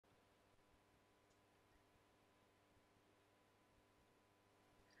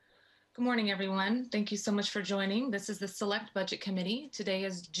Good morning, everyone. Thank you so much for joining. This is the Select Budget Committee. Today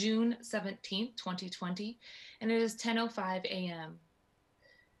is June 17th, 2020, and it is 10:05 a.m.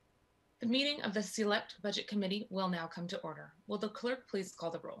 The meeting of the Select Budget Committee will now come to order. Will the clerk please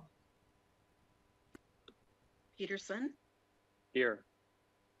call the roll? Peterson, Here.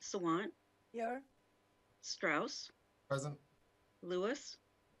 Sawant, Here. Strauss, Present. Lewis,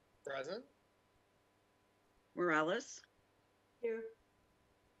 Present. Morales, Here.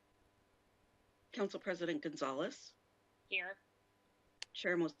 Council President Gonzalez, Here.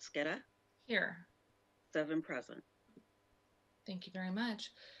 Chair Mosqueda, Here. 7 present. Thank you very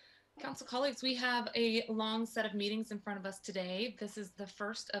much. Council colleagues, we have a long set of meetings in front of us today. This is the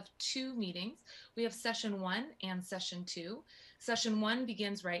first of 2 meetings. We have session 1 and session 2. Session 1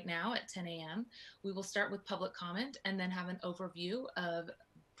 begins right now at 10 a.m. We will start with public comment and then have an overview of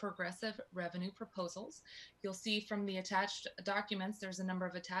progressive revenue proposals. You'll see from the attached documents, there's a number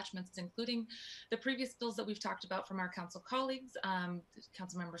of attachments, including the previous bills that we've talked about from our council colleagues,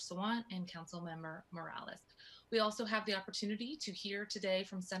 Councilmember Sawant and Councilmember Morales. We also have the opportunity to hear today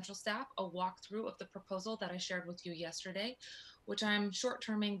from central staff a walkthrough of the proposal that I shared with you yesterday, which I'm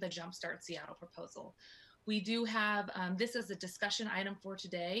short-terming the Jumpstart Seattle proposal. We do have this as a discussion item for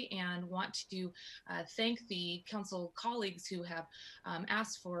today and want to thank the council colleagues who have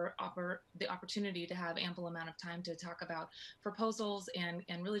asked for the opportunity to have ample amount of time to talk about proposals and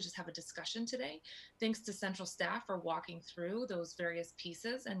really just have a discussion today. Thanks to central staff for walking through those various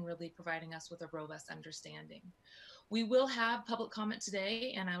pieces and really providing us with a robust understanding. We will have public comment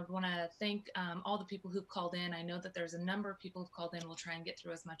today, and I would want to thank all the people who've called in. I know that there's a number of people who've called in. We'll try and get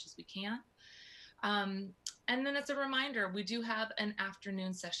through as much as we can. And then as a reminder, we do have an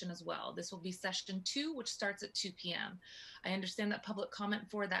afternoon session as well. This will be session 2, which starts at 2 p.m. I understand that public comment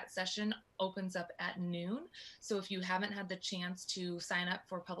for that session opens up at noon. So if you haven't had the chance to sign up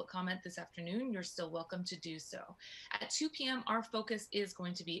for public comment this afternoon, you're still welcome to do so. At 2 p.m., our focus is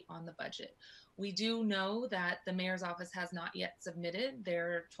going to be on the budget. We do know that the mayor's office has not yet submitted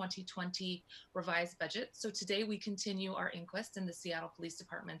their 2020 revised budget. So today we continue our inquest in the Seattle Police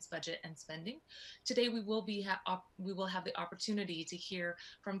Department's budget and spending. Today we will have the opportunity to hear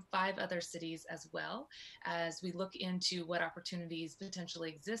from 5 other cities as well as we look into what opportunities potentially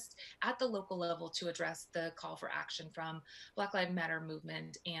exist at the local level to address the call for action from Black Lives Matter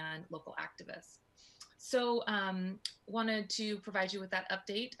movement and local activists. So wanted to provide you with that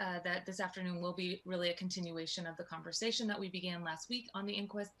update that this afternoon will be really a continuation of the conversation that we began last week on the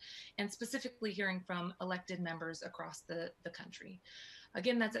inquest and specifically hearing from elected members across the country.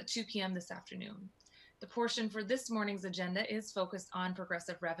 Again, that's at 2 p.m. this afternoon. The portion for this morning's agenda is focused on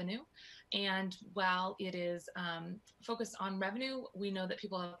progressive revenue. And while it is focused on revenue, we know that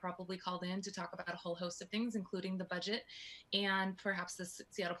people have probably called in to talk about a whole host of things, including the budget and perhaps the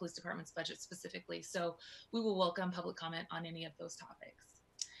Seattle Police Department's budget specifically. So we will welcome public comment on any of those topics.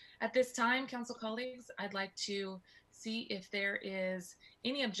 At this time, council colleagues, I'd like to see if there is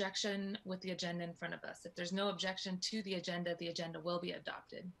any objection with the agenda in front of us. If there's no objection to the agenda will be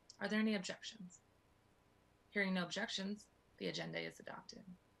adopted. Are there any objections? Hearing no objections, the agenda is adopted.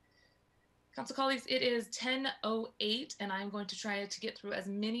 Council colleagues, it is 10:08 and I'm going to try to get through as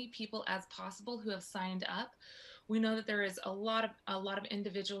many people as possible who have signed up. We know that there is a lot of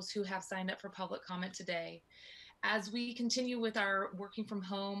individuals who have signed up for public comment today. As we continue with our working from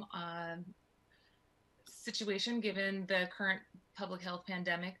home situation, given the current public health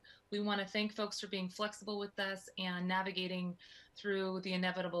pandemic, we want to thank folks for being flexible with us and navigating through the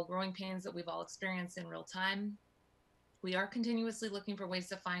inevitable growing pains that we've all experienced in real time. We are continuously looking for ways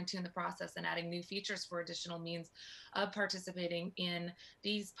to fine-tune the process and adding new features for additional means of participating in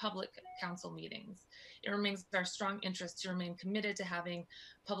these public council meetings. It remains our strong interest to remain committed to having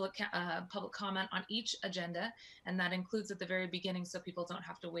public comment on each agenda, and that includes at the very beginning so people don't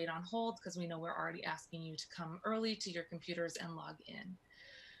have to wait on hold because we know we're already asking you to come early to your computers and log in.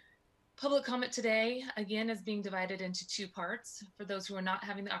 Public comment today, again, is being divided into 2 parts. For those who are not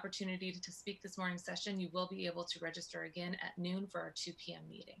having the opportunity to speak this morning's session, you will be able to register again at noon for our 2 p.m.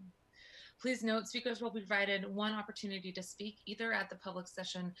 meeting. Please note, speakers will be provided 1 opportunity to speak either at the public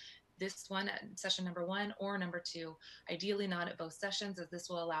session, this one at session number 1 or number 2, ideally not at both sessions, as this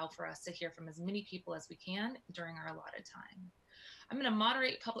will allow for us to hear from as many people as we can during our allotted time. I'm going to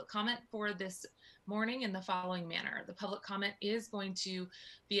moderate public comment for this morning in the following manner. The public comment is going to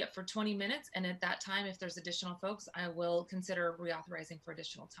be up for 20 minutes, and at that time, if there's additional folks, I will consider reauthorizing for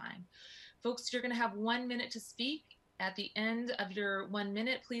additional time. Folks, you're going to have 1 minute to speak, At the end of your 1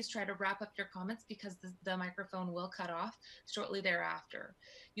 minute, please try to wrap up your comments because the microphone will cut off shortly thereafter.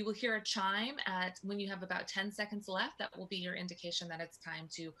 You will hear a chime at when you have about 10 seconds left. That will be your indication that it's time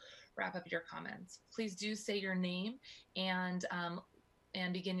to wrap up your comments. Please do say your name and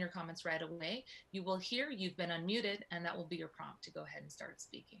begin your comments right away. You will hear you've been unmuted, and that will be your prompt to go ahead and start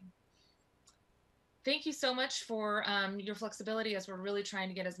speaking. Thank you so much for your flexibility as we're really trying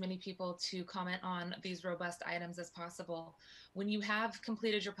to get as many people to comment on these robust items as possible. When you have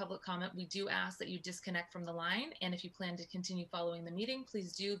completed your public comment, we do ask that you disconnect from the line. And if you plan to continue following the meeting,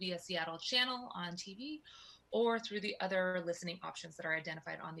 please do via Seattle channel on TV or through the other listening options that are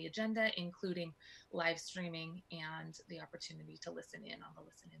identified on the agenda, including live streaming and the opportunity to listen in on the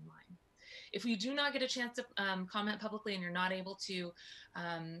listen in line. If you do not get a chance to comment publicly and you're not able to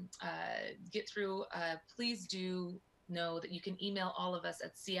get through, please do know that you can email all of us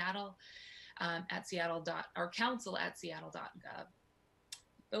at Seattle or council@seattle.gov.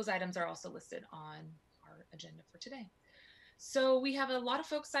 Those items are also listed on our agenda for today. So we have a lot of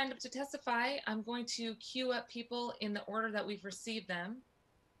folks signed up to testify. I'm going to queue up people in the order that we've received them,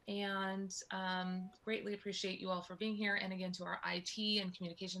 and greatly appreciate you all for being here. And again, to our IT and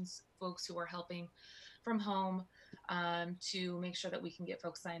communications folks who are helping from home to make sure that we can get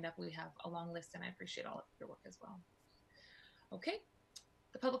folks signed up. We have a long list, and I appreciate all of your work as well. Okay,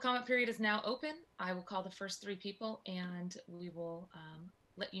 the public comment period is now open. I will call the first 3 people, and we will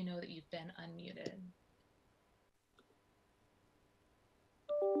let you know that you've been unmuted.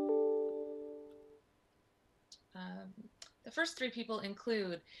 The first 3 people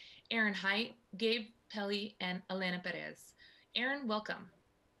include Aaron Height, Gabe Pelly, and Elena Perez. Aaron, welcome.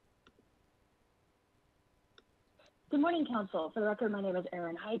 Good morning, Council. For the record, my name is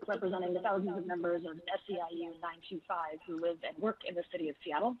Aaron Height, representing the thousands of members of SEIU 925 who live and work in the city of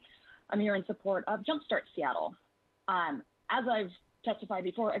Seattle. I'm here in support of Jumpstart Seattle. As I've testified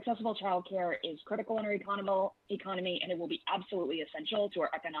before, accessible childcare is critical in our economy, and it will be absolutely essential to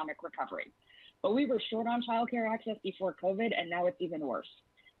our economic recovery. But we were short on childcare access before COVID, and now it's even worse.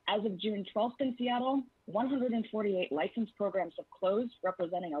 As of June 12th in Seattle, 148 licensed programs have closed,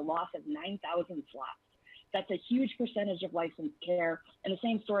 representing a loss of 9,000 slots. That's a huge percentage of licensed care, and the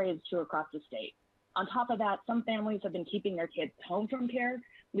same story is true across the state. On top of that, some families have been keeping their kids home from care,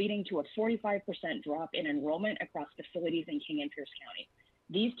 leading to a 45% drop in enrollment across facilities in King and Pierce County.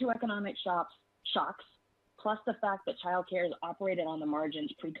 These 2 economic shocks, plus the fact that childcare is operated on the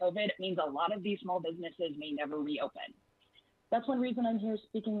margins pre-COVID, means a lot of these small businesses may never reopen. That's one reason I'm here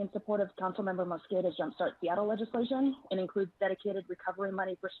speaking in support of Councilmember Mosqueda's Jumpstart Seattle legislation. It includes dedicated recovery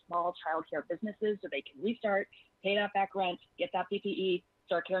money for small childcare businesses so they can restart, pay that back rent, get that PPE,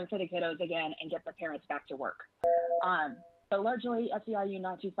 start caring for the kiddos again, and get the parents back to work. But largely, SEIU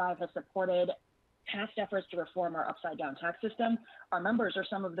 925 has supported past efforts to reform our upside-down tax system. Our members are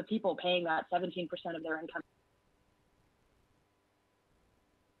some of the people paying that 17% of their income.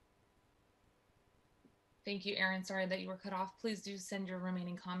 Thank you, Aaron. Sorry that you were cut off. Please do send your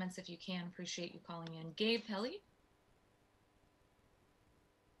remaining comments if you can. Appreciate you calling in. Gabe Pelly.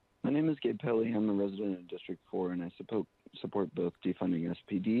 My name is Gabe Pelly. I'm a resident of District 4, and I support both defunding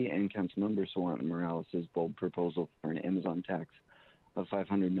SPD and Councilmember Sawant Morales' bold proposal for an Amazon tax of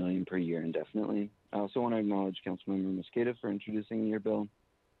 $500 million per year indefinitely. I also want to acknowledge Councilmember Mosqueda for introducing your bill,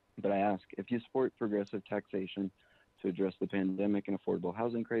 but I ask, if you support progressive taxation to address the pandemic and affordable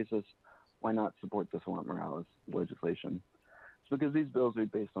housing crisis, why not support the Sawant Morales legislation? It's because these bills are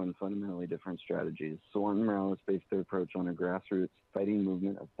based on fundamentally different strategies. Sawant Morales based their approach on a grassroots fighting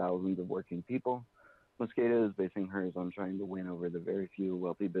movement of thousands of working people. Mosqueda is basing hers on trying to win over the very few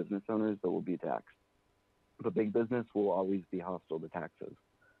wealthy business owners that will be taxed. But big business will always be hostile to taxes.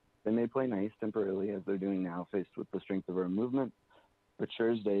 They may play nice temporarily, as they're doing now, faced with the strength of our movement, but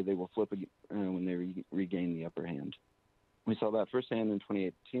sure as day, they will flip when they regain the upper hand. We saw that firsthand in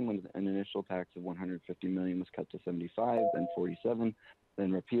 2018 when an initial tax of $150 million was cut to 75, then 47,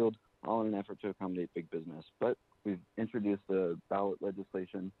 then repealed, all in an effort to accommodate big business. But we've introduced the ballot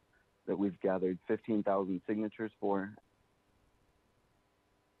legislation that we've gathered 15,000 signatures for.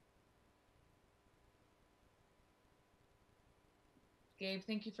 Gabe,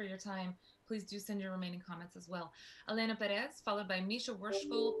 thank you for your time. Please do send your remaining comments as well. Elena Perez, followed by Misha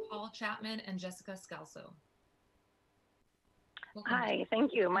Worshful, Paul Chapman, and Jessica Scalzo. Welcome. Hi,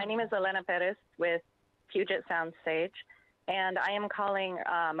 thank you. My name is Elena Perez with Puget Sound Sage, and I am calling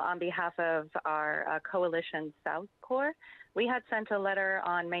on behalf of our coalition South Core. We had sent a letter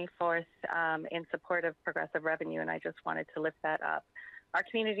on May 4th in support of progressive revenue, and I just wanted to lift that up. Our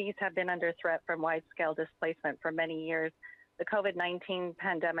communities have been under threat from wide-scale displacement for many years. The COVID-19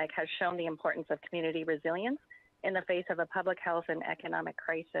 pandemic has shown the importance of community resilience in the face of a public health and economic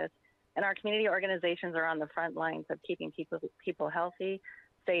crisis. And our community organizations are on the front lines of keeping people healthy,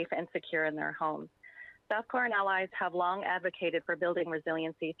 safe, and secure in their homes. South Core and allies have long advocated for building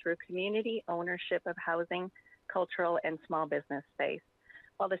resiliency through community ownership of housing, cultural, and small business space.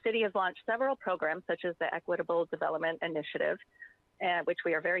 While the city has launched several programs, such as the Equitable Development Initiative, which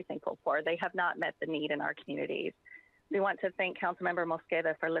we are very thankful for, they have not met the need in our communities. We want to thank Councilmember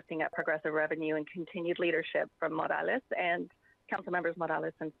Mosqueda for lifting up progressive revenue and continued leadership from Morales and Councilmembers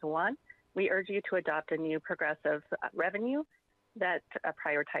Morales and Swan. We urge you to adopt a new progressive revenue that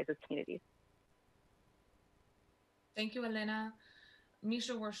prioritizes communities. Thank you, Elena.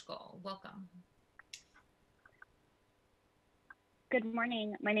 Misha Werschel, welcome. Good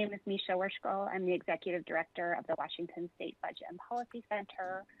morning. My name is Misha Werschel. I'm the Executive Director of the Washington State Budget and Policy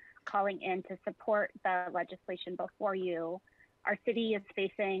Center, calling in to support the legislation before you. Our city is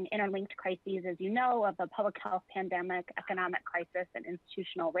facing interlinked crises, as you know, of the public health pandemic, economic crisis, and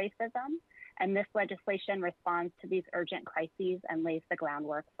institutional racism. And this legislation responds to these urgent crises and lays the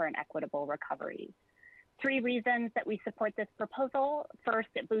groundwork for an equitable recovery. 3 reasons that we support this proposal. First,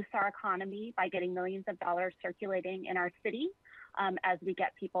 it boosts our economy by getting millions of dollars circulating in our city as we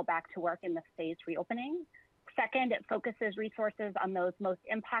get people back to work in the phased reopening. Second, it focuses resources on those most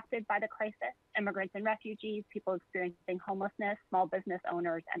impacted by the crisis, immigrants and refugees, people experiencing homelessness, small business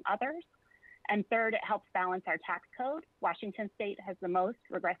owners, and others. And third, it helps balance our tax code. Washington State has the most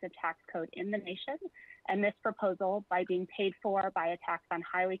regressive tax code in the nation. And this proposal, by being paid for by a tax on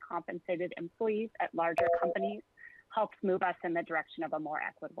highly compensated employees at larger companies, helps move us in the direction of a more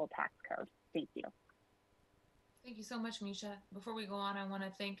equitable tax code. Thank you. Thank you so much, Misha. Before we go on, I want to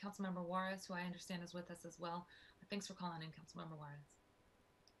thank Councilmember Juarez, who I understand is with us as well. Thanks for calling in, Councilmember Juarez.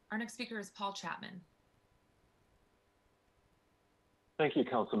 Our next speaker is Paul Chapman. Thank you,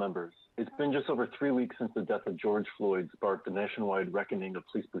 council members. It's been just over 3 weeks since the death of George Floyd sparked a nationwide reckoning of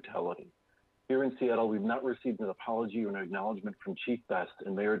police brutality. Here in Seattle, we've not received an apology or an acknowledgement from Chief Best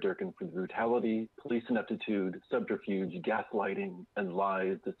and Mayor Durkin for the brutality, police ineptitude, subterfuge, gaslighting, and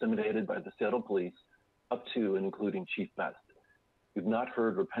lies disseminated by the Seattle police up to and including Chief Best. We've not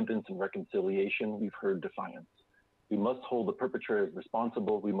heard repentance and reconciliation, we've heard defiance. We must hold the perpetrators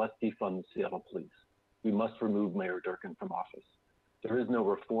responsible, we must defund the Seattle police. We must remove Mayor Durkin from office. There is no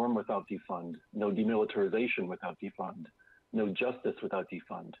reform without defund, no demilitarization without defund, no justice without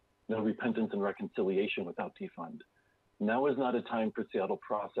defund, no repentance and reconciliation without defund. Now is not a time for Seattle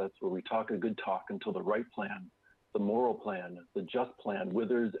process where we talk a good talk until the right plan, the moral plan, the just plan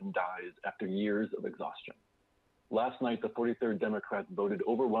withers and dies after years of exhaustion. Last night, the 43rd Democrats voted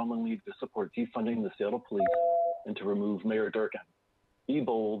overwhelmingly to support defunding the Seattle police and to remove Mayor Durkin. Be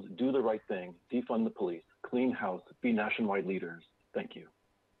bold, do the right thing, defund the police, clean house, be nationwide leaders. Thank you.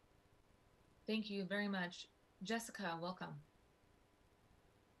 Thank you very much. Jessica, welcome.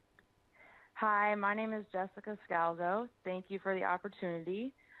 Hi, my name is Jessica Scalzo. Thank you for the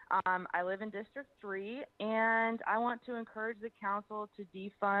opportunity. I live in District 3, and I want to encourage the council to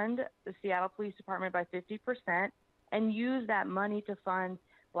defund the Seattle Police Department by 50% and use that money to fund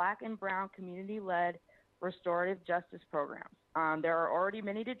Black and Brown community-led restorative justice programs. There are already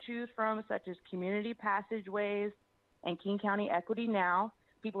many to choose from, such as Community Passageways and King County Equity Now.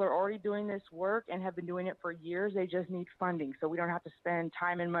 People are already doing this work and have been doing it for years. They just need funding, so we don't have to spend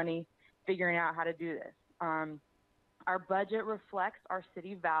time and money figuring out how to do this. Our budget reflects our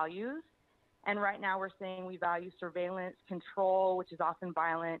city values, and right now we're saying we value surveillance, control, which is often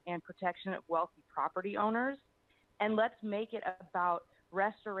violent, and protection of wealthy property owners. And let's make it about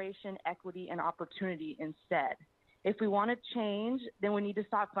restoration, equity, and opportunity instead. If we want to change, then we need to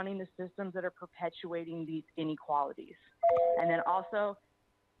stop funding the systems that are perpetuating these inequalities. And then also,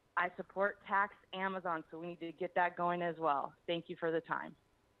 I support tax Amazon, so we need to get that going as well. Thank you for the time.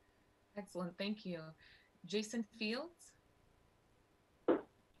 Excellent, thank you. Jason Fields?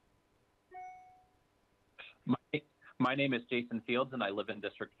 My name is Jason Fields, and I live in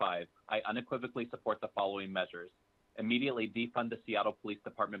District 5. I unequivocally support the following measures. Immediately defund the Seattle Police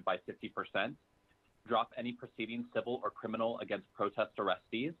Department by 50%, drop any proceedings, civil or criminal, against protest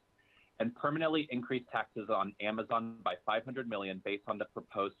arrestees, and permanently increase taxes on Amazon by $500 million based on the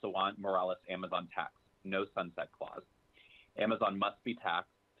proposed Sawant-Morales Amazon tax, no sunset clause. Amazon must be taxed.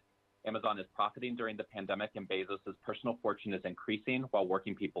 Amazon is profiting during the pandemic, and Bezos' personal fortune is increasing while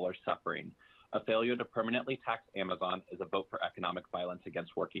working people are suffering. A failure to permanently tax Amazon is a vote for economic violence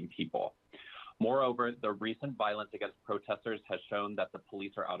against working people. Moreover, the recent violence against protesters has shown that the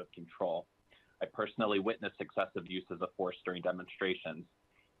police are out of control. I personally witnessed excessive uses of force during demonstrations.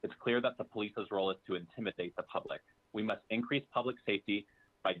 It's clear that the police's role is to intimidate the public. We must increase public safety,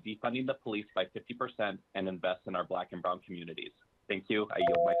 by defunding the police by 50% and invest in our Black and Brown communities. Thank you. I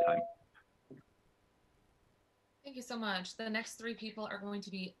yield my time. Thank you so much. The next three people are going to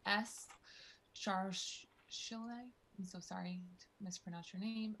be S. Charshile. I'm so sorry to mispronounce your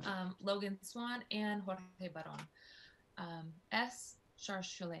name. Logan Swan and Jorge Baron. S.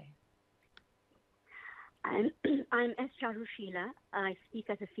 Charshile. I'm S. Charushila. I speak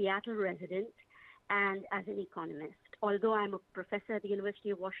as a Seattle resident and as an economist. Although I'm a professor at the University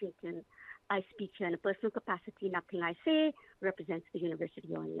of Washington, I speak here in a personal capacity. Nothing I say represents the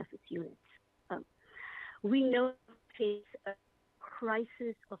university or any of its units. We know we face a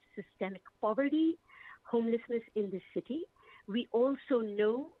crisis of systemic poverty, homelessness in the city. We also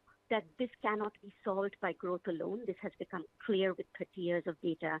know that this cannot be solved by growth alone. This has become clear with 30 years of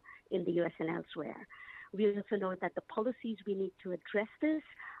data in the US and elsewhere. We also know that the policies we need to address this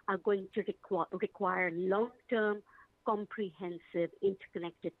are going to require long-term, comprehensive,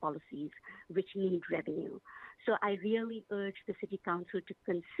 interconnected policies which need revenue. So I really urge the City Council to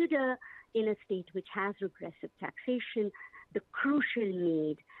consider, in a state which has regressive taxation, the crucial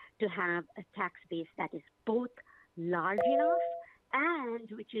need to have a tax base that is both large enough and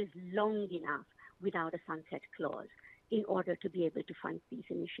which is long enough without a sunset clause in order to be able to fund these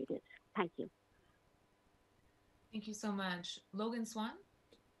initiatives. Thank you. Thank you so much. Logan Swan?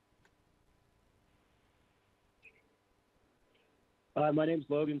 My name is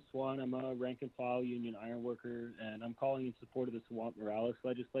Logan Swan. I'm a rank and file union iron worker, and I'm calling in support of the Swamp-Morales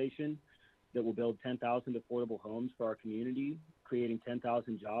legislation that will build 10,000 affordable homes for our community, creating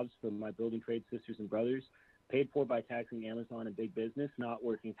 10,000 jobs for my building trade sisters and brothers, paid for by taxing Amazon and big business, not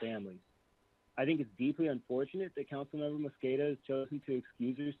working families. I think it's deeply unfortunate that Councilmember Mosqueda has chosen to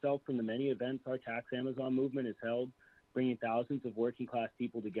excuse herself from the many events our Tax Amazon movement has held, bringing thousands of working class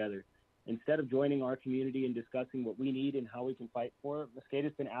people together. Instead of joining our community and discussing what we need and how we can fight for it,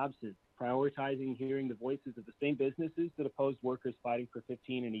 Mosqueda's been absent, prioritizing and hearing the voices of the same businesses that opposed workers fighting for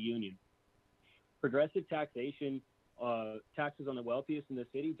 15 in a union. Progressive taxation, taxes on the wealthiest in the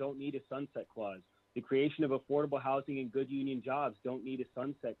city don't need a sunset clause. The creation of affordable housing and good union jobs don't need a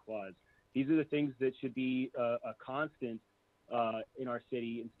sunset clause. These are the things that should be a constant in our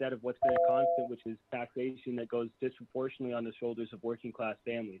city instead of what's been a constant, which is taxation that goes disproportionately on the shoulders of working class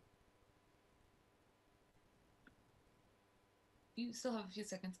families. You still have a few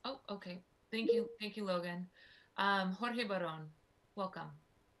seconds. Oh, okay. Thank you. Thank you, Logan. Jorge Baron, welcome.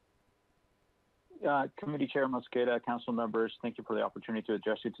 Committee Chair Mosqueda, council members, thank you for the opportunity to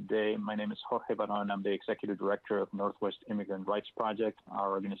address you today. My name is Jorge Baron. I'm the Executive Director of Northwest Immigrant Rights Project.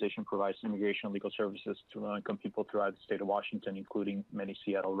 Our organization provides immigration and legal services to low-income people throughout the state of Washington, including many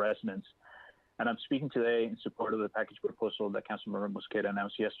Seattle residents. And I'm speaking today in support of the package proposal that Councilmember Mosqueda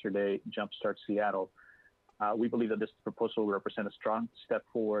announced yesterday, Jumpstart Seattle. We believe that this proposal will represent a strong step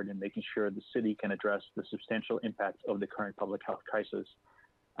forward in making sure the city can address the substantial impact of the current public health crisis.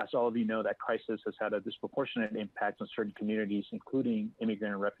 As all of you know, that crisis has had a disproportionate impact on certain communities, including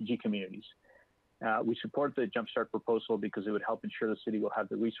immigrant and refugee communities. We support the Jumpstart proposal because it would help ensure the city will have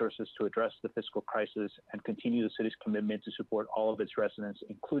the resources to address the fiscal crisis and continue the city's commitment to support all of its residents,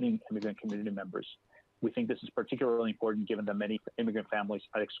 including immigrant community members. We think this is particularly important given that many immigrant families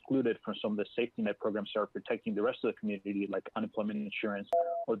are excluded from some of the safety net programs that are protecting the rest of the community, like unemployment insurance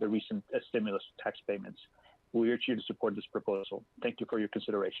or the recent stimulus tax payments. We urge you to support this proposal. Thank you for your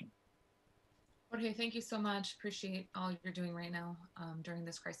consideration. Jorge, thank you so much. Appreciate all you're doing right now during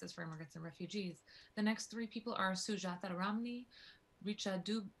this crisis for immigrants and refugees. The next three people are Sujata Ramni, Richa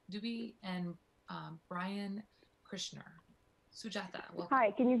Dubey, and Brian Krishner. Sujata, welcome.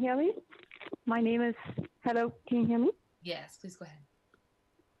 Hi, can you hear me? My name is, hello, can you hear me? Yes, please go ahead.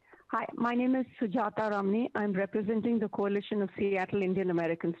 Hi, my name is Sujata Ramni. I'm representing the Coalition of Seattle Indian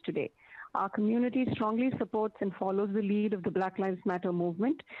Americans today. Our community strongly supports and follows the lead of the Black Lives Matter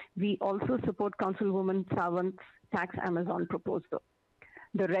movement. We also support Councilwoman Sawant's Tax Amazon proposal.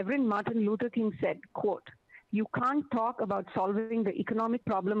 The Reverend Martin Luther King said, quote, "You can't talk about solving the economic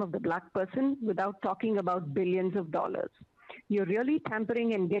problem of the Black person without talking about billions of dollars. You're really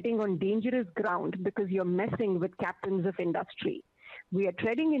tampering and getting on dangerous ground because you're messing with captains of industry. We are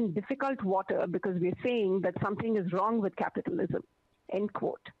treading in difficult water because we're saying that something is wrong with capitalism." End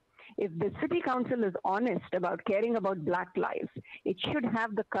quote. If the city council is honest about caring about Black lives, it should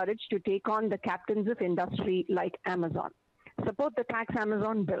have the courage to take on the captains of industry like Amazon. Support the Tax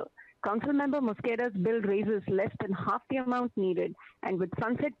Amazon bill. Councilmember Mosqueda's bill raises less than half the amount needed and with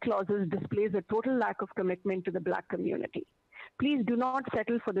sunset clauses displays a total lack of commitment to the Black community. Please do not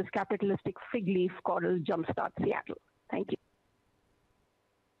settle for this capitalistic fig leaf called Jumpstart Seattle. Thank you.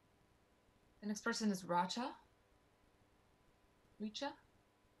 The next person is Richa.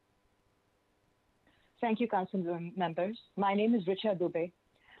 Thank you, Council members. My name is Richa Dubey.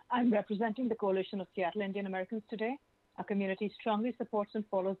 I'm representing the Coalition of Seattle Indian Americans today. Our community strongly supports and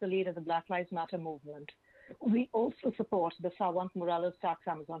follows the lead of the Black Lives Matter movement. We also support the Sawant Morales tax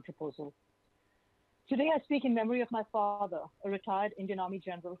Amazon proposal. Today, I speak in memory of my father, a retired Indian Army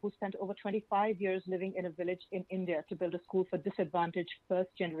general who spent over 25 years living in a village in India to build a school for disadvantaged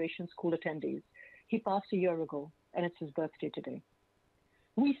first-generation school attendees. He passed a year ago, and it's his birthday today.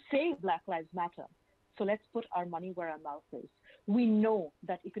 We say Black Lives Matter, so let's put our money where our mouth is. We know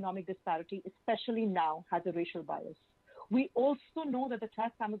that economic disparity, especially now, has a racial bias. We also know that the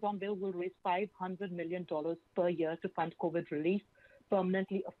tax Amazon bill will raise $500 million per year to fund COVID relief,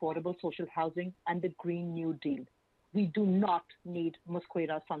 permanently affordable social housing, and the Green New Deal. We do not need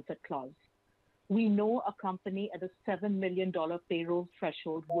Mosqueda sunset clause. We know a company at a $7 million payroll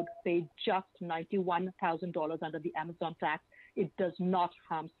threshold would pay just $91,000 under the Amazon tax. It does not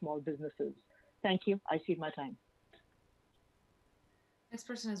harm small businesses. Thank you. I cede my time. Next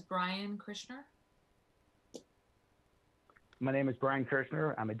person is Brian Krishner. My name is Brian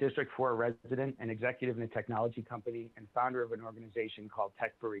Kirshner. I'm a District 4 resident and executive in a technology company and founder of an organization called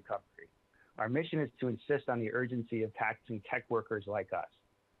Tech for Recovery. Our mission is to insist on the urgency of taxing tech workers like us.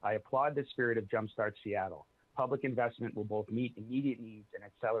 I applaud the spirit of Jumpstart Seattle. Public investment will both meet immediate needs and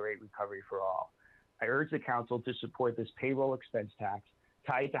accelerate recovery for all. I urge the council to support this payroll expense tax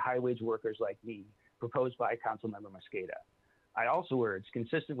tied to high-wage workers like me, proposed by Councilmember Mosqueda. I also urge,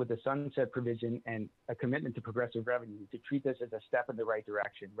 consistent with the sunset provision and a commitment to progressive revenue, to treat this as a step in the right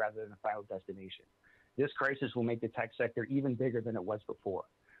direction rather than a final destination. This crisis will make the tech sector even bigger than it was before.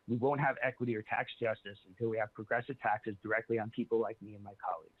 We won't have equity or tax justice until we have progressive taxes directly on people like me and my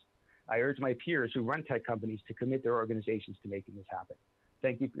colleagues. I urge my peers who run tech companies to commit their organizations to making this happen.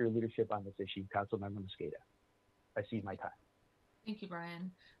 Thank you for your leadership on this issue, Councilmember Mosqueda. I cede my time. Thank you,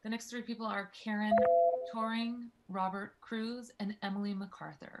 Brian. The next three people are Karen Toring, Robert Cruz, and Emily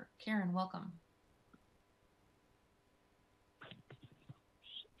MacArthur. Karen, welcome.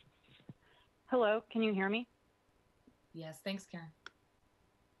 Hello, can you hear me? Yes, thanks, Karen.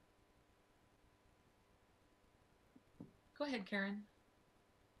 Go ahead, Karen.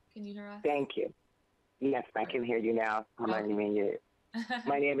 Can you hear us? Thank you. Yes, I can hear you now. My name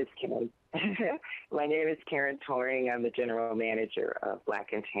is Karen. My name is Karen Toring. I'm the general manager of Black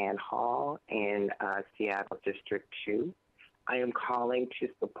and Tan Hall in Seattle District 2. I am calling to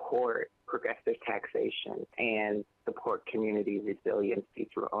support progressive taxation and support community resiliency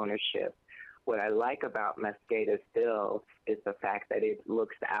through ownership. What I like about Mosqueda's bill is the fact that it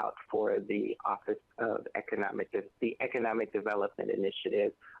looks out for the Office of the Economic Development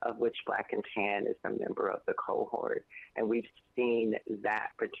Initiative, of which Black and Tan is a member of the cohort. And we've seen that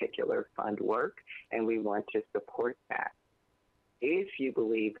particular fund work, and we want to support that. If you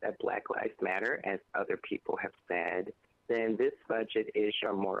believe that Black Lives Matter, as other people have said, then this budget is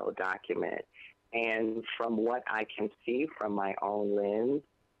your moral document. And from what I can see from my own lens,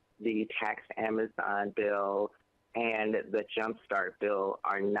 the tax Amazon bill and the Jumpstart bill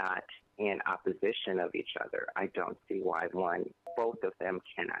are not in opposition of each other. I don't see why both of them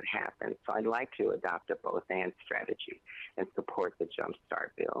cannot happen. So I'd like to adopt a both and strategy and support the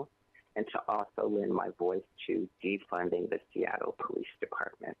Jumpstart bill, and to also lend my voice to defunding the Seattle Police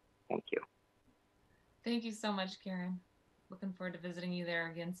Department. Thank you. Thank you so much, Karen. Looking forward to visiting you there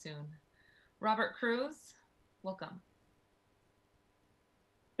again soon. Robert Cruz, welcome.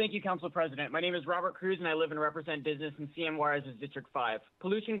 Thank you, Council President. My name is Robert Cruz, and I live and represent business in CM Juarez's District 5.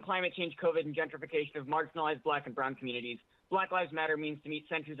 Pollution, climate change, COVID, and gentrification of marginalized Black and Brown communities. Black Lives Matter means to meet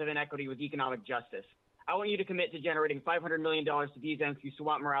centers of inequity with economic justice. I want you to commit to generating $500 million to these ends through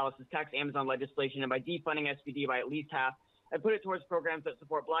Sawant Morales' tax Amazon legislation and by defunding SPD by at least half, and put it towards programs that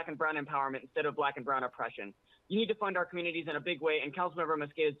support Black and Brown empowerment instead of Black and Brown oppression. You need to fund our communities in a big way, and Councilmember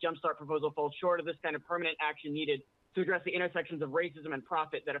Mosqueda's Jumpstart proposal falls short of this kind of permanent action needed to address the intersections of racism and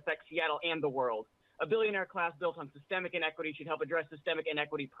profit that affect Seattle and the world. A billionaire class built on systemic inequity should help address systemic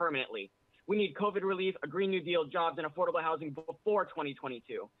inequity permanently. We need COVID relief, a Green New Deal, jobs, and affordable housing before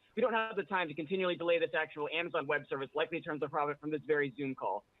 2022. We don't have the time to continually delay this actual Amazon Web Service likely turns a profit from this very Zoom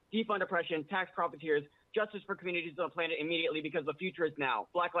call. Defund oppression, tax profiteers, justice for communities on the planet immediately, because the future is now.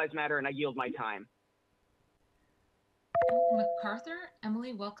 Black Lives Matter, and I yield my time. MacArthur,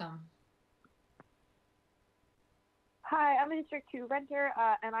 Emily, welcome. Hi, I'm a District 2 renter,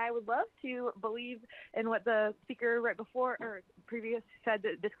 and I would love to believe in what the speaker right before or previous said,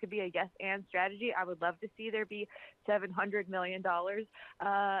 that this could be a yes and strategy. I would love to see there be $700 million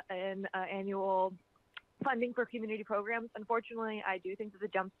in annual funding for community programs. Unfortunately, I do think that the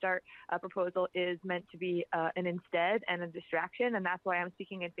Jumpstart proposal is meant to be an instead and a distraction, and that's why I'm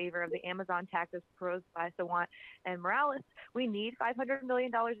speaking in favor of the Amazon tax as proposed by Sawant and Morales. We need $500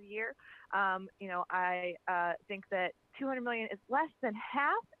 million a year. I think that $200 million is less than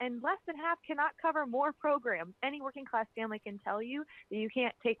half, and less than half cannot cover more programs. Any working class family can tell you that you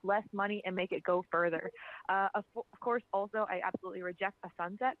can't take less money and make it go further. Of course, also, I absolutely reject a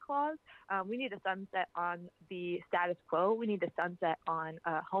sunset clause. We need a sunset on the status quo. We need a sunset on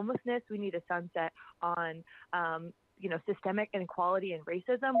homelessness. We need a sunset on, systemic inequality and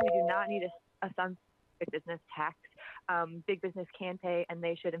racism. We do not need a sunset business tax. Big business can pay, and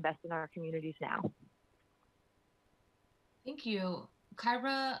they should invest in our communities now. Thank you.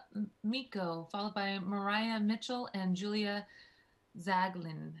 Kyra Miko, followed by Mariah Mitchell and Julia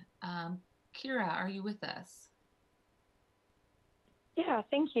Zaglin. Kira, are you with us? Yeah,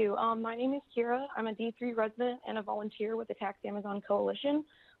 thank you. My name is Kira. I'm a D3 resident and a volunteer with the Tax Amazon Coalition.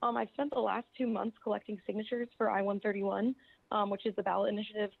 I've spent the last 2 months collecting signatures for I-131, which is the ballot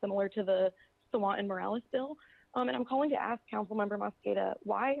initiative similar to the Sawant and Morales bill. And I'm calling to ask Councilmember Mosqueda,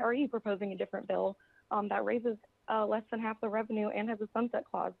 why are you proposing a different bill that raises less than half the revenue and has a sunset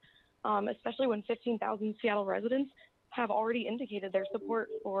clause, especially when 15,000 Seattle residents have already indicated their support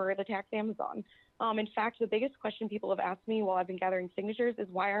for the tax Amazon. In fact, the biggest question people have asked me while I've been gathering signatures is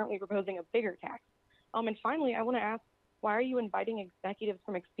why aren't we proposing a bigger tax? And finally, I want to ask, why are you inviting executives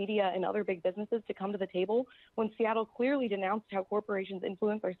from Expedia and other big businesses to come to the table when Seattle clearly denounced how corporations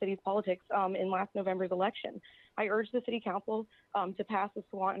influence our city's politics in last November's election? I urge the City Council to pass the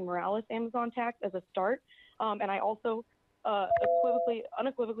Sawant and Morales Amazon tax as a start, and I also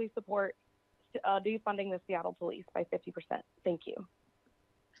unequivocally support defunding the Seattle Police by 50%. Thank you.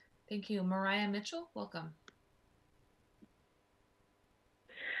 Thank you. Mariah Mitchell, welcome.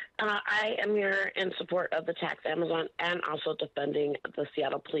 I am here in support of the tax Amazon and also defending the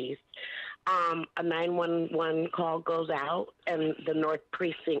Seattle Police. A 911 call goes out and the North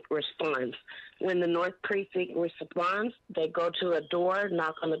Precinct responds. When the North Precinct responds, they go to a door,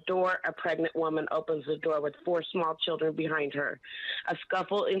 knock on the door. A pregnant woman opens the door with 4 small children behind her. A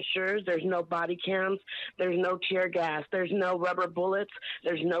scuffle ensues. There's no body cams. There's no tear gas. There's no rubber bullets.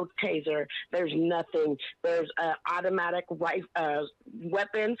 There's no taser. There's nothing. There's an automatic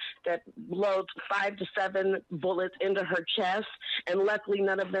weapon that loads 5 to 7 bullets into her chest. And luckily,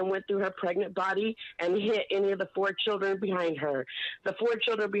 none of them went through her pregnant body and hit any of the 4 children behind her. The 4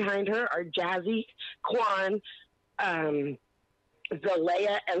 children behind her are Jazzy, Quan,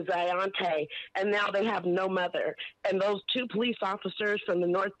 Zalea, and Ziante, and now they have no mother. And those 2 police officers from the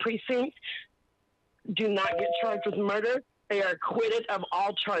North Precinct do not get charged with murder. They are acquitted of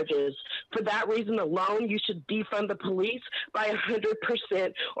all charges. For that reason alone, you should defund the police by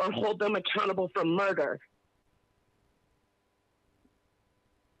 100% or hold them accountable for murder.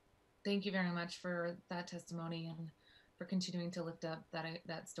 Thank you very much for that testimony and for continuing to lift up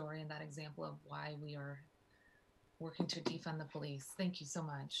that story and that example of why we are working to defund the police. Thank you so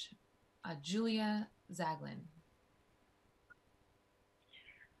much. Julia Zaglin.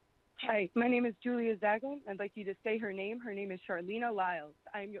 Hi, my name is Julia Zaglin. I'd like you to say her name. Her name is Charlena Lyles.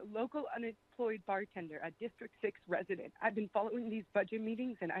 I'm your local unemployed bartender, a District 6 resident. I've been following these budget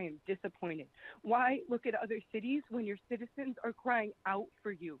meetings and I am disappointed. Why look at other cities when your citizens are crying out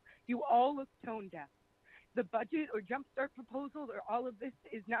for you? You all look tone deaf. The budget or jumpstart proposals or all of this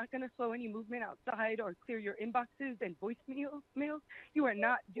is not going to slow any movement outside or clear your inboxes and voicemails. You are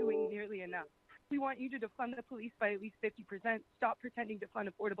not doing nearly enough. We want you to defund the police by at least 50%. Stop pretending to fund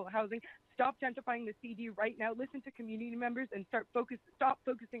affordable housing. Stop gentrifying the CD right now. Listen to community members and stop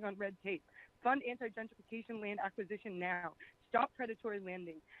focusing on red tape. Fund anti-gentrification land acquisition now. Stop predatory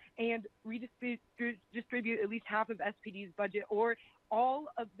landing and redistribute at least half of SPD's budget, or all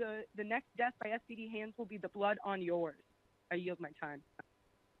of the next death by SPD hands will be the blood on yours. I yield my time.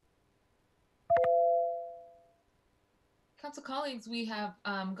 Council colleagues, we have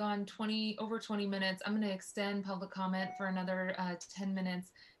gone over 20 minutes. I'm going to extend public comment for another 10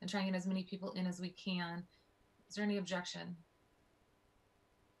 minutes and try and get as many people in as we can. Is there any objection?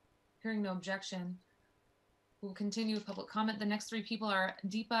 Hearing no objection, we'll continue with public comment. The next 3 people are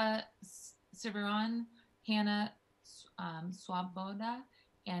Deepa Sivaran, Hannah Swaboda,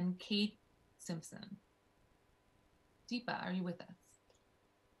 and Kate Simpson. Deepa, are you with us?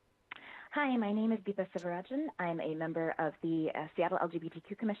 Hi, my name is Deepa Sivarajan. I'm a member of the Seattle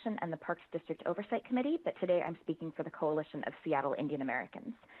LGBTQ Commission and the Parks District Oversight Committee, but today I'm speaking for the Coalition of Seattle Indian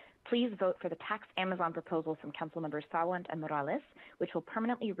Americans. Please vote for the tax Amazon proposal from Councilmembers Sawant and Morales, which will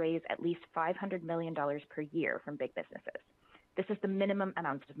permanently raise at least $500 million per year from big businesses. This is the minimum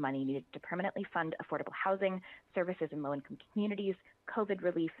amount of money needed to permanently fund affordable housing, services in low-income communities, COVID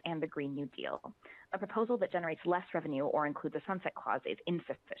relief, and the Green New Deal. A proposal that generates less revenue or includes a sunset clause is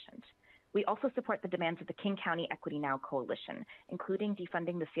insufficient. We also support the demands of the King County Equity Now Coalition, including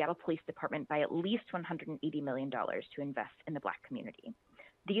defunding the Seattle Police Department by at least $180 million to invest in the Black community.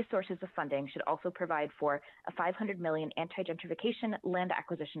 These sources of funding should also provide for a $500 million anti-gentrification land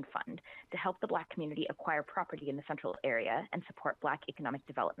acquisition fund to help the Black community acquire property in the central area and support Black economic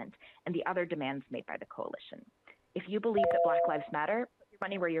development and the other demands made by the coalition. If you believe that Black Lives Matter, put your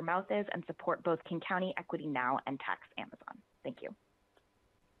money where your mouth is and support both King County Equity Now and Tax Amazon. Thank you.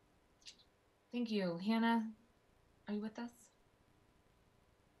 Thank you. Hannah, are you with us?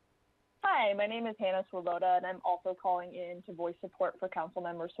 Hi, my name is Hannah Swoboda, and I'm also calling in to voice support for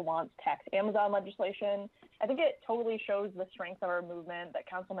Councilmember Sawant's tax Amazon legislation. I think it totally shows the strength of our movement that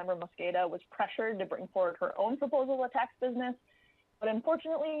Councilmember Mosqueda was pressured to bring forward her own proposal to tax business. But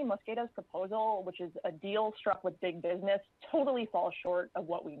unfortunately, Mosqueda's proposal, which is a deal struck with big business, totally falls short of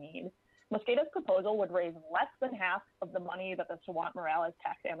what we need. Mosqueda's proposal would raise less than half of the money that the Sawant-Morales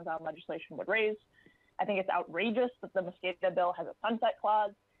tax Amazon legislation would raise. I think it's outrageous that the Mosqueda bill has a sunset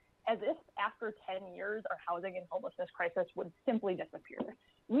clause, as if after 10 years, our housing and homelessness crisis would simply disappear.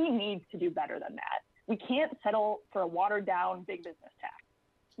 We need to do better than that. We can't settle for a watered-down big business tax.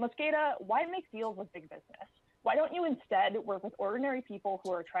 Mosqueda, why make deals with big business? Why don't you instead work with ordinary people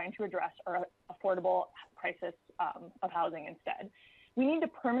who are trying to address our affordable crisis of housing instead? We need to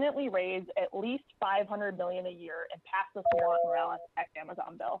permanently raise at least $500 million a year and pass the Sawant-Morales tax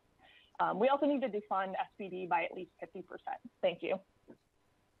Amazon bill. We also need to defund SPD by at least 50%. Thank you.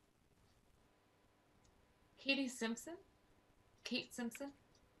 Kate Simpson?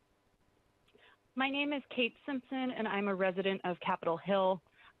 My name is Kate Simpson, and I'm a resident of Capitol Hill.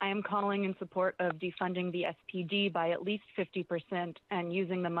 I am calling in support of defunding the SPD by at least 50% and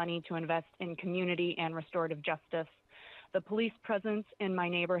using the money to invest in community and restorative justice. The police presence in my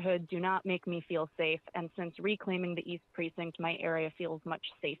neighborhood do not make me feel safe, and since reclaiming the East Precinct, my area feels much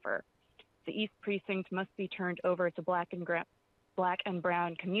safer. The East Precinct must be turned over to Black and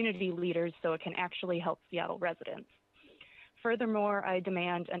brown community leaders so it can actually help Seattle residents. Furthermore, I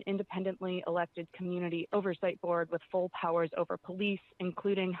demand an independently elected community oversight board with full powers over police,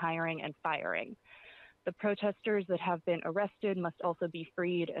 including hiring and firing. The protesters that have been arrested must also be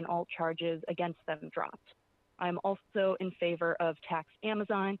freed and all charges against them dropped. I'm also in favor of tax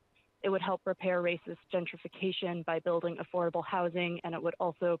Amazon. It would help repair racist gentrification by building affordable housing, and it would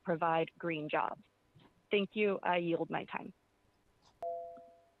also provide green jobs. Thank you. I yield my time.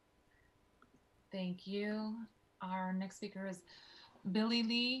 Thank you. Our next speaker is Billy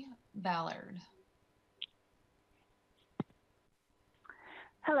Lee Ballard.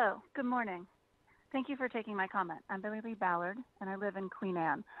 Hello, good morning. Thank you for taking my comment. I'm Billy Lee Ballard, and I live in Queen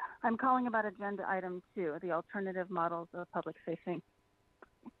Anne. I'm calling about Agenda Item 2, the alternative models of public safety.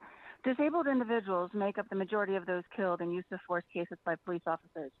 Disabled individuals make up the majority of those killed in use of force cases by police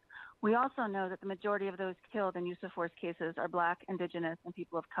officers. We also know that the majority of those killed in use of force cases are Black, Indigenous, and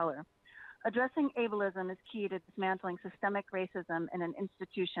people of color. Addressing ableism is key to dismantling systemic racism in an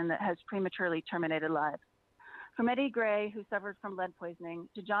institution that has prematurely terminated lives. From Eddie Gray, who suffered from lead poisoning,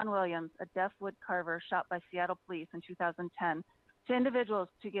 to John Williams, a deaf wood carver shot by Seattle police in 2010, to individuals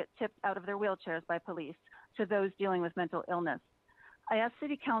to get tipped out of their wheelchairs by police, to those dealing with mental illness. I ask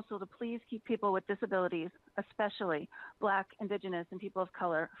City Council to please keep people with disabilities, especially Black, Indigenous, and people of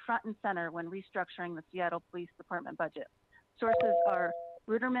color, front and center when restructuring the Seattle Police Department budget. Sources are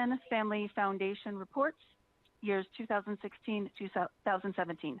Ruderman Family Foundation reports, years 2016 to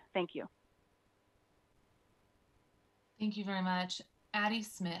 2017. Thank you. Thank you very much. Addie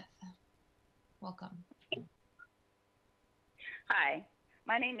Smith, welcome. Hi,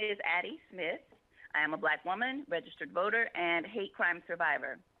 my name is Addie Smith. I am a Black woman, registered voter, and hate crime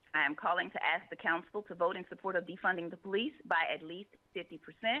survivor. I am calling to ask the council to vote in support of defunding the police by at least 50%,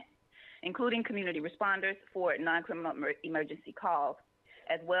 including community responders for non-criminal emergency calls.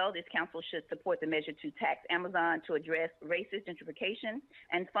 As well, this council should support the measure to tax Amazon to address racist gentrification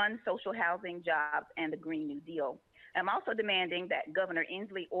and fund social housing, jobs, and the Green New Deal. I'm also demanding that Governor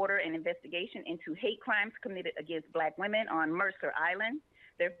Inslee order an investigation into hate crimes committed against Black women on Mercer Island.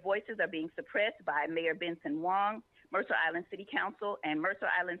 Their voices are being suppressed by Mayor Benson Wong, Mercer Island City Council, and Mercer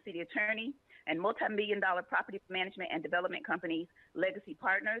Island City Attorney, and multi-million-dollar property management and development companies, Legacy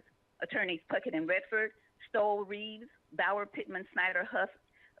Partners, attorneys Puckett and Redford, Stoll Reeves, Bauer, Pittman, Snyder, Huff,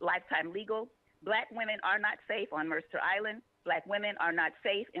 Lifetime Legal. Black women are not safe on Mercer Island. Black women are not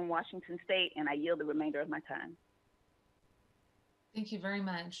safe in Washington State, and I yield the remainder of my time. Thank you very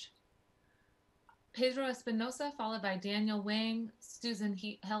much. Pedro Espinosa, followed by Daniel Wang, Susan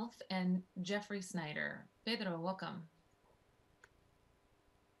Health, and Jeffrey Snyder. Pedro, welcome.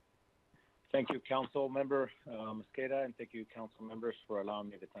 Thank you, Council Member Mosqueda, and thank you, Council members, for allowing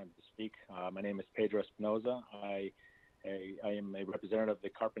me the time to speak. My name is Pedro Espinosa. I am a representative of the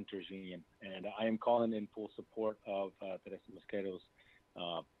Carpenters Union, and I am calling in full support of Teresa Mosqueda's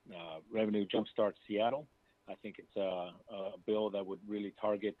Revenue Jumpstart Seattle. I think it's a bill that would really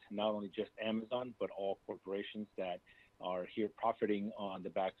target not only just Amazon, but all corporations that are here profiting on the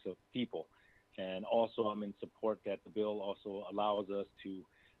backs of people. And also, I'm in support that the bill also allows us to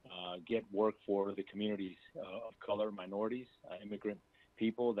get work for the communities of color, minorities, immigrant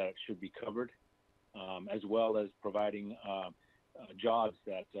people that should be covered, as well as providing jobs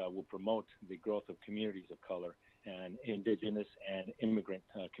that will promote the growth of communities of color and indigenous and immigrant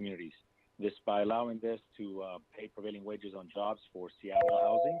communities. This, by allowing this to pay prevailing wages on jobs for Seattle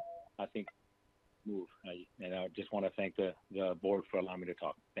housing, I think move. And I just want to thank the board for allowing me to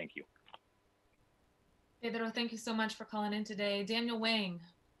talk. Thank you. Pedro, thank you so much for calling in today. Daniel Wang.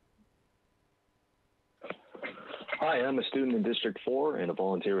 Hi, I'm a student in District 4 and a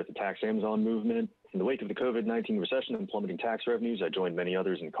volunteer with the Tax Amazon movement. In the wake of the COVID-19 recession and plummeting tax revenues, I joined many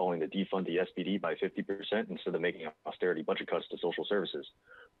others in calling to defund the SPD by 50% instead of making austerity budget cuts to social services.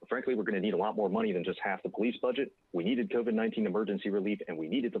 But frankly, we're going to need a lot more money than just half the police budget. We needed COVID-19 emergency relief, and we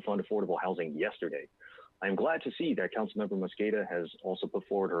needed to fund affordable housing yesterday. I am glad to see that Councilmember Mosqueda has also put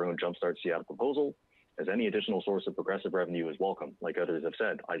forward her own Jumpstart Seattle proposal, as any additional source of progressive revenue is welcome. Like others have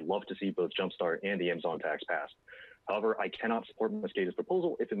said, I'd love to see both Jumpstart and the Amazon tax passed. However, I cannot support Mosqueda's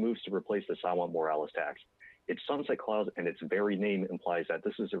proposal if it moves to replace the Salwan Morales tax. Its sunset clause and its very name implies that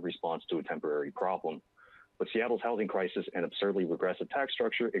this is a response to a temporary problem. But Seattle's housing crisis and absurdly regressive tax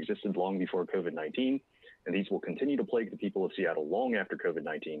structure existed long before COVID-19, and these will continue to plague the people of Seattle long after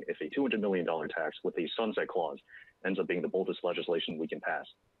COVID-19 if a $200 million tax with a sunset clause ends up being the boldest legislation we can pass.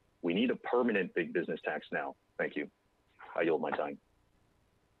 We need a permanent big business tax now. Thank you. I yield my time.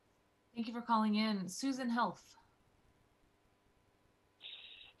 Thank you for calling in. Susan Health.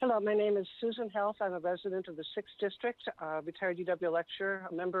 Hello, my name is Susan Health. I'm a resident of the 6th District, retired UW lecturer,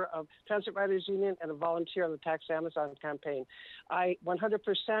 a member of Transit Riders Union, and a volunteer on the Tax Amazon campaign. I 100%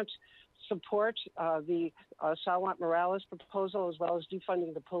 support the Salwan Morales proposal as well as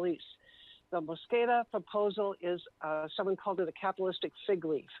defunding the police. The Mosqueda proposal is, someone called it a capitalistic fig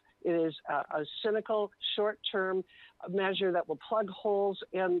leaf. It is a cynical, short-term measure that will plug holes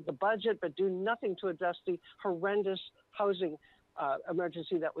in the budget but do nothing to address the horrendous housing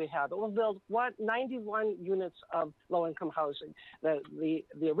emergency that we have. It will build 91 units of low-income housing.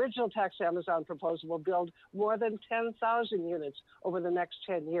 The original Tax Amazon proposal will build more than 10,000 units over the next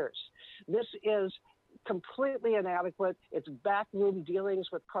 10 years. This is completely inadequate. It's backroom dealings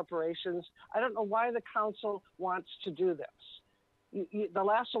with corporations. I don't know why the council wants to do this. The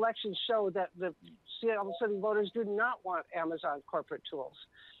last election showed that the Seattle City voters do not want Amazon corporate tools.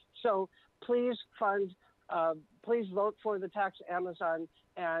 So please please vote for the Tax Amazon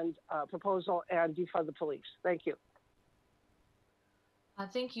and proposal and defund the police. Thank you.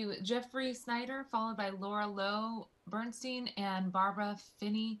 Thank you. Jeffrey Snyder, followed by Laura Lowe Bernstein and Barbara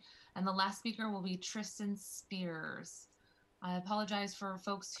Finney. And the last speaker will be Tristan Spears. I apologize for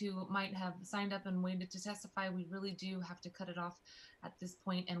folks who might have signed up and waited to testify. We really do have to cut it off at this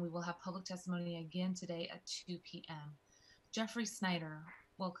point, and we will have public testimony again today at 2 p.m. Jeffrey Snyder,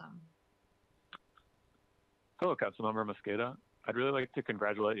 welcome. Hello, Councilmember Mosqueda. I'd really like to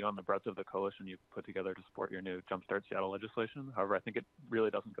congratulate you on the breadth of the coalition you've put together to support your new Jumpstart Seattle legislation. However, I think it really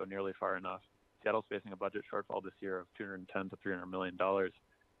doesn't go nearly far enough. Seattle's facing a budget shortfall this year of $210 to $300 million,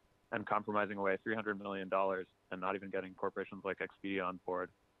 and compromising away $300 million and not even getting corporations like Expedia on board,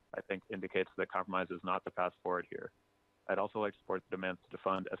 I think indicates that compromise is not the path forward here. I'd also like to support the demands to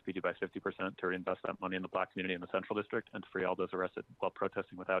defund SPD by 50% to reinvest that money in the Black community in the Central District and to free all those arrested while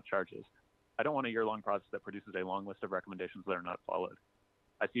protesting without charges. I don't want a year-long process that produces a long list of recommendations that are not followed.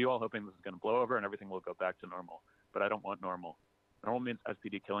 I see you all hoping this is going to blow over and everything will go back to normal, but I don't want normal. Normal means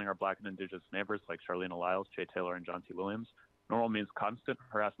SPD killing our Black and Indigenous neighbors like Charlena Lyles, Jay Taylor, and John T. Williams. Normal means constant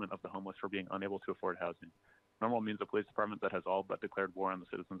harassment of the homeless for being unable to afford housing. Normal means a police department that has all but declared war on the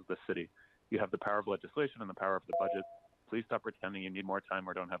citizens of this city. You have the power of legislation and the power of the budget. Please stop pretending you need more time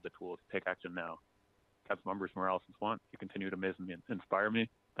or don't have the tools. Take action now. Council members Morales and Swan, you continue to amaze and inspire me.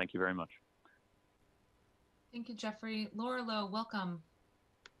 Thank you very much. Thank you, Jeffrey. Laura Lowe, welcome.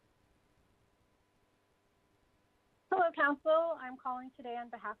 Hello, Council. I'm calling today on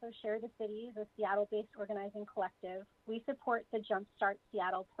behalf of Share the Cities, a Seattle-based organizing collective. We support the Jumpstart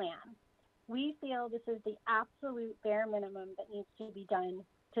Seattle plan. We feel this is the absolute bare minimum that needs to be done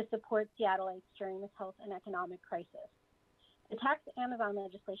to support Seattleites during this health and economic crisis. The tax Amazon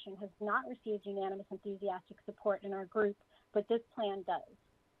legislation has not received unanimous enthusiastic support in our group, but this plan does.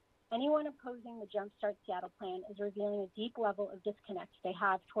 Anyone opposing the Jumpstart Seattle plan is revealing a deep level of disconnect they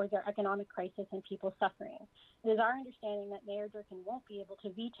have towards our economic crisis and people suffering. It is our understanding that Mayor Durkin won't be able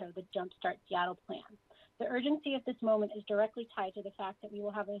to veto the Jumpstart Seattle plan. The urgency of this moment is directly tied to the fact that we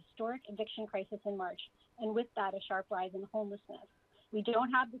will have a historic eviction crisis in March, and with that, a sharp rise in homelessness. We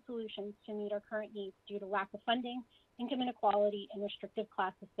don't have the solutions to meet our current needs due to lack of funding, income inequality, and restrictive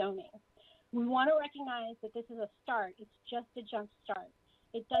classes zoning. We want to recognize that this is a start. It's just a jump start.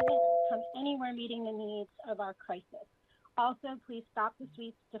 It doesn't come anywhere meeting the needs of our crisis. Also, please stop the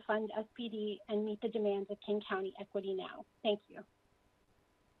sweeps to fund SPD and meet the demands of King County equity now. Thank you.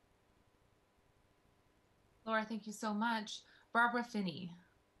 Laura, thank you so much. Barbara Finney.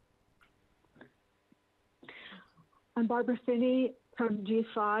 I'm Barbara Finney from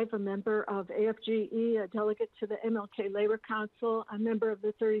G5, a member of AFGE, a delegate to the MLK Labor Council, a member of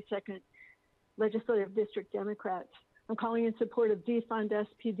the 32nd Legislative District Democrats. I'm calling in support of defund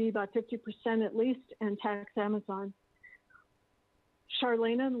SPD by 50% at least and tax Amazon.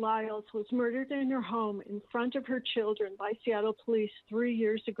 Charlena Lyles was murdered in her home in front of her children by Seattle police 3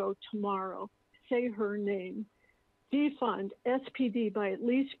 years ago tomorrow. Say her name. Defund SPD by at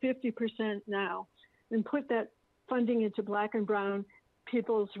least 50% now and put that funding into Black and Brown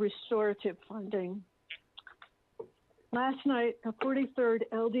people's restorative funding. Last night, the 43rd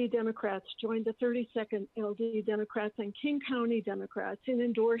LD Democrats joined the 32nd LD Democrats and King County Democrats in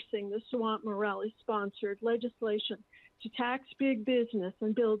endorsing the Swamp Morales-sponsored legislation to tax big business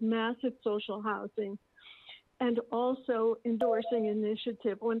and build massive social housing, and also endorsing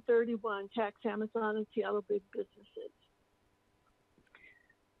Initiative 131, Tax Amazon and Seattle Big Businesses.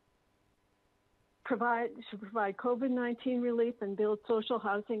 Should provide COVID-19 relief and build social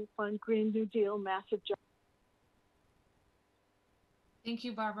housing, fund Green New Deal, massive jobs. Thank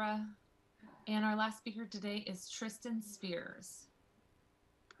you, Barbara. And our last speaker today is Tristan Spears.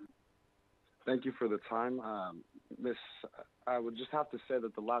 Thank you for the time. Miss, I would just have to say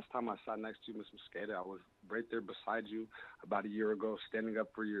that the last time I sat next to you, Miss Mosqueda, I was right there beside you about a year ago, standing up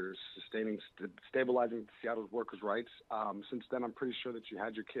for your stabilizing Seattle's workers' rights. Since then, I'm pretty sure that you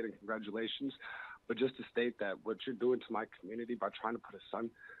had your kid, and congratulations. But just to state that what you're doing to my community by trying to put a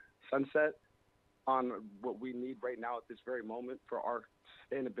sunset on what we need right now at this very moment for our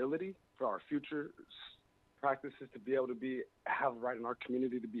sustainability, for our future practices to be able to have a right in our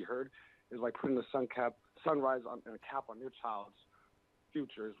community to be heard, is like putting a sunrise on and a cap on your child's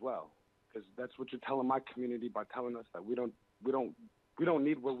future as well. Because that's what you're telling my community by telling us that we don't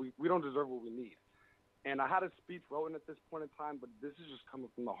deserve what we need. And I had a speech written at this point in time, but this is just coming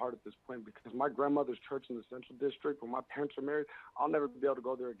from the heart at this point, because my grandmother's church in the Central District, where my parents are married, I'll never be able to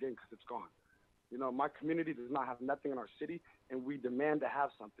go there again because it's gone. You know, my community does not have nothing in our city, and we demand to have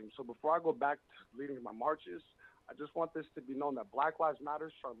something. So before I go back to leading my marches, I just want this to be known that Black Lives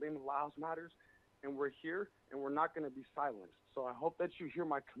Matter, Charlene Lyles matters, and we're here, and we're not going to be silenced. So I hope that you hear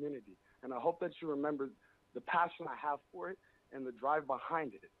my community, and I hope that you remember the passion I have for it and the drive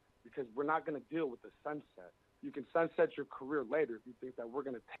behind it, because we're not going to deal with the sunset. You can sunset your career later if you think that we're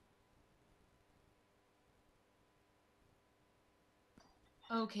going to take.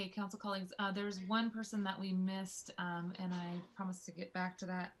 Okay, council colleagues, there's one person that we missed, and I promised to get back to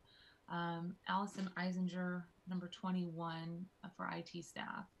that. Allison Eisinger, number 21 for IT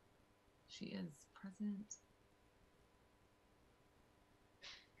staff. She is present.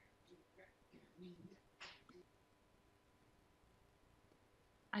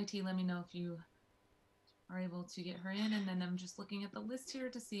 IT, let me know if you are able to get her in, and then I'm just looking at the list here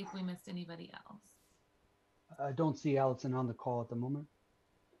to see if we missed anybody else. I don't see Allison on the call at the moment.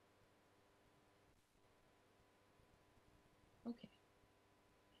 Okay.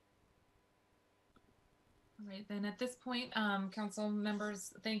 All right, then at this point, council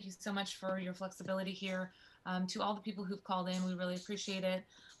members, thank you so much for your flexibility here. To all the people who've called in, we really appreciate it.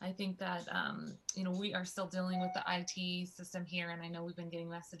 I think that, you know, we are still dealing with the IT system here, and I know we've been getting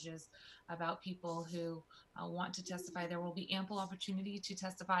messages about people who want to testify. There will be ample opportunity to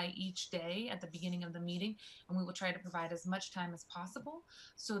testify each day at the beginning of the meeting, and we will try to provide as much time as possible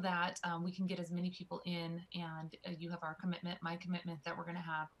so that we can get as many people in, and you have our commitment, my commitment, that we're going to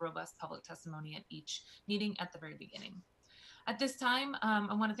have robust public testimony at each meeting at the very beginning. At this time,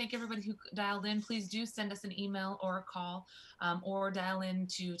 I want to thank everybody who dialed in. Please do send us an email or a call, or dial in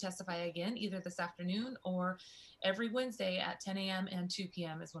to testify again, either this afternoon or every Wednesday at 10 a.m. and 2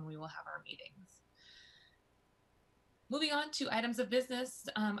 p.m. is when we will have our meetings. Moving on to items of business.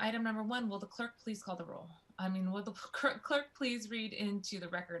 Item number 1, will the clerk please call the roll? Will the clerk please read into the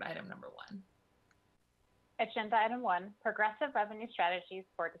record item number 1? Agenda item 1, progressive revenue strategies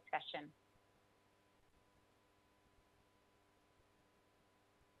for discussion.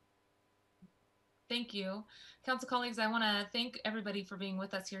 Thank you. Council colleagues, I want to thank everybody for being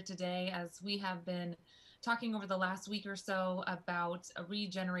with us here today as we have been talking over the last week or so about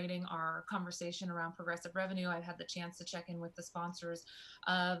regenerating our conversation around progressive revenue. I've had the chance to check in with the sponsors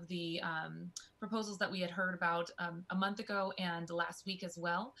of the proposals that we had heard about a month ago and last week as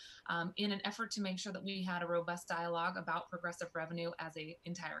well, in an effort to make sure that we had a robust dialogue about progressive revenue as an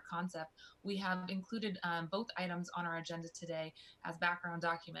entire concept. We have included both items on our agenda today as background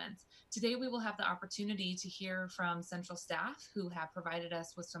documents. Today, we will have the opportunity to hear from central staff who have provided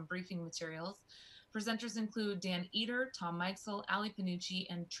us with some briefing materials. Presenters include Dan Eder, Tom Meixel, Ali Panucci,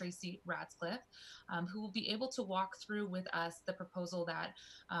 and Tracy Ratscliffe, who will be able to walk through with us the proposal that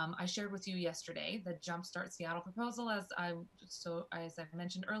I shared with you yesterday, the Jumpstart Seattle proposal, as I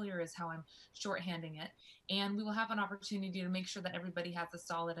mentioned earlier, is how I'm shorthanding it. And we will have an opportunity to make sure that everybody has a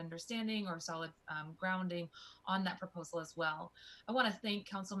solid understanding or solid grounding on that proposal as well. I want to thank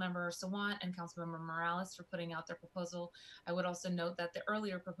Councilmember Sawant and Councilmember Morales for putting out their proposal. I would also note that the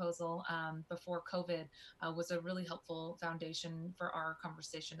earlier proposal before COVID was a really helpful foundation for our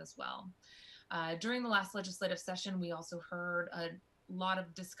conversation as well. During the last legislative session, we also heard a lot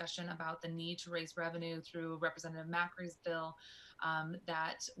of discussion about the need to raise revenue through Representative Macri's bill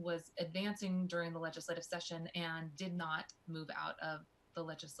that was advancing during the legislative session and did not move out of the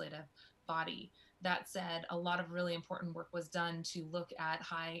legislative body. That said, a lot of really important work was done to look at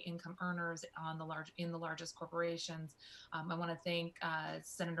high income earners in the largest corporations. I want to thank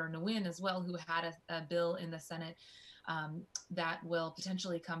Senator Nguyen as well, who had a bill in the Senate that will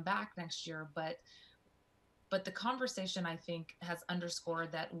potentially come back next year. But the conversation, I think, has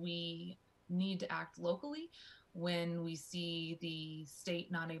underscored that we need to act locally when we see the state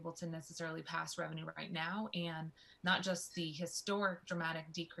not able to necessarily pass revenue right now, and not just the historic dramatic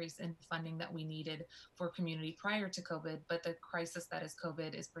decrease in funding that we needed for community prior to COVID, but the crisis that is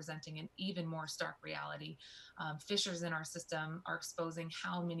COVID is presenting an even more stark reality. Fissures in our system are exposing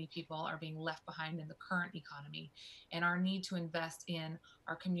how many people are being left behind in the current economy, and our need to invest in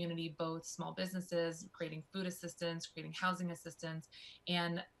our community, both small businesses, creating food assistance, creating housing assistance,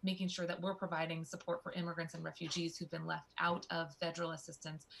 and making sure that we're providing support for immigrants and refugees who've been left out of federal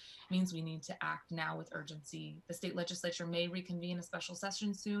assistance means we need to act now with urgency. The state legislature may reconvene a special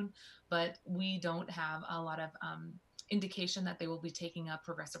session soon, but we don't have a lot of indication that they will be taking up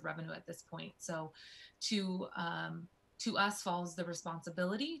progressive revenue at this point. So to us falls the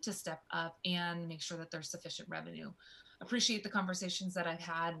responsibility to step up and make sure that there's sufficient revenue. Appreciate the conversations that I've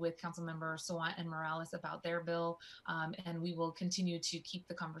had with Councilmember Sawant and Morales about their bill, and we will continue to keep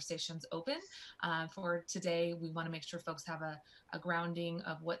the conversations open. For today, we want to make sure folks have a grounding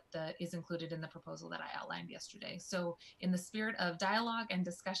of what is included in the proposal that I outlined yesterday. So in the spirit of dialogue and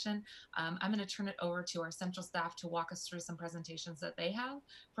discussion, I'm going to turn it over to our central staff to walk us through some presentations that they have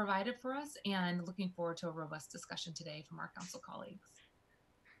provided for us, and looking forward to a robust discussion today from our council colleagues.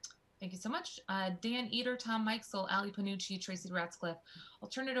 Thank you so much. Dan Eder, Tom Meixel, Ali Panucci, Tracy Ratscliffe. I'll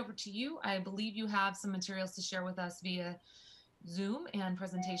turn it over to you. I believe you have some materials to share with us via Zoom and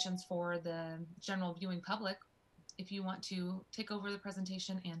presentations for the general viewing public. If you want to take over the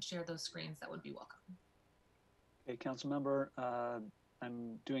presentation and share those screens, that would be welcome. Okay, Councilmember,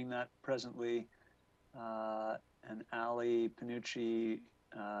 I'm doing that presently. And Ali Panucci,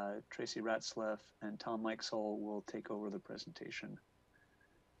 Tracy Ratscliffe, and Tom Meixel will take over the presentation.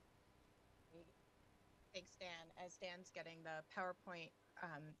 Thanks, Dan. As Dan's getting the PowerPoint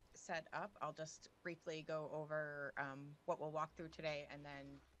set up, I'll just briefly go over what we'll walk through today and then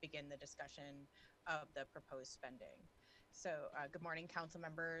begin the discussion of the proposed spending. So good morning, council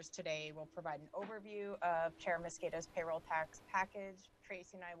members. Today we'll provide an overview of Chair Mosqueda's payroll tax package.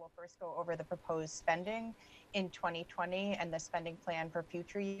 Tracy and I will first go over the proposed spending in 2020 and the spending plan for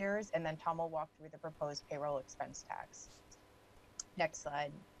future years, and then Tom will walk through the proposed payroll expense tax. Next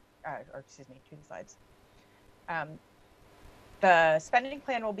slide, or excuse me, 2 slides. The spending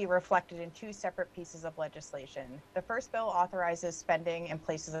plan will be reflected in 2 separate pieces of legislation. The first bill authorizes spending and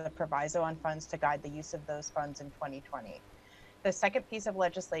places a proviso on funds to guide the use of those funds in 2020. The second piece of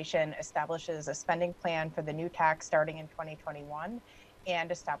legislation establishes a spending plan for the new tax starting in 2021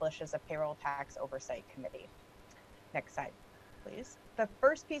 and establishes a payroll tax oversight committee. Next slide, please. The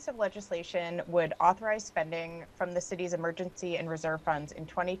first piece of legislation would authorize spending from the city's emergency and reserve funds in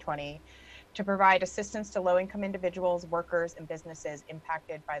 2020 to provide assistance to low-income individuals, workers, and businesses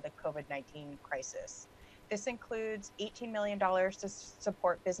impacted by the COVID-19 crisis. This includes $18 million to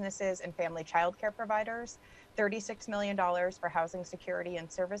support businesses and family child care providers, $36 million for housing security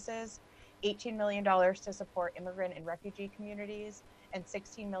and services, $18 million to support immigrant and refugee communities, and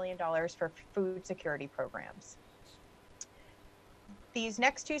 $16 million for food security programs. These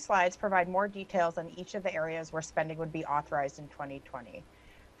next two slides provide more details on each of the areas where spending would be authorized in 2020.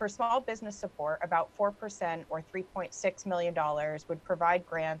 For small business support, about 4% or $3.6 million would provide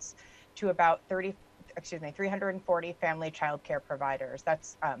grants to about 340 family child care providers.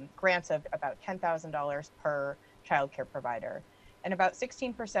 That's grants of about $10,000 per child care provider. And about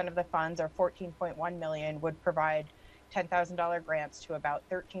 16% of the funds, or $14.1 million, would provide $10,000 grants to about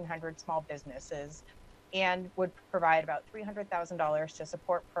 1,300 small businesses, and would provide about $300,000 to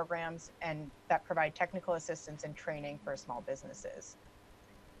support programs and that provide technical assistance and training for small businesses.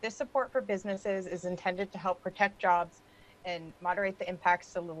 This support for businesses is intended to help protect jobs and moderate the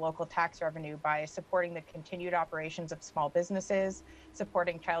impacts to the local tax revenue by supporting the continued operations of small businesses,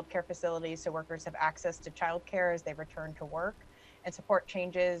 supporting child care facilities so workers have access to child care as they return to work, and support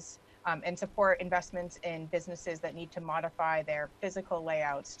changes and support investments in businesses that need to modify their physical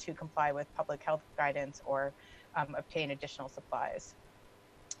layouts to comply with public health guidance or obtain additional supplies.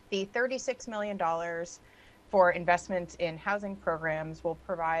 The $36 million for investments in housing programs will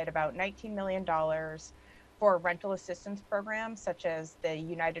provide about $19 million for rental assistance programs, such as the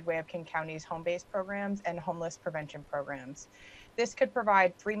United Way of King County's home-based programs and homeless prevention programs. This could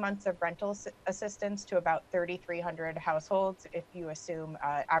provide 3 months of rental assistance to about 3,300 households if you assume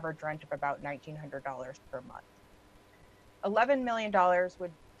average rent of about $1,900 per month. $11 million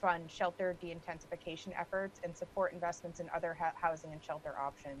would fund shelter de-intensification efforts and support investments in other housing and shelter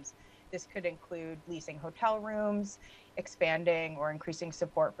options. This could include leasing hotel rooms, expanding or increasing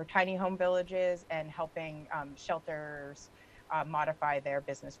support for tiny home villages, and helping shelters modify their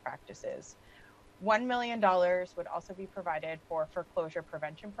business practices. $1 million would also be provided for foreclosure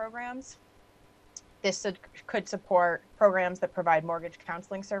prevention programs. This could support programs that provide mortgage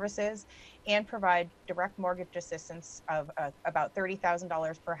counseling services and provide direct mortgage assistance of about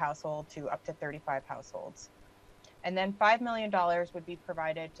 $30,000 per household to up to 35 households. And then $5 million would be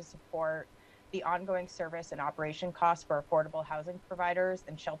provided to support the ongoing service and operation costs for affordable housing providers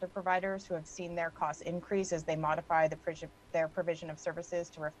and shelter providers who have seen their costs increase as they modify their provision of services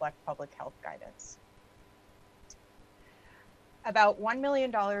to reflect public health guidance. About $1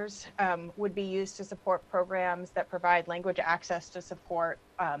 million would be used to support programs that provide language access to support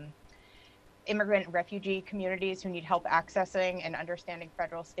immigrant and refugee communities who need help accessing and understanding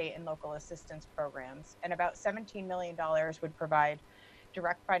federal, state, and local assistance programs. And about $17 million would provide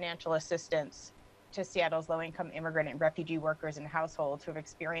direct financial assistance to Seattle's low-income immigrant and refugee workers and households who have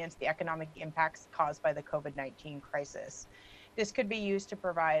experienced the economic impacts caused by the COVID-19 crisis. This could be used to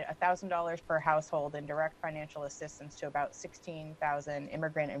provide $1,000 per household in direct financial assistance to about 16,000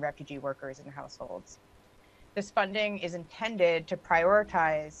 immigrant and refugee workers and households. This funding is intended to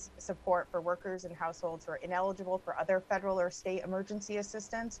prioritize support for workers and households who are ineligible for other federal or state emergency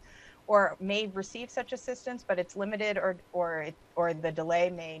assistance, or may receive such assistance, but it's limited or the delay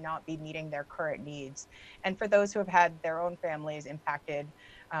may not be meeting their current needs. And for those who have had their own families impacted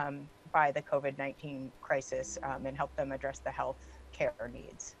by the COVID-19 crisis and help them address the health care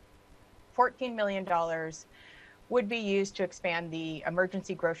needs. $14 million would be used to expand the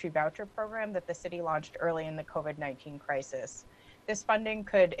emergency grocery voucher program that the city launched early in the COVID-19 crisis. This funding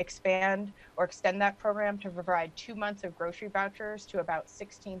could expand or extend that program to provide 2 months of grocery vouchers to about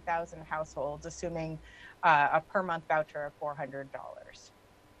 16,000 households, assuming a per month voucher of $400.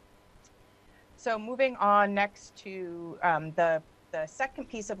 So moving on next to the second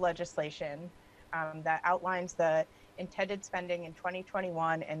piece of legislation that outlines the intended spending in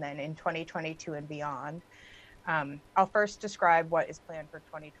 2021 and then in 2022 and beyond. I'll first describe what is planned for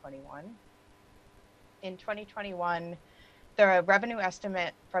 2021. In 2021, the revenue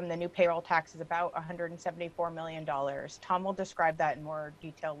estimate from the new payroll tax is about $174 million. Tom will describe that in more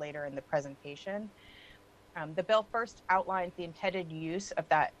detail later in the presentation. The bill first outlines the intended use of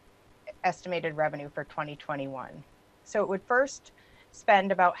that estimated revenue for 2021. So it would first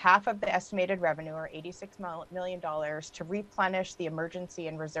spend about half of the estimated revenue, or $86 million, to replenish the emergency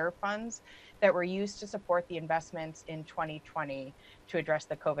and reserve funds that were used to support the investments in 2020 to address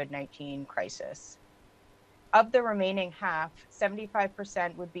the COVID-19 crisis. Of the remaining half,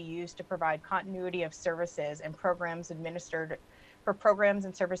 75% would be used to provide continuity of services and programs administered for programs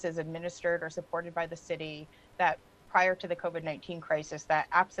and services administered or supported by the city that prior to the COVID-19 crisis, that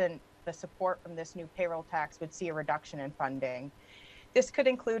absent the support from this new payroll tax would see a reduction in funding. This could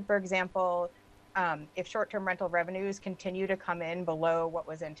include, for example, If short-term rental revenues continue to come in below what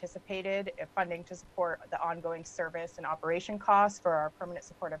was anticipated, if funding to support the ongoing service and operation costs for our permanent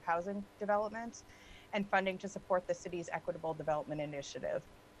supportive housing developments, and funding to support the city's equitable development initiative.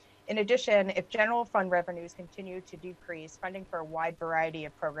 In addition, if general fund revenues continue to decrease, funding for a wide variety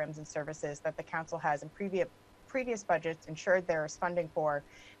of programs and services that the council has in previous budgets ensured there is funding for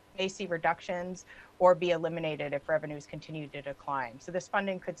may see reductions or be eliminated if revenues continue to decline. So this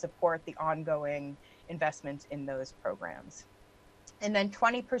funding could support the ongoing investments in those programs. And then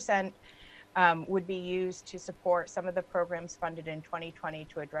 20% would be used to support some of the programs funded in 2020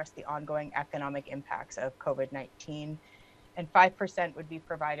 to address the ongoing economic impacts of COVID-19. And 5% would be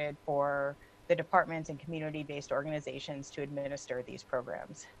provided for the departments and community-based organizations to administer these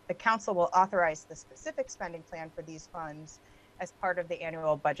programs. The council will authorize the specific spending plan for these funds as part of the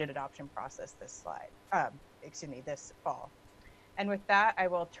annual budget adoption process this fall. And with that, I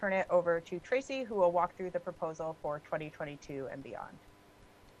will turn it over to Tracy, who will walk through the proposal for 2022 and beyond.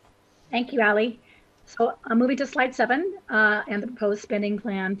 Thank you, Allie. So I'm moving to slide 7 and the proposed spending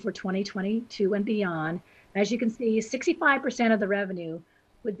plan for 2022 and beyond. As you can see, 65% of the revenue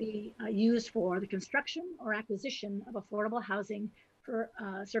would be used for the construction or acquisition of affordable housing for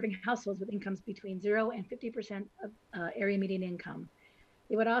serving households with incomes between 0 and 50% of area median income.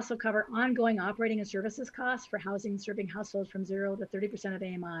 It would also cover ongoing operating and services costs for housing serving households from 0 to 30% of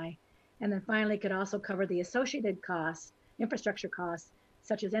AMI. And then finally, could also cover the associated costs, infrastructure costs,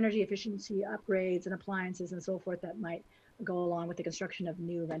 such as energy efficiency upgrades and appliances and so forth that might go along with the construction of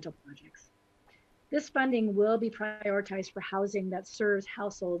new rental projects. This funding will be prioritized for housing that serves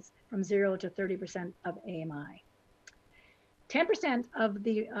households from 0 to 30% of AMI. 10% of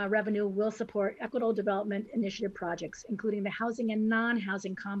the revenue will support equitable development initiative projects, including the housing and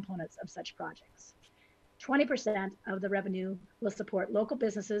non-housing components of such projects. 20% of the revenue will support local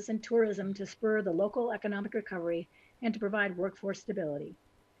businesses and tourism to spur the local economic recovery and to provide workforce stability.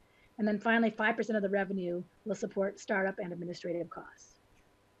 And then finally, 5% of the revenue will support startup and administrative costs.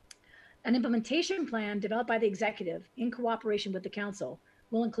 An implementation plan developed by the executive in cooperation with the council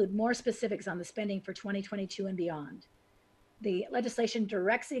will include more specifics on the spending for 2022 and beyond. The legislation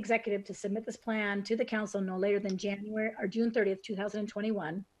directs the executive to submit this plan to the council no later than June 30th,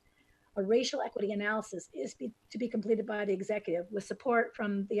 2021. A racial equity analysis is to be completed by the executive with support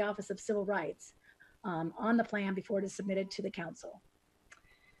from the Office of Civil Rights on the plan before it is submitted to the council.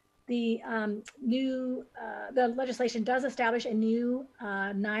 The legislation does establish a new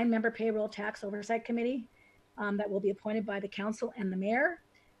 9-member payroll tax oversight committee that will be appointed by the council and the mayor.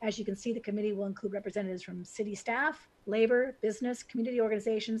 As you can see, the committee will include representatives from city staff, labor, business, community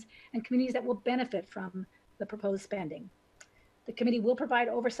organizations, and communities that will benefit from the proposed spending. The committee will provide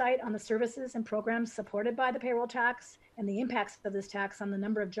oversight on the services and programs supported by the payroll tax and the impacts of this tax on the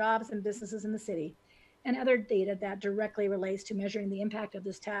number of jobs and businesses in the city, and other data that directly relates to measuring the impact of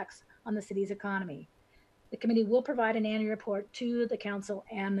this tax on the city's economy. The committee will provide an annual report to the council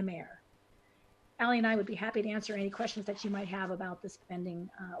and the mayor. Allie and I would be happy to answer any questions that you might have about the spending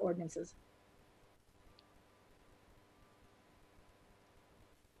ordinances.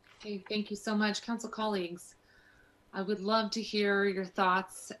 Okay, thank you so much, council colleagues. I would love to hear your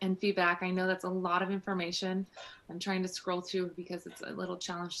thoughts and feedback. I know that's a lot of information. I'm trying to scroll through because it's a little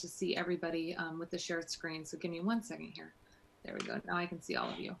challenge to see everybody with the shared screen. So give me 1 second here. There we go. Now I can see all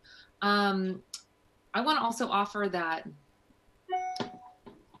of you. I want to also offer that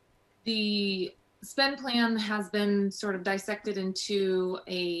the spend plan has been sort of dissected into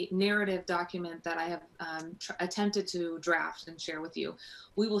a narrative document that I have attempted to draft and share with you.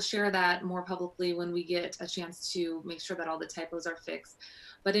 We will share that more publicly when we get a chance to make sure that all the typos are fixed.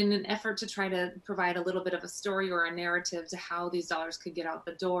 But in an effort to try to provide a little bit of a story or a narrative to how these dollars could get out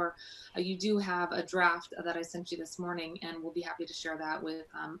the door, you do have a draft that I sent you this morning, and we'll be happy to share that with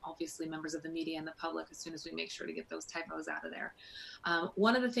obviously members of the media and the public as soon as we make sure to get those typos out of there.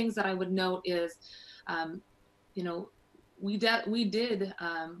 One of the things that I would note is, you know, we did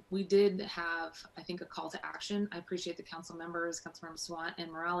have, I think, a call to action. I appreciate the council members, Councilmember Swan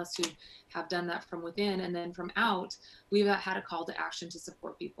and Morales, who have done that from within, and then from out, we've had a call to action to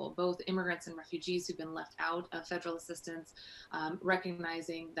support people, both immigrants and refugees who've been left out of federal assistance,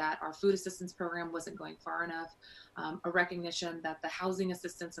 recognizing that our food assistance program wasn't going far enough, a recognition that the housing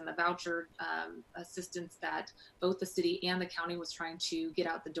assistance and the voucher assistance that both the city and the county was trying to get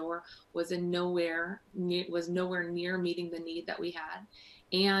out the door was nowhere near meeting the need that we had,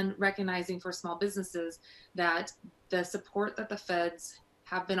 and recognizing for small businesses that the support that the feds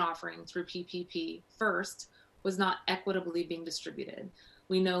have been offering through PPP first was not equitably being distributed.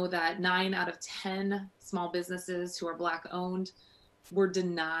 We know that 9 out of 10 small businesses who are Black owned were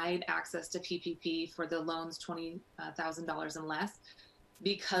denied access to PPP for the loans $20,000 and less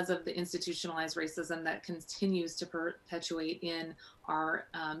because of the institutionalized racism that continues to perpetuate in our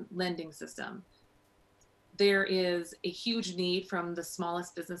lending system. There is a huge need from the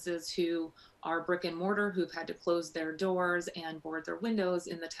smallest businesses who are brick and mortar, who've had to close their doors and board their windows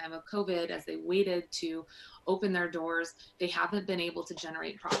in the time of COVID as they waited to open their doors. They haven't been able to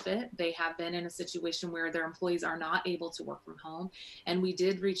generate profit. They have been in a situation where their employees are not able to work from home. And we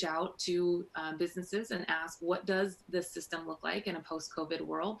did reach out to businesses and ask, what does this system look like in a post-COVID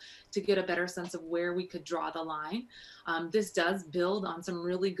world, to get a better sense of where we could draw the line. This does build on some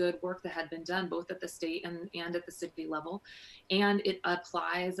really good work that had been done both at the state and at the city level. And it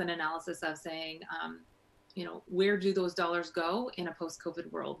applies an analysis of saying, where do those dollars go in a post-COVID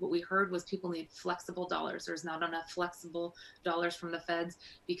world? What we heard was people need flexible dollars. There's not enough flexible dollars from the feds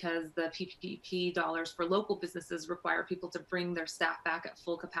because the PPP dollars for local businesses require people to bring their staff back at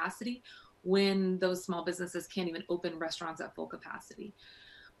full capacity when those small businesses can't even open restaurants at full capacity.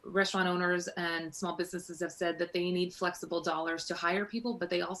 Restaurant owners and small businesses have said that they need flexible dollars to hire people, but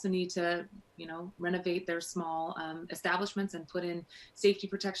they also need to, renovate their small establishments and put in safety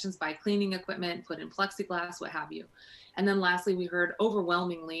protections by cleaning equipment, put in plexiglass, what have you. And then lastly, we heard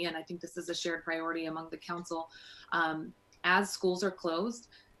overwhelmingly, and I think this is a shared priority among the council, as schools are closed,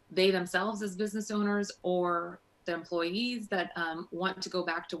 they themselves as business owners or the employees that want to go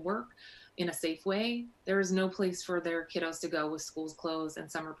back to work in a safe way, there is no place for their kiddos to go with schools closed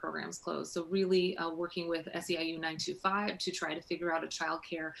and summer programs closed. So really working with SEIU 925 to try to figure out a child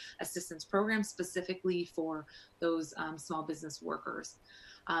care assistance program specifically for those small business workers.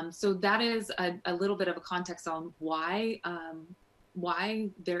 So that is a little bit of a context on why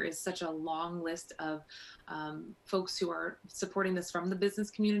there is such a long list of folks who are supporting this from the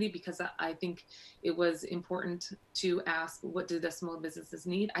business community, because I think it was important to ask, what do the small businesses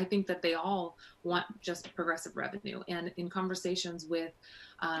need? I think that they all want just progressive revenue. And in conversations with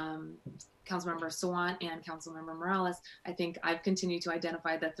Councilmember Sawant and Councilmember Morales, I think I've continued to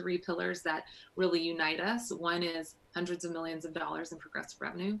identify the three pillars that really unite us. One is hundreds of millions of dollars in progressive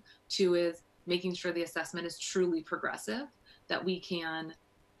revenue. Two is making sure the assessment is truly progressive, that we can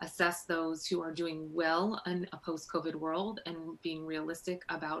assess those who are doing well in a post-COVID world and being realistic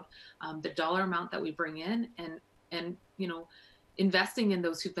about the dollar amount that we bring in, and investing in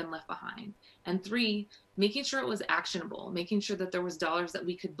those who've been left behind. And three, making sure it was actionable, making sure that there was dollars that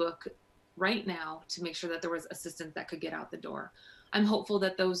we could book right now to make sure that there was assistance that could get out the door. I'm hopeful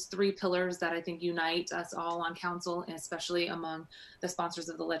that those three pillars that I think unite us all on council, and especially among the sponsors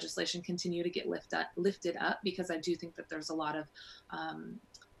of the legislation, continue to get lifted up, because I do think that there's a lot of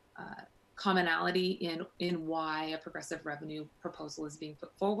commonality in why a progressive revenue proposal is being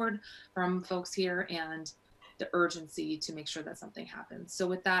put forward from folks here, and the urgency to make sure that something happens. So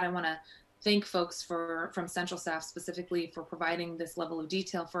with that, I want to thank folks from central staff specifically for providing this level of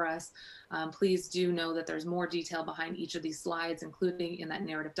detail for us. Please do know that there's more detail behind each of these slides, including in that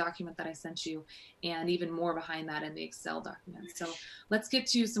narrative document that I sent you, and even more behind that in the Excel document. So let's get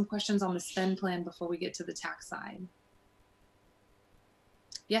to some questions on the spend plan before we get to the tax side.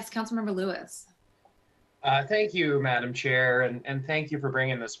 Yes, Councilmember Lewis. Thank you, Madam Chair, and thank you for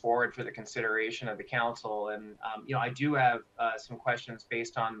bringing this forward for the consideration of the council. And I do have some questions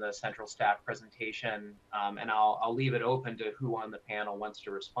based on the central staff presentation, and I'll leave it open to who on the panel wants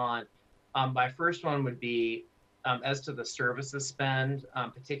to respond. My first one would be as to the services spend,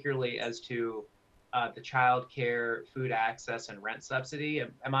 particularly as to the child care, food access, and rent subsidy.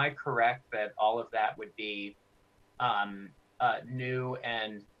 Am I correct that all of that would be new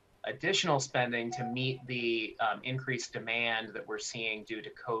and additional spending to meet the increased demand that we're seeing due to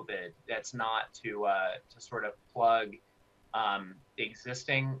COVID? That's not to sort of plug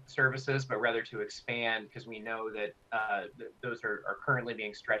existing services, but rather to expand, because we know that those are currently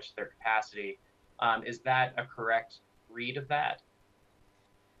being stretched to their capacity. Is that a correct read of that?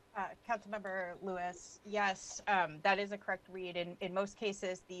 Councilmember Lewis, yes, that is a correct read. In most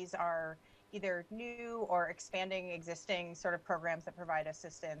cases, these are either new or expanding existing sort of programs that provide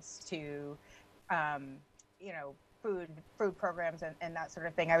assistance to, food programs and that sort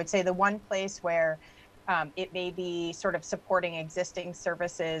of thing. I would say the one place where it may be sort of supporting existing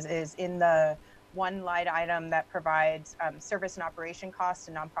services is in the one line item that provides service and operation costs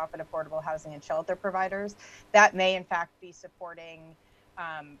to nonprofit affordable housing and shelter providers. That may in fact be supporting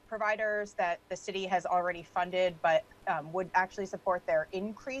providers that the city has already funded, but would actually support their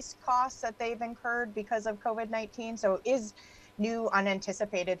increased costs that they've incurred because of COVID-19. So it is new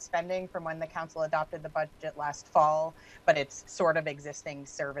unanticipated spending from when the council adopted the budget last fall, but it's sort of existing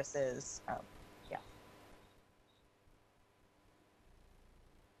services.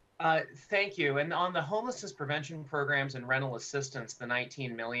 Thank you. And on the homelessness prevention programs and rental assistance, the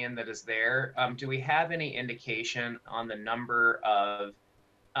 19 million that is there, do we have any indication on the number of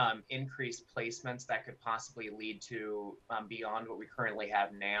increased placements that could possibly lead to beyond what we currently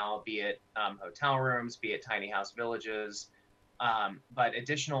have now, be it hotel rooms, be it tiny house villages, but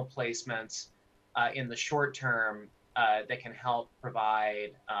additional placements in the short term that can help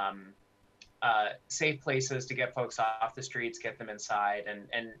provide safe places to get folks off the streets, get them inside,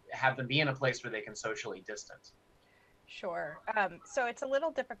 and have them be in a place where they can socially distance? Sure. So it's a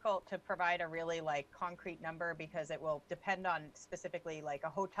little difficult to provide a really like concrete number because it will depend on specifically like a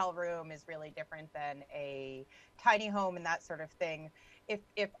hotel room is really different than a tiny home and that sort of thing.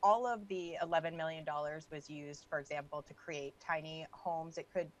 If all of the $11 million was used, for example, to create tiny homes, it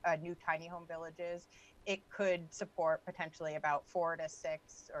could new tiny home villages, it could support potentially about 4 to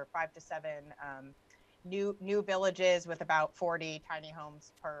 6 or 5 to 7 new villages with about 40 tiny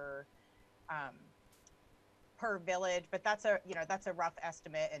homes per village, but that's a rough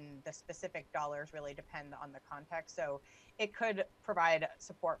estimate, and the specific dollars really depend on the context. So it could provide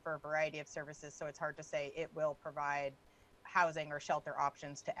support for a variety of services. So it's hard to say it will provide housing or shelter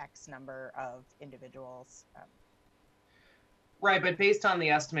options to X number of individuals. Right, but based on the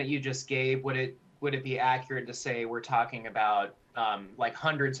estimate you just gave, would it be accurate to say we're talking about like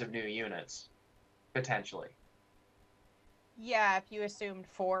hundreds of new units potentially? Yeah, if you assumed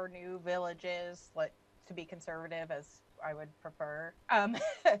 4 new villages, like to be conservative as I would prefer,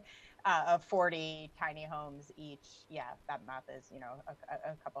 of 40 tiny homes each, yeah, that math is,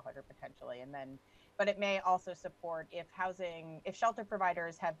 a couple hundred potentially. And then, but it may also support if shelter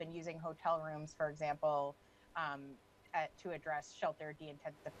providers have been using hotel rooms, for example, to address shelter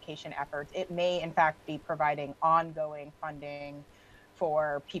de-intensification efforts, it may in fact be providing ongoing funding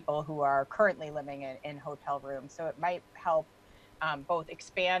for people who are currently living in hotel rooms. So it might help both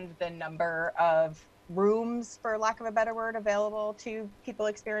expand the number of rooms, for lack of a better word, available to people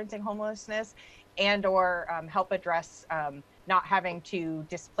experiencing homelessness, and or help address not having to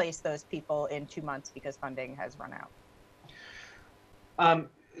displace those people in 2 months because funding has run out.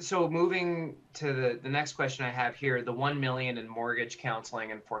 So moving to the next question I have here, the 1 million in mortgage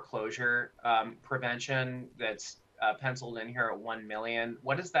counseling and foreclosure prevention that's penciled in here at 1 million,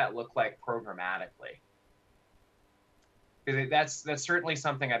 what does that look like programmatically? Because that's certainly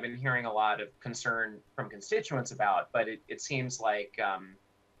something I've been hearing a lot of concern from constituents about, but it seems like,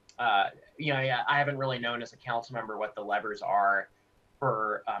 I haven't really known as a council member what the levers are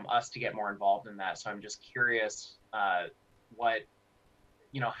for us to get more involved in that. So I'm just curious how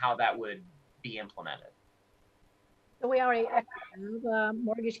that would be implemented. So we already have a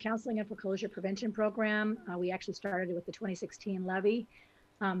mortgage counseling and foreclosure prevention program. We actually started with the 2016 levy.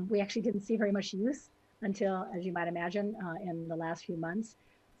 We actually didn't see very much use until, as you might imagine, in the last few months.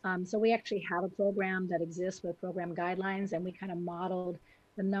 So we actually have a program that exists with program guidelines, and we kind of modeled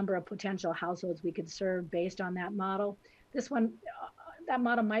the number of potential households we could serve based on that model. This one, that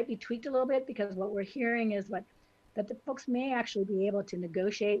model might be tweaked a little bit because what we're hearing is that the folks may actually be able to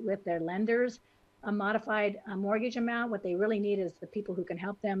negotiate with their lenders a modified mortgage amount. What they really need is the people who can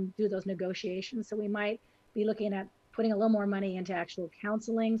help them do those negotiations. So we might be looking at putting a little more money into actual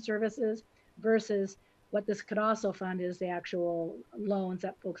counseling services versus what this could also fund is the actual loans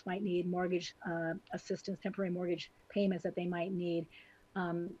that folks might need, mortgage assistance, temporary mortgage payments that they might need.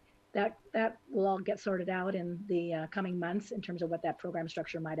 That will all get sorted out in the coming months in terms of what that program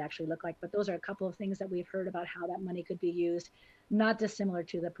structure might actually look like. But those are a couple of things that we've heard about how that money could be used, not dissimilar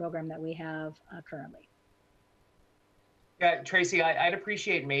to the program that we have currently. Yeah, Tracy, I'd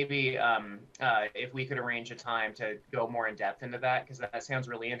appreciate maybe if we could arrange a time to go more in depth into that, because that sounds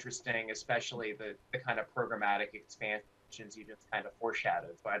really interesting, especially the kind of programmatic expansions you just kind of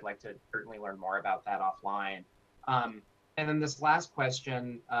foreshadowed. So I'd like to certainly learn more about that offline. And then this last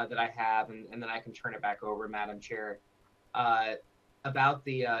question that I have, and then I can turn it back over, Madam Chair, about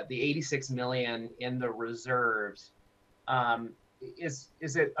the 86 million in the reserves. Is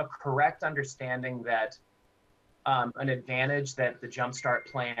it a correct understanding that an advantage that the Jumpstart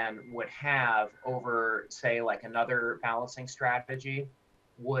plan would have over, say, like another balancing strategy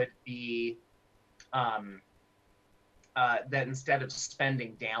would be that instead of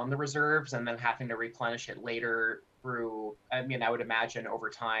spending down the reserves and then having to replenish it later through, I would imagine over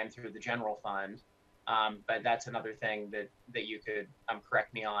time through the general fund, but that's another thing that you could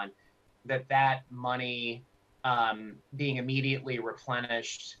correct me on, that money being immediately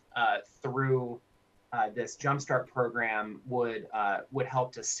replenished through this Jumpstart program would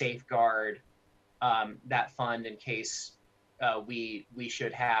help to safeguard that fund in case we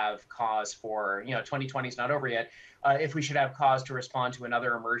should have cause for, 2020 is not over yet, if we should have cause to respond to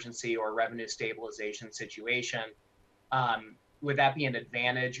another emergency or revenue stabilization situation. Would that be an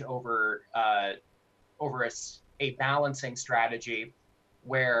advantage over a balancing strategy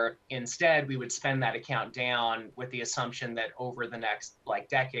where instead we would spend that account down with the assumption that over the next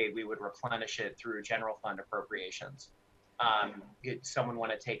decade we would replenish it through general fund appropriations? Someone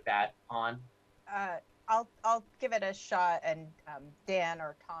want to take that on? I'll give it a shot, and Dan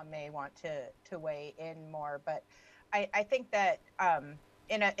or Tom may want to weigh in more. But I think that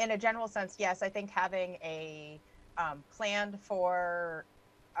in a general sense, yes, I think having a planned for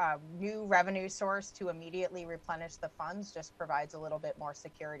new revenue source to immediately replenish the funds just provides a little bit more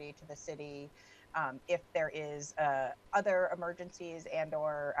security to the city if there is other emergencies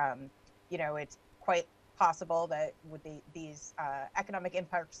and/or it's quite possible that with these economic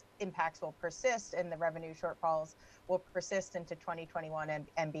impacts will persist and the revenue shortfalls will persist into 2021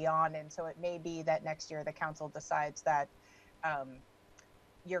 and beyond. And so it may be that next year the council decides that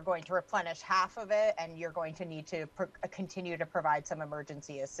you're going to replenish half of it and you're going to need to continue to provide some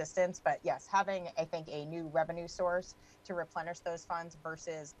emergency assistance. But yes, having, I think, a new revenue source to replenish those funds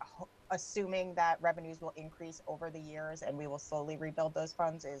versus assuming that revenues will increase over the years and we will slowly rebuild those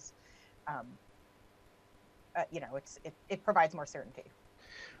funds is it provides more certainty.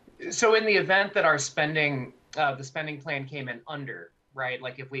 So in the event that our spending, the spending plan came in under, right?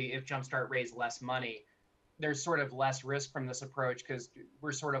 Like if Jumpstart raised less money, there's sort of less risk from this approach because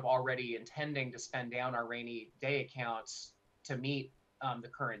we're sort of already intending to spend down our rainy day accounts to meet the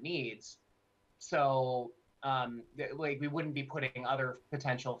current needs. So we wouldn't be putting other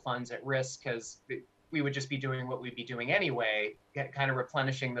potential funds at risk because we would just be doing what we'd be doing anyway, kind of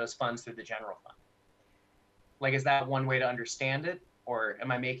replenishing those funds through the general fund. Is that one way to understand it, or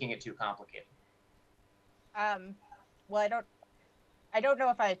am I making it too complicated? Well, I don't know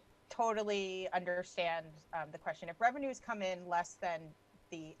if I totally understand the question. If revenues come in less than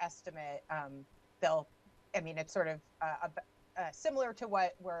the estimate, it's sort of similar to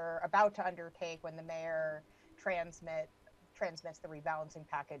what we're about to undertake when the mayor transmits the rebalancing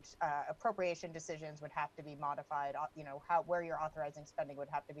package. Appropriation decisions would have to be modified, where you're authorizing spending would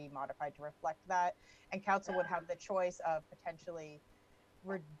have to be modified to reflect that. And council would have the choice of potentially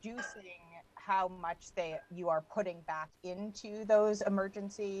reducing how much you are putting back into those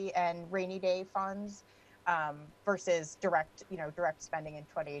emergency and rainy day funds versus direct spending in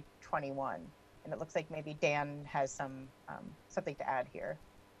 2021. And it looks like maybe Dan has something to add here.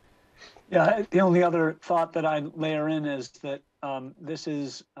 Yeah, the only other thought that I'd layer in is that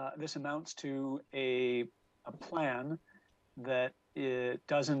this amounts to a plan that it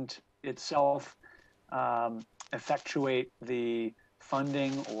doesn't itself effectuate the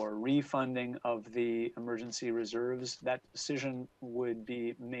funding or refunding of the emergency reserves. That decision would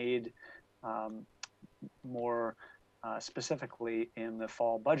be made more specifically in the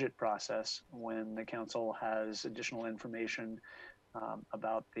fall budget process when the council has additional information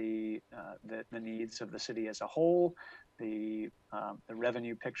about the needs of the city as a whole, the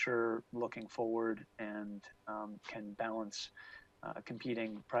revenue picture looking forward, and can balance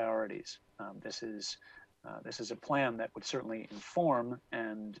competing priorities. This is a plan that would certainly inform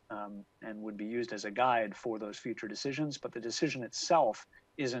and would be used as a guide for those future decisions, but the decision itself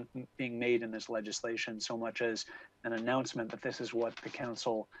isn't being made in this legislation so much as an announcement that this is what the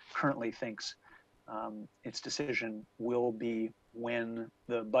council currently thinks its decision will be when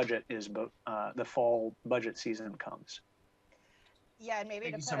the budget is the fall budget season comes. Yeah, and maybe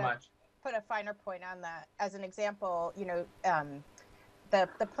Thank to you put a finer point on that, as an example,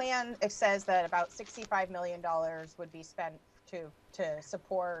 the plan, it says that about $65 million would be spent to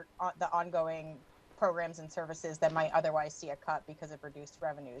support the ongoing programs and services that might otherwise see a cut because of reduced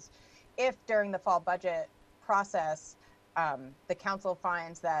revenues. If during the fall budget process, the council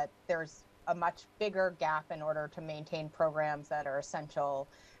finds that there's a much bigger gap in order to maintain programs that are essential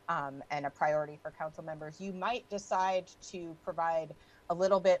and a priority for council members, you might decide to provide a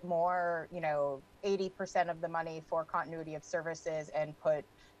little bit more, 80% of the money for continuity of services and put,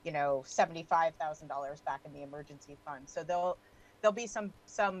 $75,000 back in the emergency fund. So there'll be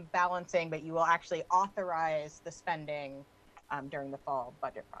some balancing, but you will actually authorize the spending during the fall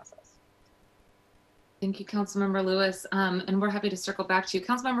budget process. Thank you, Councilmember Lewis. And we're happy to circle back to you.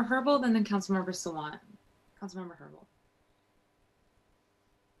 Councilmember Herbold and then Councilmember Sawant. Councilmember Herbold.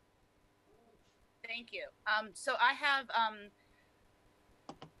 Thank you. So I have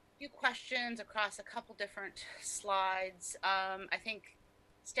a few questions across a couple different slides. I think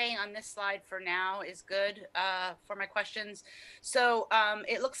staying on this slide for now is good for my questions. So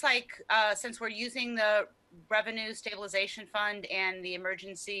it looks like since we're using the revenue stabilization fund and the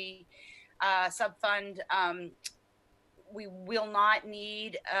emergency subfund, we will not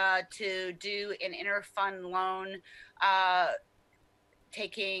need to do an interfund loan,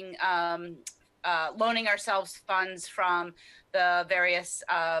 loaning ourselves funds from the various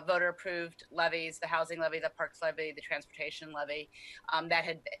voter-approved levies, the housing levy, the parks levy, the transportation levy, that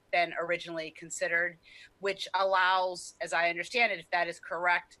had been originally considered, which allows, as I understand it, if that is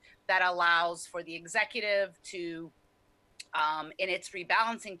correct, that allows for the executive to, in its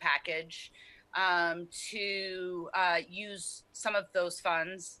rebalancing package, to use some of those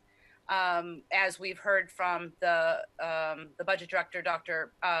funds, as we've heard from the budget director,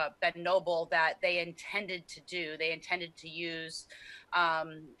 Dr. Ben Noble, that they intended to do. They intended to use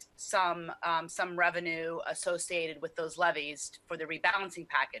some revenue associated with those levies for the rebalancing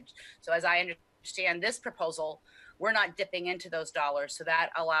package. So as I understand this proposal, we're not dipping into those dollars, so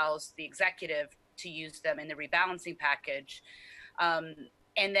that allows the executive to use them in the rebalancing package.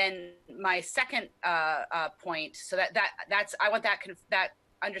 And then my second point, so that's I want that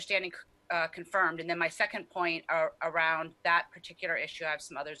understanding confirmed. And then my second point around that particular issue, I have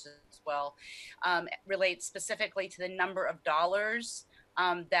some others as well, relates specifically to the number of dollars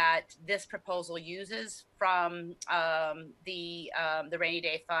that this proposal uses from the rainy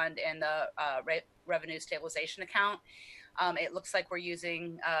day fund and the revenue stabilization account. It looks like we're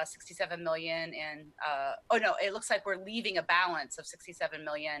using 67 million and it looks like we're leaving a balance of 67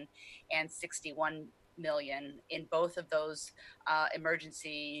 million and 61 million in both of those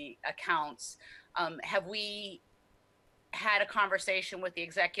emergency accounts. Have we had a conversation with the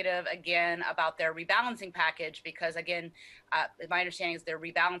executive again about their rebalancing package? Because again, my understanding is their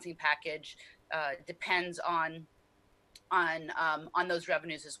rebalancing package depends on those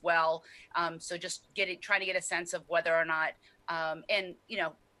revenues as well. So just trying to get a sense of whether or not, and you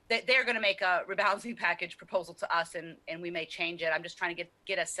know, they're going to make a rebalancing package proposal to us, and we may change it. I'm just trying to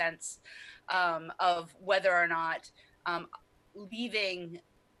get a sense of whether or not leaving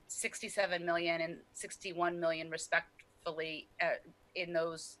 67 million and 61 million respectively in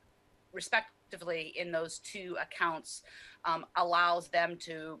those two accounts allows them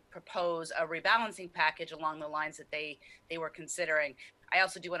to propose a rebalancing package along the lines that they were considering. I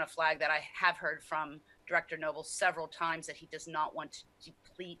also do want to flag that I have heard from Director Noble several times that he does not want to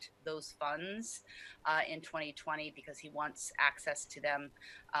deplete those funds in 2020 because he wants access to them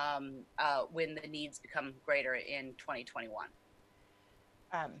when the needs become greater in 2021.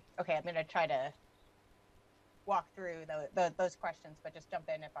 Okay, I'm going to try to walk through those questions, but just jump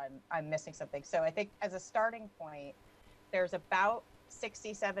in if I'm missing something. So I think as a starting point, there's about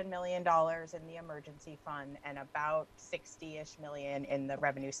 $67 million in the emergency fund and about 60-ish million in the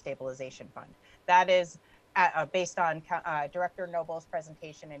revenue stabilization fund. That is based on Director Noble's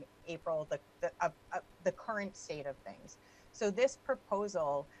presentation in April, the current state of things. So this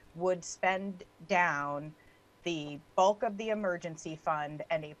proposal would spend down the bulk of the emergency fund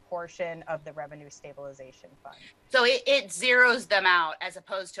and a portion of the revenue stabilization fund. So it zeroes them out as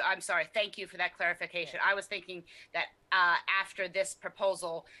opposed to, I'm sorry, thank you for that clarification. I was thinking that after this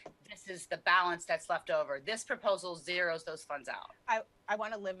proposal, this is the balance that's left over. This proposal zeroes those funds out. I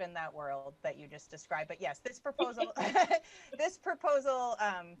want to live in that world that you just described, but yes, this proposal, this proposal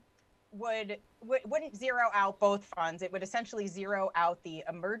wouldn't zero out both funds. It would essentially zero out the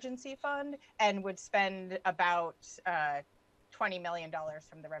emergency fund and would spend about $20 million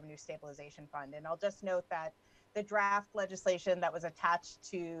from the revenue stabilization fund. And I'll just note that the draft legislation that was attached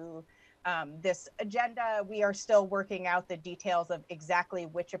to this agenda, we are still working out the details of exactly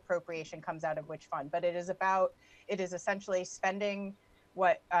which appropriation comes out of which fund, but it is essentially spending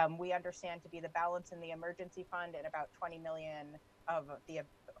what we understand to be the balance in the emergency fund and about 20 million of the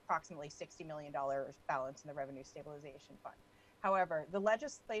approximately $60 million balance in the revenue stabilization fund. However, the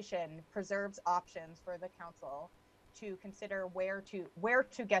legislation preserves options for the council to consider where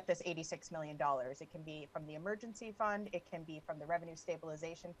to get this $86 million. It can be from the emergency fund, it can be from the revenue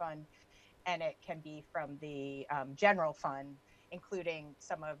stabilization fund, and it can be from the general fund, including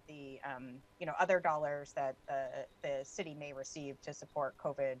some of the other dollars that the city may receive to support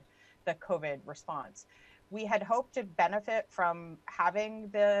the COVID response. We had hoped to benefit from having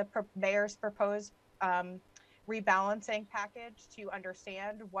the mayor's proposed rebalancing package to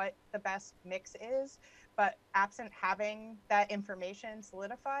understand what the best mix is, but absent having that information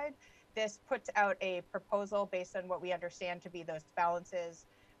solidified, this puts out a proposal based on what we understand to be those balances.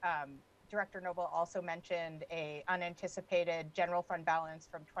 Director Noble also mentioned a unanticipated general fund balance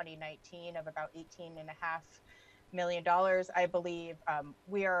from 2019 of about $18.5 million, I believe.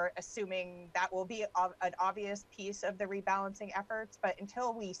 We are assuming that will be an obvious piece of the rebalancing efforts, but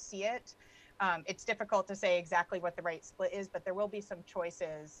until we see it, It's difficult to say exactly what the right split is, but there will be some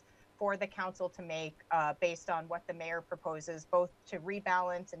choices for the council to make based on what the mayor proposes, both to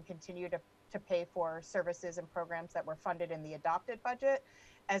rebalance and continue to pay for services and programs that were funded in the adopted budget,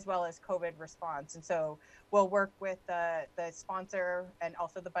 as well as COVID response. And so we'll work with the sponsor and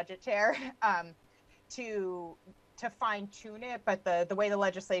also the budget chair to fine tune it, but the way the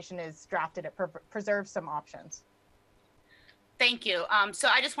legislation is drafted, it preserves some options. Thank you. So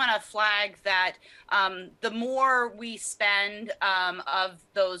I just want to flag that the more we spend of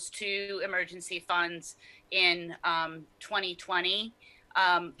those two emergency funds in 2020,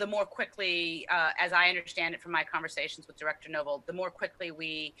 the more quickly, as I understand it from my conversations with Director Noble, the more quickly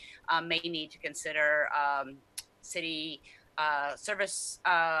we may need to consider city service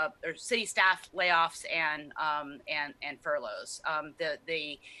or city staff layoffs and furloughs.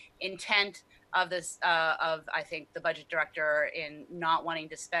 The intent of this of I think the budget director in not wanting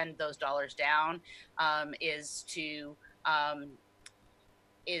to spend those dollars down is to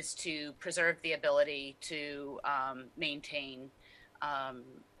preserve the ability to maintain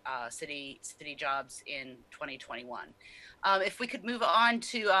city jobs in 2021. If we could move on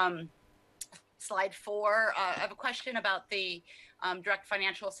to slide 4, I have a question about the direct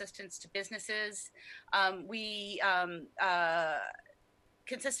financial assistance to businesses. We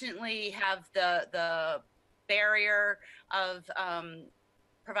consistently have the barrier of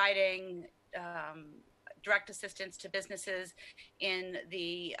providing direct assistance to businesses in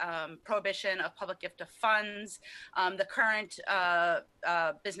the prohibition of public gift of funds. The current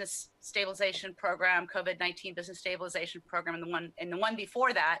business stabilization program, COVID-19 business stabilization program, and the one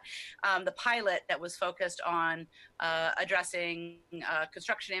before that, the pilot that was focused on addressing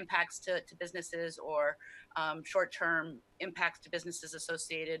construction impacts to businesses or short-term impacts to businesses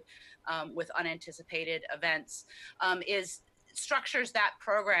associated with unanticipated events, structures that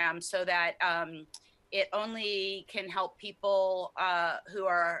program so that it only can help people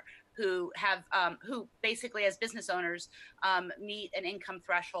who basically as business owners meet an income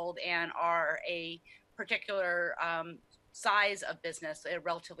threshold and are a particular size of business, a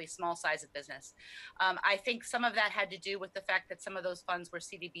relatively small size of business. I think some of that had to do with the fact that some of those funds were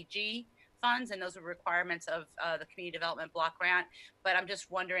CDBG funds, and those are requirements of the Community Development Block Grant. But I'm just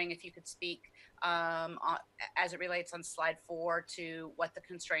wondering if you could speak as it relates on slide 4 to what the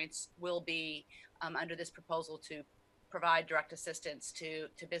constraints will be under this proposal to provide direct assistance to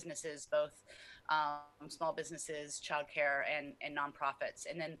businesses, both small businesses, childcare, and nonprofits.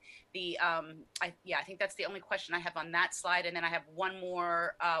 And then I think that's the only question I have on that slide. And then I have one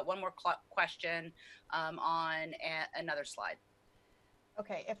more question on another slide.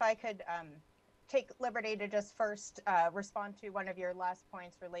 Okay, if I could take liberty to just first respond to one of your last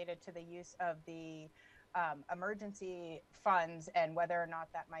points related to the use of the emergency funds and whether or not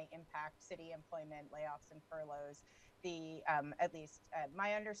that might impact city employment, layoffs, and furloughs. At least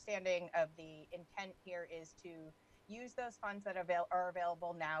my understanding of the intent here is to use those funds that are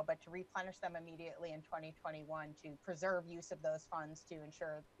available now, but to replenish them immediately in 2021 to preserve use of those funds to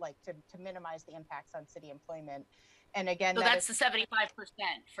ensure, to minimize the impacts on city employment. And again, so that's the 75%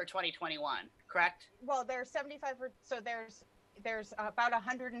 for 2021, correct? Well, there's 75. So there's about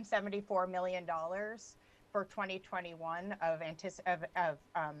 $174 million for 2021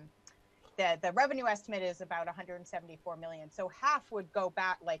 the revenue estimate is about 174 million. So half would go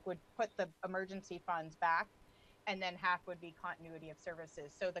back, would put the emergency funds back, and then half would be continuity of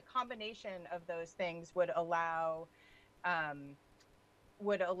services. So the combination of those things would allow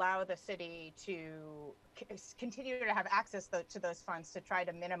the city to continue to have access to those funds to try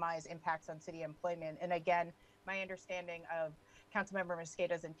to minimize impacts on city employment. And again, my understanding of Councilmember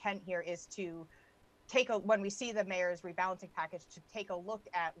Mosqueda's intent here is to when we see the mayor's rebalancing package, to take a look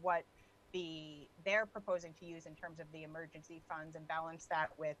at what they're proposing to use in terms of the emergency funds and balance that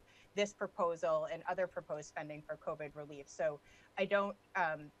with this proposal and other proposed spending for COVID relief. So I don't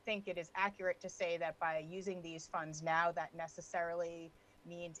think it is accurate to say that by using these funds now that necessarily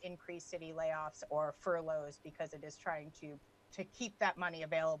means increased city layoffs or furloughs, because it is trying to keep that money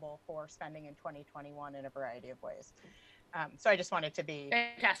available for spending in 2021 in a variety of ways. So I just wanted to be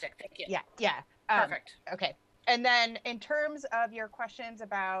fantastic. Thank you. Yeah. Perfect. Okay. And then in terms of your questions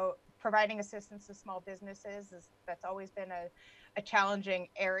about providing assistance to small businesses, that's always been a challenging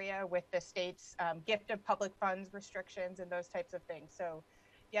area with the state's gift of public funds restrictions and those types of things. So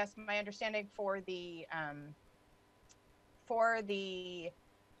yes, my understanding for the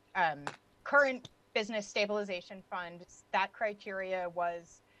current business stabilization fund, that criteria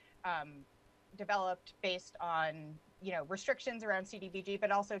was developed based on restrictions around CDBG,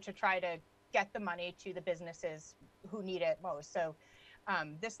 but also to try to get the money to the businesses who need it most. So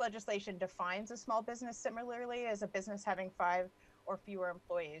This legislation defines a small business similarly as a business having 5 or fewer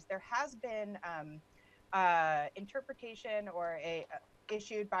employees. There has been interpretation or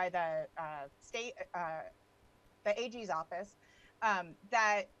issued by the state, the AG's office,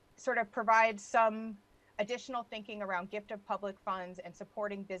 that sort of provides some additional thinking around gift of public funds and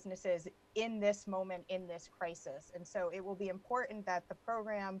supporting businesses in this moment, in this crisis. And so it will be important that the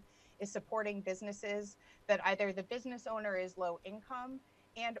program is supporting businesses that either the business owner is low income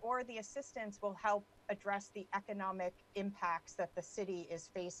and or the assistance will help address the economic impacts that the city is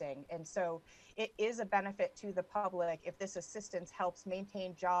facing. And so it is a benefit to the public if this assistance helps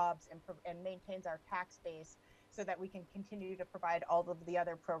maintain jobs and maintains our tax base so that we can continue to provide all of the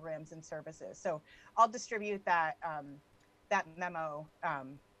other programs and services. So I'll distribute that that memo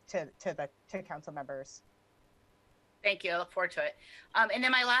to council members. Thank you. I look forward to it. And then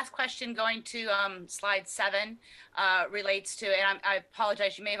my last question, going to slide 7, relates to, and I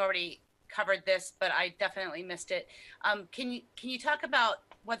apologize, you may have already covered this, but I definitely missed it. Can you talk about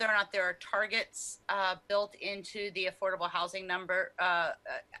whether or not there are targets built into the affordable housing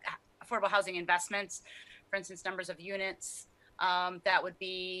affordable housing investments, for instance, numbers of units that would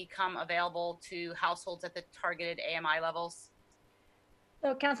become available to households at the targeted AMI levels?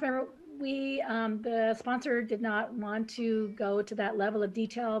 So, Councilmember, the sponsor did not want to go to that level of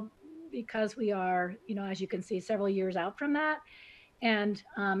detail because we are, as you can see, several years out from that. And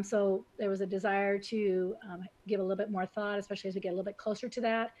so there was a desire to give a little bit more thought, especially as we get a little bit closer to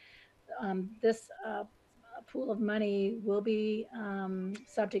that. This pool of money will be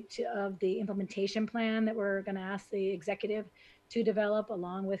subject of the implementation plan that we're going to ask the executive to develop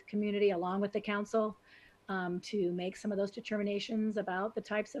along with community, along with the council. To make some of those determinations about the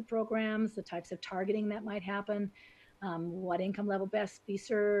types of programs, the types of targeting that might happen, what income level best be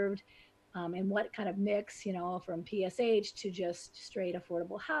served, and what kind of mix, from PSH to just straight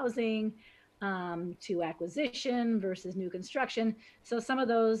affordable housing, to acquisition versus new construction. So some of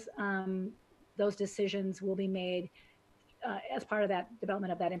those decisions will be made as part of that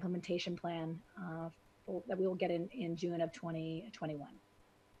development of that implementation plan that we will get in June of 2021.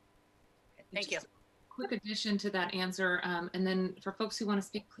 Thank you. Quick addition to that answer, and then for folks who want to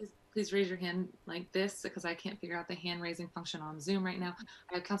speak, please raise your hand like this because I can't figure out the hand raising function on Zoom right now.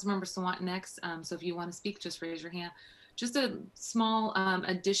 I have Councilmember Sawant next, so if you want to speak, just raise your hand. Just a small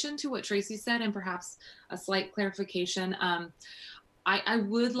addition to what Tracy said and perhaps a slight clarification. I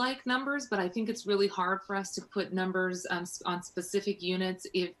would like numbers, but I think it's really hard for us to put numbers on specific units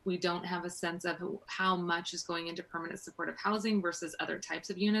if we don't have a sense of how much is going into permanent supportive housing versus other types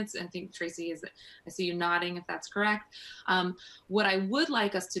of units. And I think Tracy I see you nodding if that's correct. What I would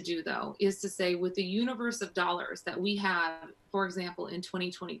like us to do though, is to say with the universe of dollars that we have, for example, in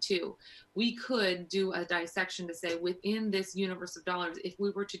 2022, we could do a dissection to say within this universe of dollars, if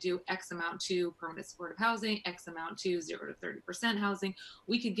we were to do X amount to permanent supportive housing, X amount to 0 to 30% housing,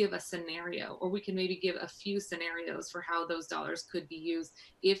 we could give a scenario, or we can maybe give a few scenarios for how those dollars could be used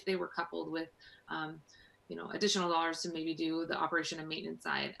if they were coupled with additional dollars to maybe do the operation and maintenance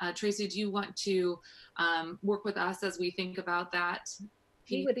side. Tracy, do you want to work with us as we think about that?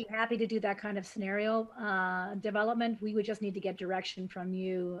 We would be happy to do that kind of scenario development. We would just need to get direction from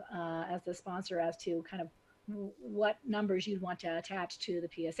you as the sponsor as to kind of what numbers you'd want to attach to the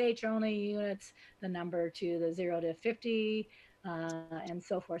PSH only units, the number to the 0 to 50, and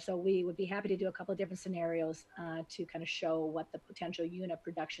so forth. So we would be happy to do a couple of different scenarios to kind of show what the potential unit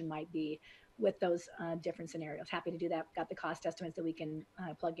production might be with those different scenarios. Happy to do that. Got the cost estimates that we can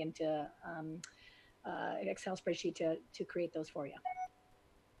plug into Excel spreadsheet to create those for you.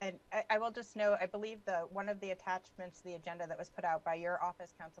 And I will just note, I believe one of the attachments to the agenda that was put out by your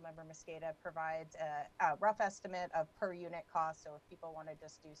office, Councilmember Mosqueda, provides a rough estimate of per unit cost. So if people want to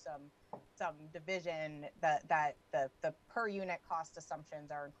just do some division, the per unit cost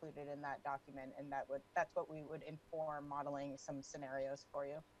assumptions are included in that document, and that's what we would inform modeling some scenarios for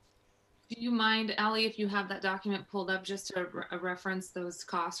you. Do you mind, Allie, if you have that document pulled up just to reference those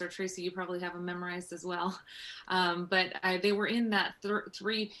costs, or Tracy, you probably have them memorized as well. But they were in that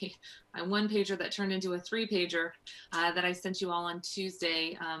one pager that turned into a 3-pager that I sent you all on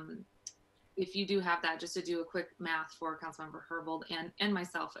Tuesday. If you do have that, just to do a quick math for Councilmember Herbold and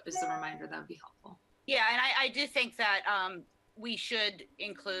myself, as a reminder, that would be helpful. Yeah, and I do think that we should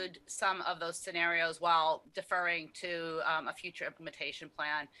include some of those scenarios while deferring to a future implementation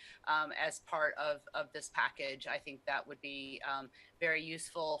plan as part of this package. I think that would be very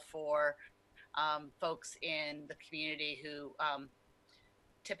useful for folks in the community who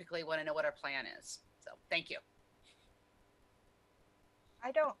typically want to know what our plan is. So thank you.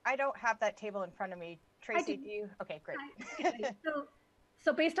 I don't have that table in front of me. Tracy, do you? Okay, great. So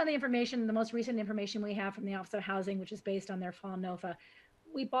So based on the information, the most recent information we have from the Office of Housing, which is based on their fall NOFA,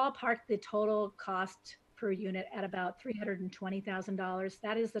 we ballparked the total cost per unit at about $320,000.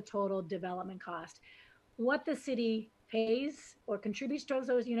 That is the total development cost. What the city pays or contributes towards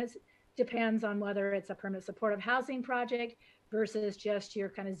those units depends on whether it's a permanent supportive housing project versus just your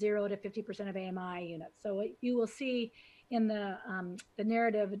kind of 0 to 50% of AMI units. So what you will see in the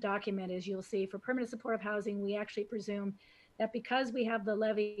narrative document is you'll see for permanent supportive housing, we actually presume that because we have the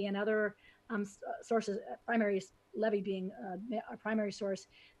levy and other sources, primary levy being our primary source,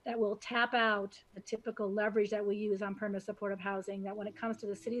 that will tap out the typical leverage that we use on permanent supportive housing, that when it comes to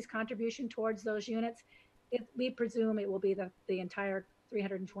the city's contribution towards those units, we presume it will be the entire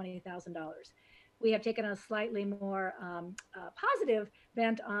 $320,000. We have taken a slightly more positive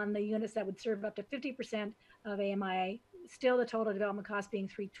bent on the units that would serve up to 50% of AMI, still the total development cost being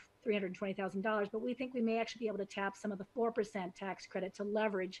 $320,000, but we think we may actually be able to tap some of the 4% tax credit to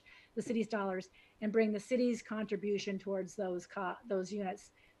leverage the city's dollars and bring the city's contribution towards those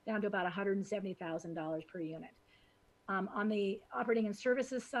units down to about $170,000 per unit. On the operating and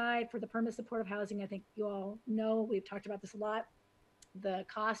services side for the permanent supportive housing, I think you all know, we've talked about this a lot. The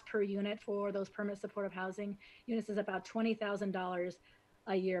cost per unit for those permanent supportive housing units is about $20,000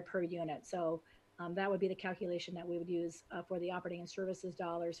 a year per unit. So that would be the calculation that we would use for the operating and services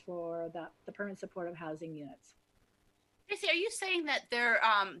dollars for the permanent supportive housing units. Tracy, are you saying that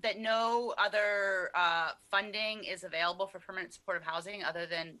that no other funding is available for permanent supportive housing other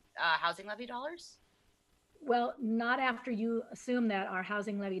than housing levy dollars? Well, not after you assume that our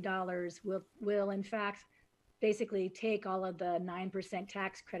housing levy dollars will in fact basically take all of the 9%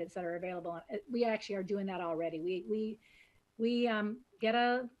 tax credits that are available. We actually are doing that already. We get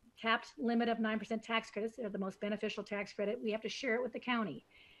a capped limit of 9% tax credits. They're the most beneficial tax credit. We have to share it with the county.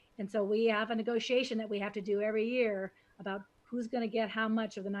 And so we have a negotiation that we have to do every year about who's going to get how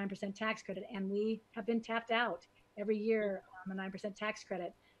much of the 9% tax credit. And we have been tapped out every year on the 9% tax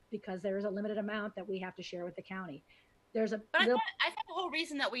credit because there is a limited amount that we have to share with the county. There's a I thought the whole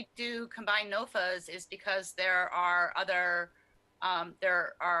reason that we do combined NOFAs is because there are other,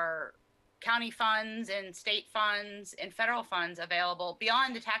 there are county funds and state funds and federal funds available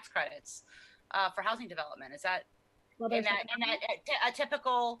beyond the tax credits for housing development. Is that, a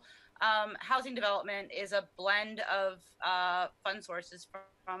typical housing development is a blend of fund sources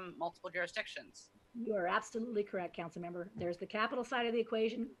from multiple jurisdictions. You are absolutely correct, council member. There's the capital side of the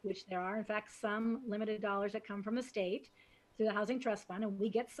equation, which there are in fact some limited dollars that come from the state through the Housing Trust Fund, and we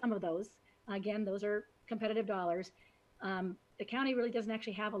get some of those. Again, those are competitive dollars. The county really doesn't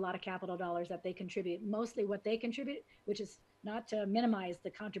actually have a lot of capital dollars that they contribute. Mostly what they contribute, which is not to minimize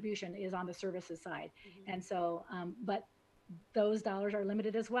the contribution, is on the services side. And so, but those dollars are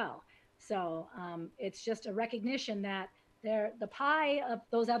limited as well. So it's just a recognition that the pie of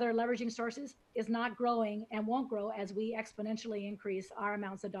those other leveraging sources is not growing and won't grow as we exponentially increase our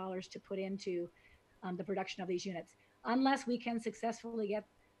amounts of dollars to put into the production of these units, unless we can successfully get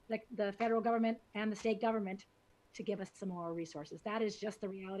the federal government and the state government to give us some more resources. That is just the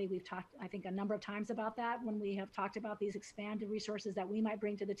reality. We've talked, I think, a number of times about that when we have talked about these expanded resources that we might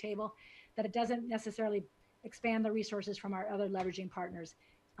bring to the table, that it doesn't necessarily expand the resources from our other leveraging partners.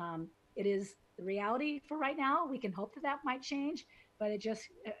 It is the reality for right now. We can hope that that might change, but it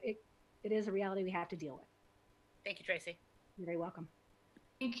is a reality we have to deal with. Thank you, Tracy. You're very welcome.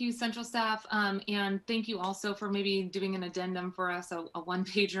 Thank you, Central Staff. And thank you also for maybe doing an addendum for us, a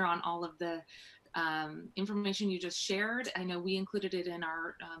one-pager on all of the information you just shared. I know we included it in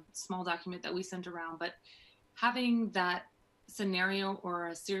our small document that we sent around, but having that scenario or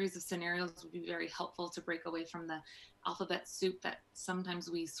a series of scenarios would be very helpful to break away from the alphabet soup that sometimes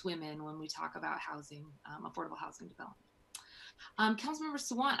we swim in when we talk about housing, affordable housing development. Councilmember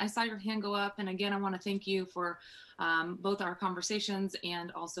Sawant, I saw your hand go up, and again, I want to thank you for both our conversations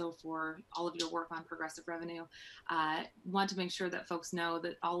and also for all of your work on progressive revenue. Want to make sure that folks know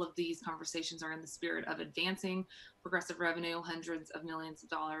that all of these conversations are in the spirit of advancing progressive revenue, hundreds of millions of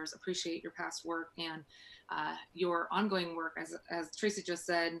dollars. Appreciate your past work and your ongoing work, as Tracy just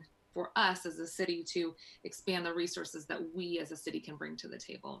said, for us as a city to expand the resources that we as a city can bring to the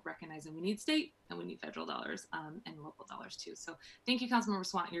table, recognizing we need state and we need federal dollars and local dollars too. So thank you, Councilmember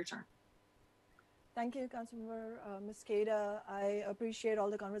Sawant, your turn. Thank you, Councilmember Mosqueda. I appreciate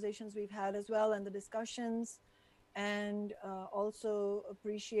all the conversations we've had as well and the discussions, and also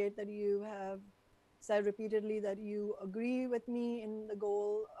appreciate that you have said repeatedly that you agree with me in the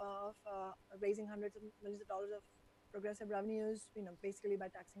goal of raising hundreds of millions of dollars of progressive revenues, basically by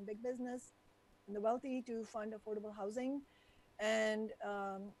taxing big business and the wealthy to fund affordable housing. And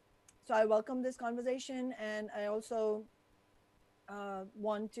so I welcome this conversation, and I also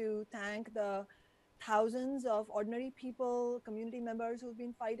want to thank the thousands of ordinary people, community members who've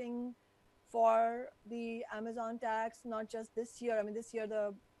been fighting for the Amazon tax, not just this year. I mean, this year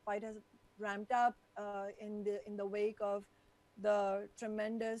the fight has ramped up in the wake of the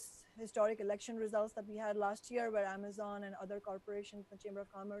tremendous historic election results that we had last year, where Amazon and other corporations, the Chamber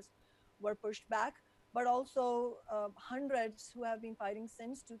of Commerce, were pushed back, but also hundreds who have been fighting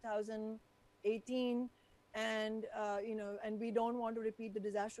since 2018. And and we don't want to repeat the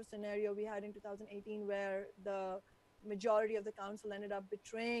disastrous scenario we had in 2018, where the majority of the council ended up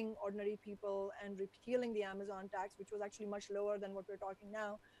betraying ordinary people and repealing the Amazon tax, which was actually much lower than what we're talking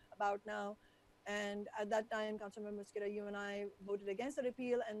about now. And at that time, Councilmember Mosqueda, you and I voted against the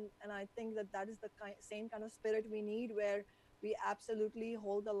repeal, and I think that that is the same kind of spirit we need, where we absolutely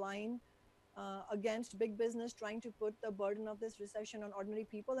hold the line against big business trying to put the burden of this recession on ordinary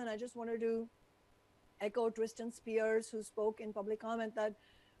people. And I just wanted to echo Tristan Spears, who spoke in public comment, that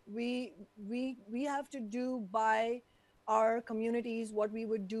we have to do by our communities what we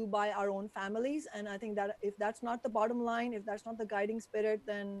would do by our own families. And I think that if that's not the bottom line, if that's not the guiding spirit,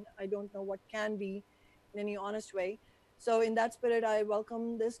 then I don't know what can be, in any honest way. So in that spirit, I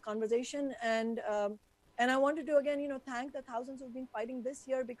welcome this conversation, and I wanted to again, thank the thousands who've been fighting this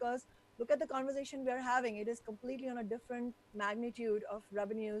year, because look at the conversation we're having. It is completely on a different magnitude of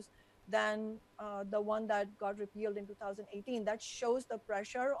revenues than the one that got repealed in 2018. That shows the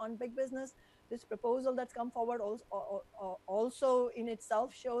pressure on big business. This proposal that's come forward also in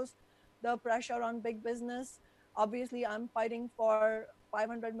itself shows the pressure on big business. Obviously, I'm fighting for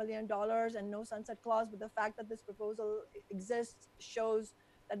 $500 million and no sunset clause, but the fact that this proposal exists shows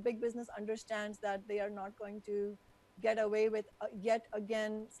that big business understands that they are not going to get away with yet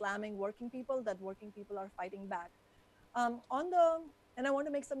again slamming working people, that working people are fighting back. And I want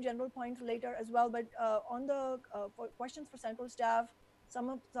to make some general points later as well, but on the for questions for central staff,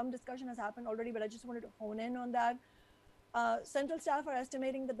 some discussion has happened already, but I just wanted to hone in on that. Central staff are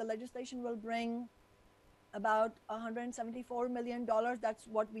estimating that the legislation will bring about $174 million. That's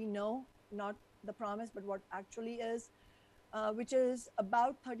what we know, not the promise, but what actually is, which is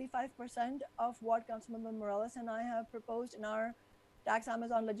about 35% of what Councilmember Morales and I have proposed in our tax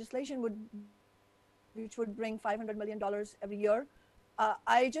Amazon legislation, which would bring $500 million every year.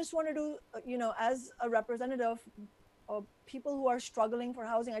 I just wanted to, as a representative of people who are struggling for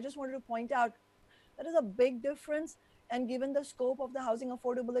housing, I just wanted to point out that is a big difference. And given the scope of the housing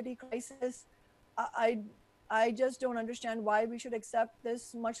affordability crisis, I just don't understand why we should accept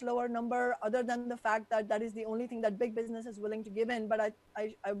this much lower number, other than the fact that that is the only thing that big business is willing to give in. But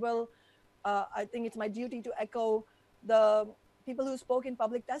I think it's my duty to echo the people who spoke in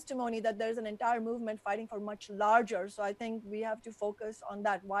public testimony, that there's an entire movement fighting for much larger. So I think we have to focus on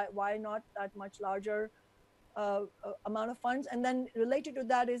that. Why not that much larger amount of funds? And then related to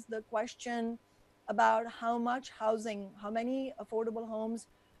that is the question about how much housing, how many affordable homes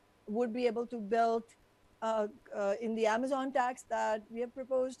would be able to build in the Amazon tax that we have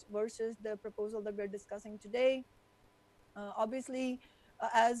proposed versus the proposal that we're discussing today. Obviously,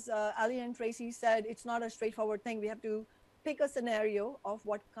 as Ali and Tracy said, it's not a straightforward thing. We have to pick a scenario of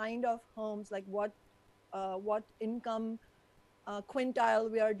what kind of homes, like what income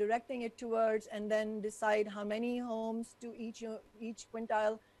quintile we are directing it towards, and then decide how many homes to each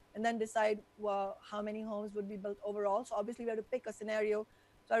quintile, and then decide how many homes would be built overall. So obviously we have to pick a scenario.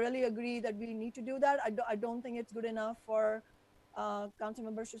 So I really agree that we need to do that. I don't think it's good enough for council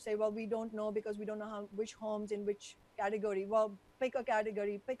members to say, well, we don't know because we don't know which homes in which category. Well, pick a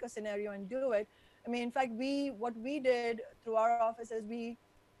category, pick a scenario and do it. I mean, in fact, what we did through our office is we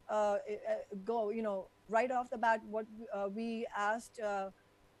go, right off the bat, what we asked,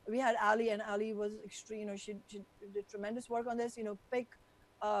 we had Ali, and Ali was extreme, she did tremendous work on this, pick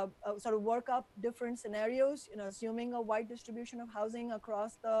sort of work up different scenarios, assuming a wide distribution of housing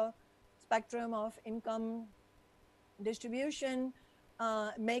across the spectrum of income distribution,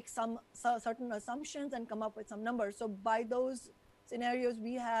 make some certain assumptions and come up with some numbers. So by those scenarios,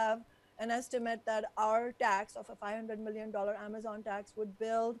 we have an estimate that our tax of a $500 million Amazon tax would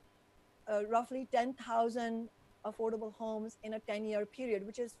build roughly 10,000 affordable homes in a 10-year period,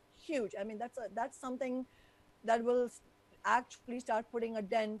 which is huge. I mean, that's something that will actually start putting a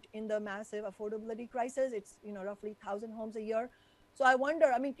dent in the massive affordability crisis. It's roughly 1,000 homes a year. So I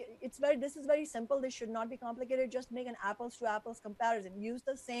wonder, I mean, this is very simple. This should not be complicated. Just make an apples to apples comparison. Use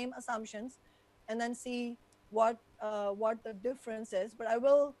the same assumptions and then see what the difference is. But I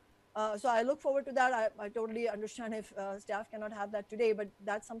will, so I look forward to that. I totally understand if staff cannot have that today, but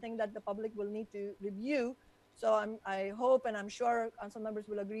that's something that the public will need to review. So I hope, and I'm sure council members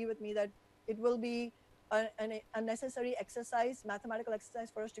will agree with me, that it will be an unnecessary exercise, mathematical exercise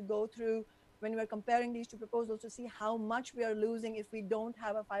for us to go through when we're comparing these two proposals to see how much we are losing if we don't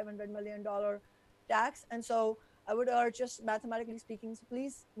have a $500 million tax. And so I would urge, just mathematically speaking, so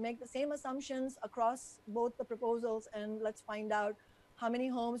please make the same assumptions across both the proposals, and let's find out how many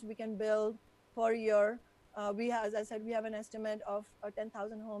homes we can build per year. As I said, we have an estimate of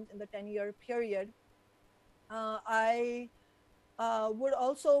 10,000 homes in the 10-year period. I would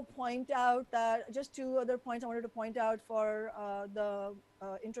also point out that just two other points I wanted to point out for the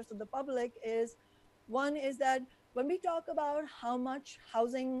interest of the public is, one is that when we talk about how much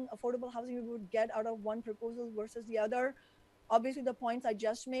housing, affordable housing we would get out of one proposal versus the other, obviously the points I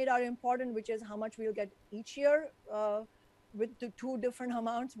just made are important, which is how much we'll get each year with the two different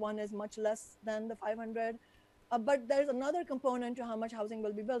amounts. One is much less than the 500. But there's another component to how much housing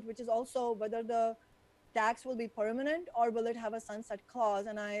will be built, which is also whether the tax will be permanent or will it have a sunset clause.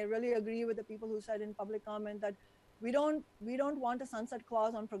 And I really agree with the people who said in public comment that we don't want a sunset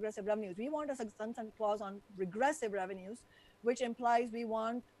clause on progressive revenues. We want a sunset clause on regressive revenues, which implies we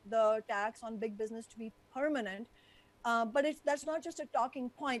want the tax on big business to be permanent. But that's not just a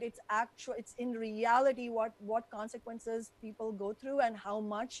talking point. It's actual. It's in reality what consequences people go through and how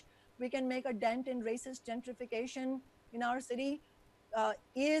much we can make a dent in racist gentrification in our city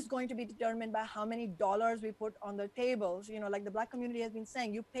is going to be determined by how many dollars we put on the tables. You know, like the Black community has been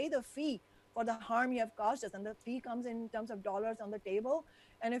saying, you pay the fee for the harm you have caused us, and the fee comes in terms of dollars on the table.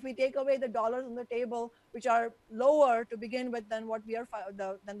 And if we take away the dollars on the table, which are lower to begin with than what we are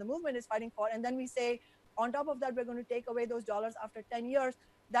than the movement is fighting for, and then we say on top of that we're going to take away those dollars after 10 years,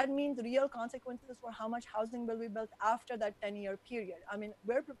 that means real consequences for how much housing will be built after that 10-year period. I mean,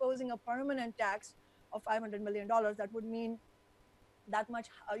 we're proposing a permanent tax of $500 million. That would mean that much,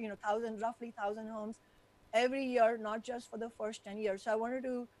 roughly 1,000 homes every year, not just for the first 10 years. So I wanted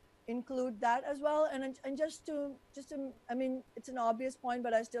to include that as well. And just to, I mean, it's an obvious point,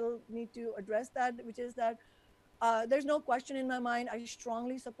 but I still need to address that, which is that there's no question in my mind. I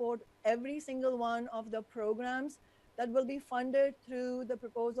strongly support every single one of the programs that will be funded through the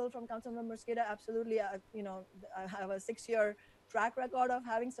proposal from Councilmember Mosqueda. Absolutely. I have a 6-year track record of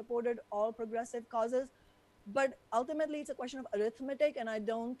having supported all progressive causes. But ultimately, it's a question of arithmetic, and I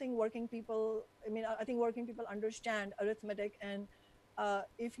don't think working people, I think working people understand arithmetic. And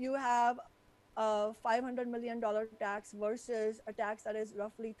if you have a $500 million tax versus a tax that is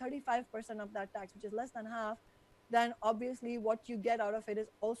roughly 35% of that tax, which is less than half, then obviously what you get out of it is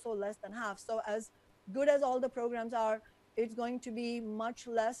also less than half. So as good as all the programs are, it's going to be much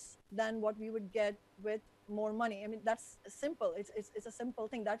less than what we would get with more money. I mean, that's simple. It's a simple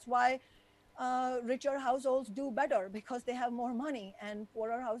thing. That's why richer households do better, because they have more money, and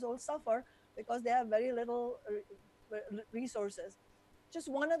poorer households suffer because they have very little resources. Just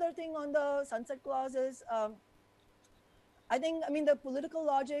one other thing on the sunset clause is, I mean, the political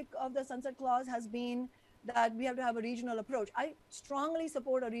logic of the sunset clause has been that we have to have a regional approach. I strongly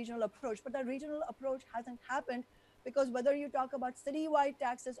support a regional approach, but that regional approach hasn't happened because whether you talk about citywide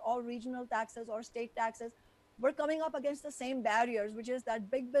taxes or regional taxes or state taxes, we're coming up against the same barriers, which is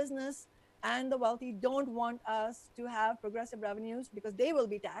that big business and the wealthy don't want us to have progressive revenues because they will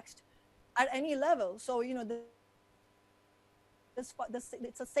be taxed at any level. So, it's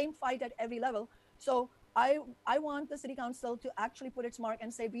the same fight at every level. So I want the city council to actually put its mark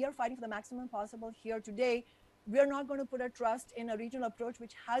and say, we are fighting for the maximum possible here today. We're not going to put a trust in a regional approach,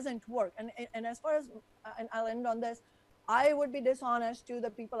 which hasn't worked. And as far as, and I'll end on this, I would be dishonest to the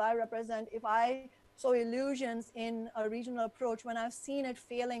people I represent if I saw illusions in a regional approach when I've seen it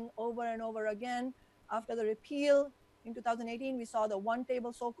failing over and over again. After the repeal in 2018, we saw the one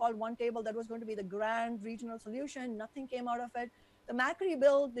table, so-called one table, that was going to be the grand regional solution. Nothing came out of it. The Macri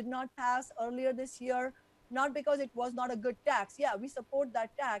bill did not pass earlier this year, not because it was not a good tax. Yeah, we support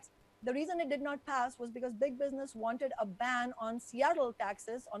that tax. The reason it did not pass was because big business wanted a ban on Seattle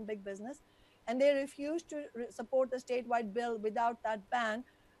taxes on big business, and they refused to support the statewide bill without that ban.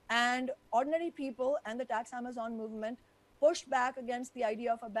 And ordinary people and the tax Amazon movement pushed back against the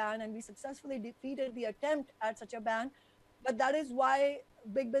idea of a ban, and we successfully defeated the attempt at such a ban. But that is why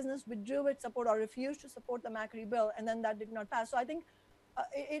big business withdrew its support or refused to support the Macri bill, and then that did not pass. So I think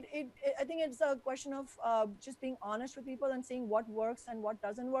I think it's a question of just being honest with people and seeing what works and what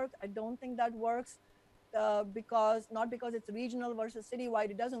doesn't work. I don't think that works not because it's regional versus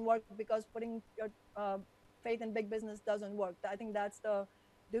citywide. It doesn't work because putting your faith in big business doesn't work. I think that's the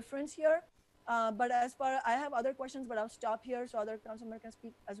difference here. But as far, I have other questions, but I'll stop here so other council members can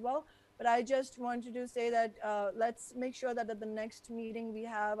speak as well. But I just wanted to say that let's make sure that at the next meeting we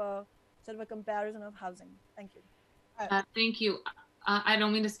have a sort of a comparison of housing. Thank you. Thank you. I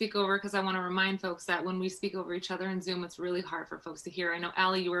don't mean to speak over because I want to remind folks that when we speak over each other in Zoom, it's really hard for folks to hear. I know,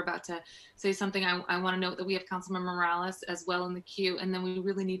 Allie, you were about to say something. I want to note that we have Councilmember Morales as well in the queue, and then we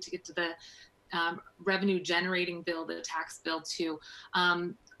really need to get to the revenue generating bill, the tax bill too.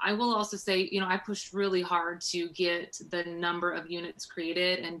 I will also say, I pushed really hard to get the number of units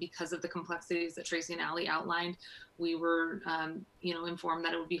created, and because of the complexities that Tracy and Allie outlined, we were, informed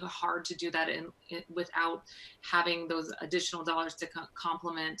that it would be hard to do that without having those additional dollars to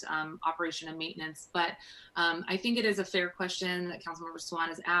complement operation and maintenance. But I think it is a fair question that Councilmember Swan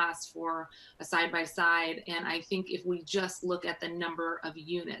has asked for a side-by-side, and I think if we just look at the number of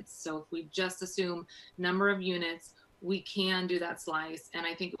units, so if we just assume number of units, we can do that slice. And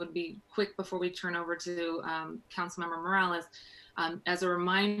I think it would be quick before we turn over to Councilmember Morales. As a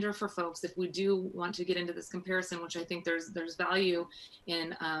reminder for folks, if we do want to get into this comparison, which I think there's value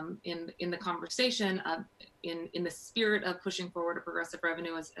in the conversation, in the spirit of pushing forward a progressive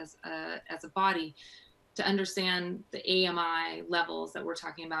revenue as a body, to understand the AMI levels that we're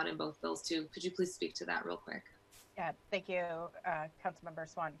talking about in both bills too. Could you please speak to that real quick? Yeah, thank you, Councilmember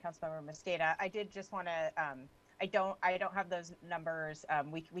Swan, Councilmember Mosqueda. I did just want to. I don't have those numbers.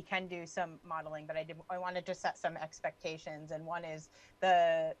 We can do some modeling, but I wanted to set some expectations. And one is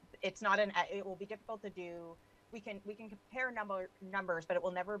it will be difficult to do. We can compare numbers, but it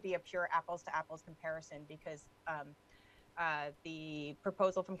will never be a pure apples to apples comparison, because the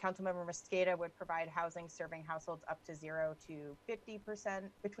proposal from Councilmember Mosqueda would provide housing serving households up to 0 to 50%,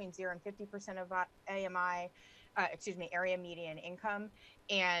 between 0 and 50% of AMI. Area median income,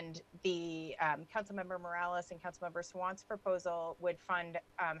 and the Councilmember Morales and Councilmember Swan's proposal would fund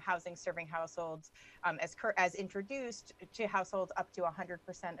housing serving households as introduced to households up to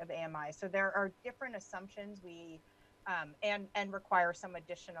 100% of AMI. So there are different assumptions and require some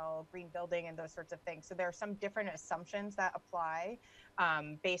additional green building and those sorts of things. So there are some different assumptions that apply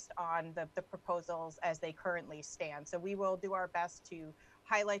based on the proposals as they currently stand. So we will do our best to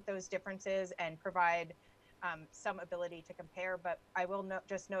highlight those differences and provide some ability to compare, but I will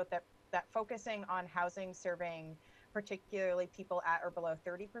just note that focusing on housing serving particularly people at or below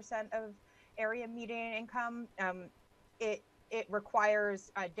 30% of area median income, it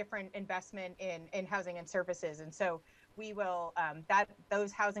requires a different investment in housing and services. And so we will,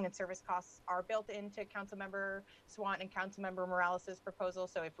 those housing and service costs are built into Councilmember Swan and Councilmember Morales's proposal.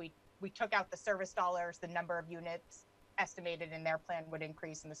 So if we took out the service dollars, the number of units estimated in their plan would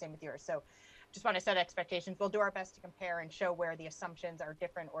increase, and the same with yours. So just want to set expectations. We'll do our best to compare and show where the assumptions are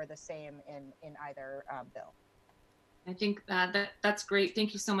different or the same in either bill. I think that's great.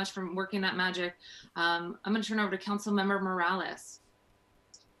 Thank you so much for working that magic. I'm going to turn over to Councilmember Morales.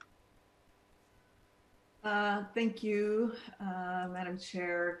 Thank you, Madam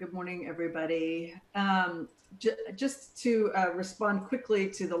Chair. Good morning, everybody. Just to respond quickly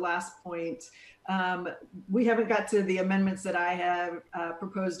to the last point, we haven't got to the amendments that I have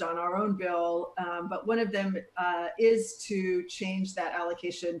proposed on our own bill, but one of them is to change that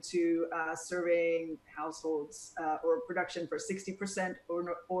allocation to serving households or production for 60%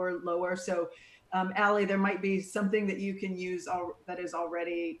 or lower. So Allie, there might be something that you can use that is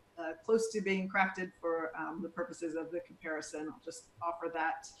already close to being crafted for the purposes of the comparison. I'll just offer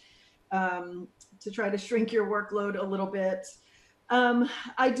that to try to shrink your workload a little bit.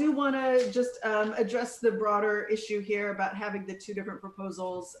 I do want to just address the broader issue here about having the two different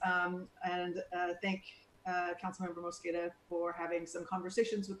proposals, and thank Councilmember Mosqueda for having some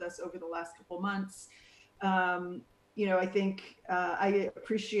conversations with us over the last couple months. I think I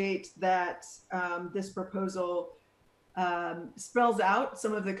appreciate that this proposal spells out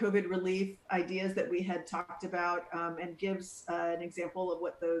some of the COVID relief ideas that we had talked about, and gives an example of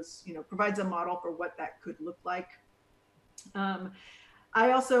what those, provides a model for what that could look like.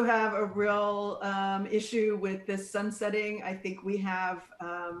 I also have a real issue with this sunsetting. I think we have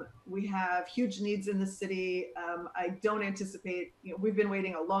huge needs in the city. I don't anticipate, we've been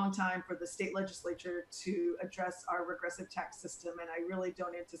waiting a long time for the state legislature to address our regressive tax system, and I really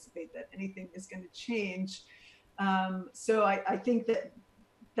don't anticipate that anything is going to change. So I think that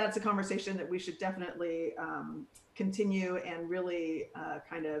that's a conversation that we should definitely continue and really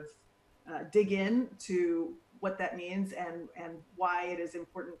kind of dig in to what that means and why it is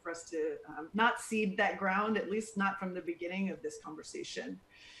important for us to not cede that ground, at least not from the beginning of this conversation.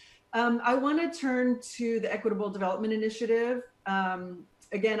 I want to turn to the Equitable Development Initiative.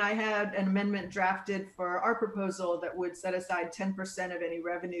 Again, I had an amendment drafted for our proposal that would set aside 10% of any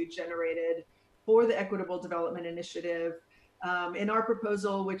revenue generated for the Equitable Development Initiative. In our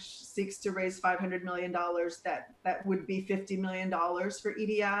proposal, which seeks to raise $500 million, that would be $50 million for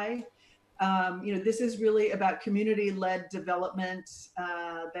EDI. This is really about community-led development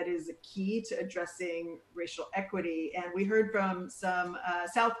that is a key to addressing racial equity. And we heard from some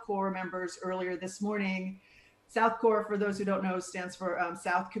South Core members earlier this morning. South Core, for those who don't know, stands for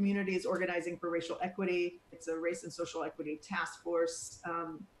South Communities Organizing for Racial Equity. It's a race and social equity task force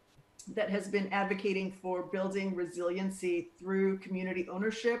that has been advocating for building resiliency through community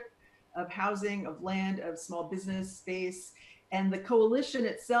ownership of housing, of land, of small business space. And the coalition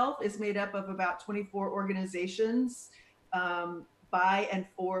itself is made up of about 24 organizations by and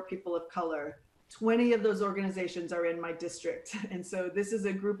for people of color. 20 of those organizations are in my district. And so this is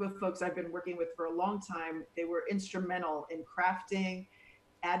a group of folks I've been working with for a long time. They were instrumental in crafting,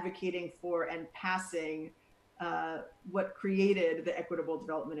 advocating for, and passing what created the Equitable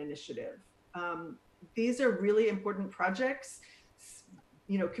Development Initiative. These are really important projects,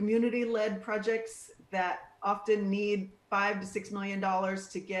 community-led projects that often need $5 to $6 million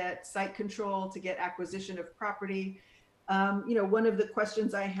to get site control, to get acquisition of property. One of the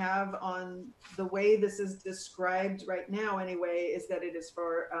questions I have on the way this is described right now, anyway, is that it is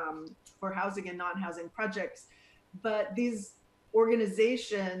for housing and non-housing projects. But these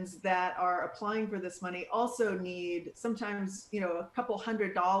organizations that are applying for this money also need sometimes, a couple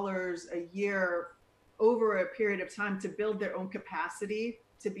 $100 a year over a period of time to build their own capacity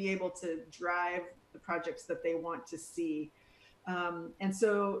to be able to drive the projects that they want to see. And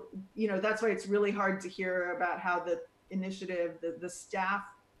so, that's why it's really hard to hear about how the initiative, the staff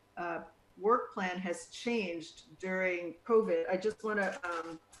work plan has changed during COVID. I just want to,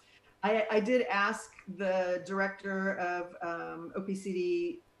 I did ask the director of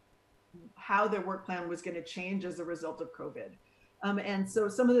OPCD how their work plan was going to change as a result of COVID. And so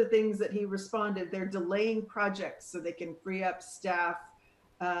some of the things that he responded, they're delaying projects so they can free up staff.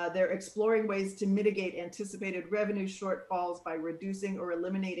 They're exploring ways to mitigate anticipated revenue shortfalls by reducing or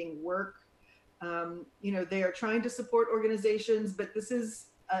eliminating work. They are trying to support organizations, but this is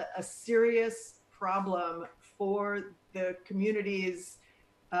a serious problem for the communities,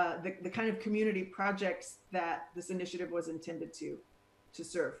 the kind of community projects that this initiative was intended to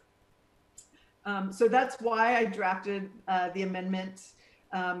serve. So that's why I drafted the amendment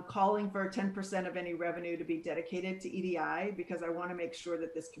calling for 10% of any revenue to be dedicated to EDI, because I want to make sure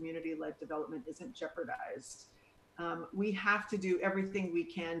that this community-led development isn't jeopardized. We have to do everything we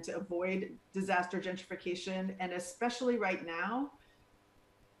can to avoid disaster gentrification, and especially right now,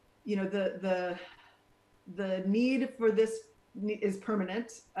 the need for this is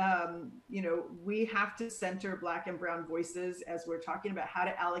permanent. We have to center Black and Brown voices as we're talking about how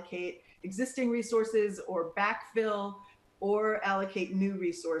to allocate existing resources or backfill or allocate new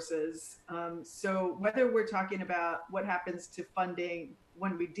resources. So whether we're talking about what happens to funding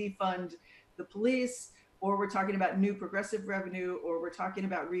when we defund the police, or we're talking about new progressive revenue, or we're talking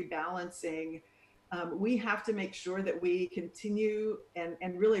about rebalancing, we have to make sure that we continue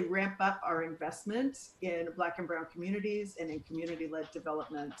and really ramp up our investment in Black and Brown communities and in community-led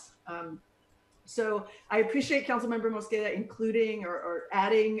development. So I appreciate Councilmember Mosqueda including or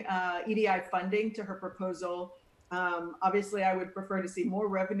adding EDI funding to her proposal. Obviously, I would prefer to see more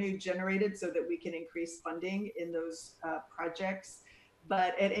revenue generated so that we can increase funding in those projects.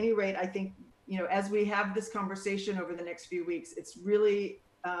 But at any rate, I think, as we have this conversation over the next few weeks, it's really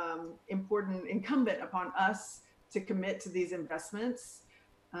incumbent upon us to commit to these investments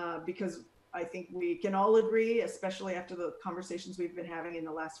because I think we can all agree, especially after the conversations we've been having in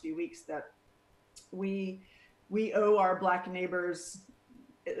the last few weeks, that we owe our Black neighbors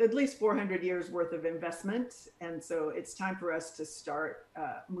at least 400 years worth of investment. And so it's time for us to start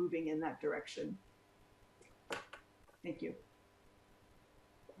moving in that direction. Thank you.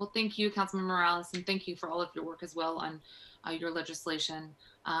 Well, thank you, Councilmember Morales, and thank you for all of your work as well on your legislation.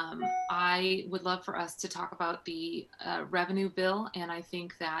 I would love for us to talk about the revenue bill, and I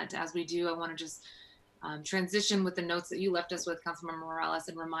think that as we do, I want to just transition with the notes that you left us with, Councilmember Morales,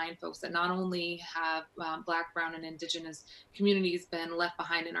 and remind folks that not only have Black, Brown, and Indigenous communities been left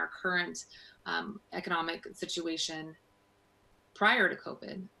behind in our current economic situation prior to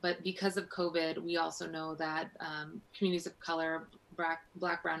COVID, but because of COVID, we also know that communities of color,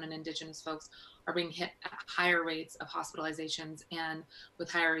 Black, Brown, and Indigenous folks are being hit at higher rates of hospitalizations and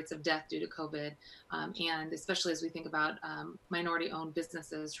with higher rates of death due to COVID. And especially as we think about minority-owned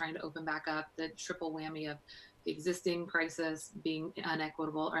businesses trying to open back up, the triple whammy of the existing crisis being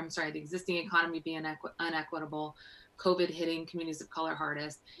unequitable, or I'm sorry, the existing economy being unequitable, COVID hitting communities of color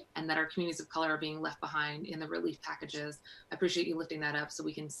hardest, and that our communities of color are being left behind in the relief packages. I appreciate you lifting that up so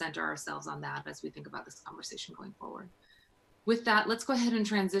we can center ourselves on that as we think about this conversation going forward. With that, let's go ahead and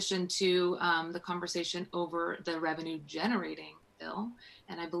transition to the conversation over the revenue generating bill.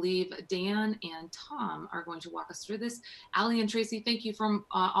 And I believe Dan and Tom are going to walk us through this. Allie and Tracy, thank you for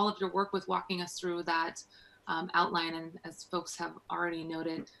all of your work with walking us through that outline. And as folks have already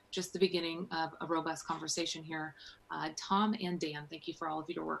noted, just the beginning of a robust conversation here. Tom and Dan, thank you for all of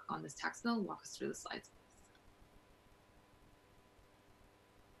your work on this tax bill. Walk us through the slides.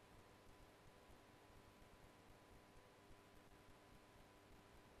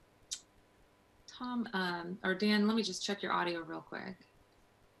 Tom, or Dan, let me just check your audio real quick.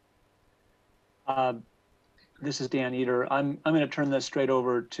 This is Dan Eater. I'm going to turn this straight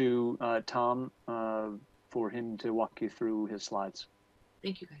over to Tom for him to walk you through his slides.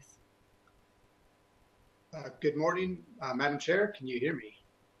 Thank you, guys. Good morning, Madam Chair. Can you hear me?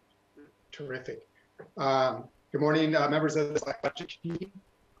 Terrific. Good morning, members of the Select Budget Committee.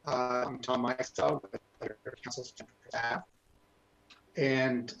 I'm Tom Meixel with the Council staff.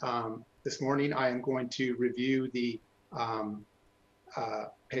 And this morning I am going to review the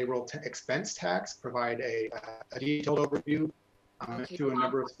payroll expense tax, provide a detailed overview through a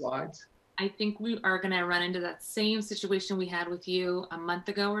number of slides. I think we are going to run into that same situation we had with you a month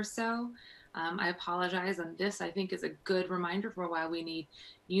ago or so. I apologize, and this I think is a good reminder for why we need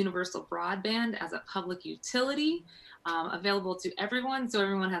universal broadband as a public utility available to everyone, so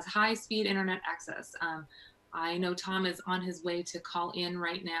everyone has high-speed internet access. I know Tom is on his way to call in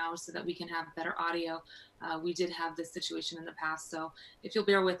right now so that we can have better audio. We did have this situation in the past, so if you'll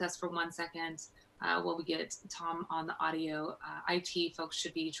bear with us for 1 second while we get Tom on the audio. IT folks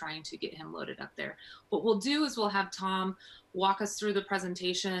should be trying to get him loaded up there. What we'll do is we'll have Tom walk us through the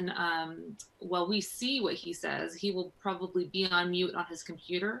presentation while we see what he says. He will probably be on mute on his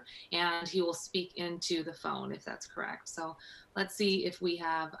computer and he will speak into the phone if that's correct. So let's see if we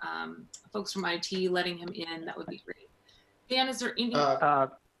have folks from IT letting him in. That would be great. Dan, is there any?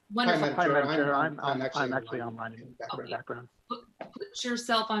 Wonderful. Hi, Madam Chair. I'm actually online in the background. Put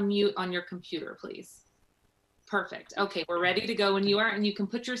yourself on mute on your computer, please. Perfect. Okay, we're ready to go when you are, and you can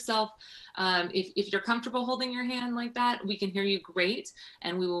put yourself, if you're comfortable holding your hand like that, we can hear you great,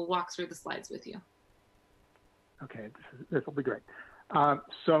 and we will walk through the slides with you. Okay, this will be great.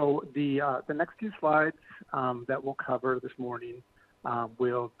 So the next few slides that we'll cover this morning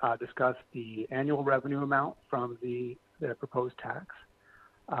will discuss the annual revenue amount from the proposed tax.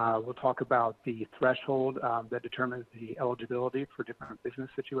 We'll talk about the threshold that determines the eligibility for different business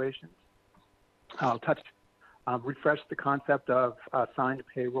situations. I'll refresh the concept of assigned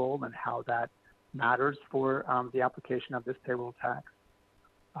payroll and how that matters for the application of this payroll tax.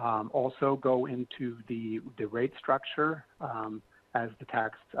 Also go into the rate structure as the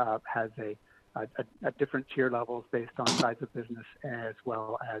tax has a different tier levels based on size of business as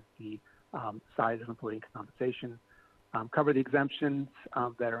well as the size of employee compensation. Cover the exemptions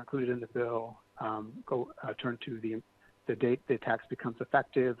that are included in the bill, turn to the date the tax becomes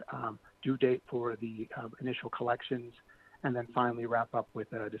effective, due date for the initial collections, and then finally wrap up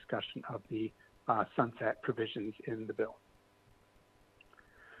with a discussion of the sunset provisions in the bill.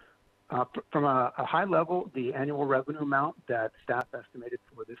 From a high level, the annual revenue amount that staff estimated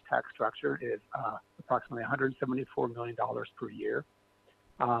for this tax structure is approximately $174 million per year.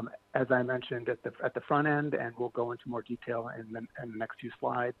 As I mentioned at the front end, and we'll go into more detail in the next few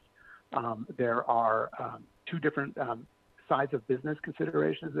slides, there are two different size of business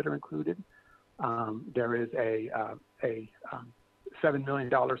considerations that are included. There is a $7 million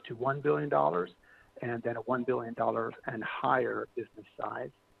to $1 billion, and then a $1 billion and higher business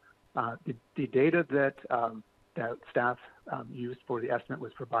size. The data that staff used for the estimate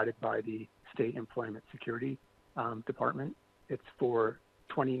was provided by the State Employment Security Department. It's for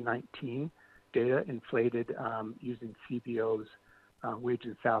 2019 data inflated using CBO's wage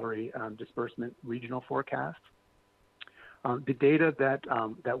and salary disbursement regional forecast. The data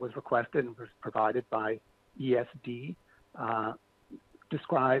that was requested and was provided by ESD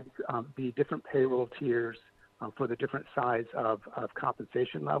describes the different payroll tiers for the different size of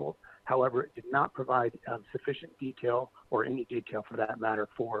compensation level. However, it did not provide sufficient detail or any detail for that matter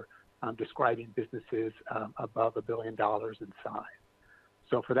for describing businesses above $1 billion in size.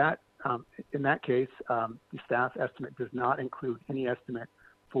 So for that, in that case, the staff estimate does not include any estimate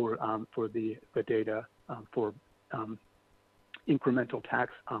for the data for incremental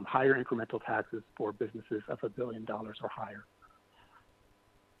tax, higher incremental taxes for businesses of $1 billion or higher.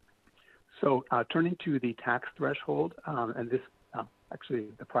 So turning to the tax threshold, and this actually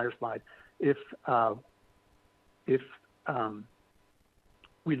the prior slide, if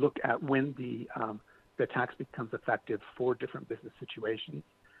we look at when the tax becomes effective for different business situations,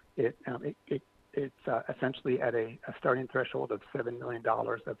 it's essentially at a starting threshold of $7 million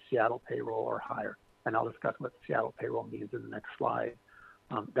of Seattle payroll or higher. and I'll discuss what Seattle payroll means in the next slide.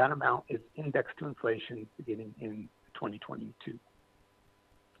 That amount is indexed to inflation beginning in 2022.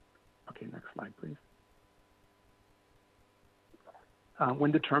 Okay, next slide, please.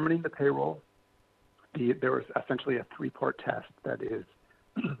 When determining the payroll, there is essentially a three-part test that is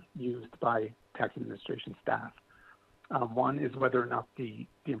used by tax administration staff. One is whether or not the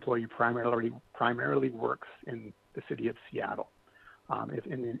employee primarily works in the city of Seattle. If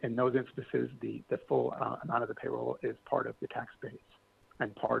in those instances, the full amount of the payroll is part of the tax base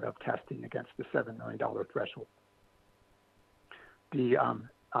and part of testing against the $7 million threshold.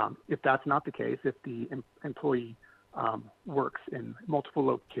 If that's not the case, if the employee works in multiple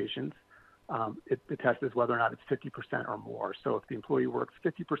locations, the test is whether or not it's 50% or more. So if the employee works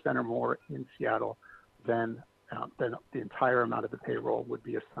 50% or more in Seattle, then the entire amount of the payroll would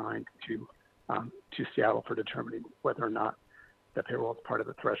be assigned to Seattle for determining whether or not the payroll is part of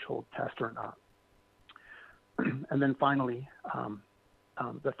the threshold test or not. And then finally,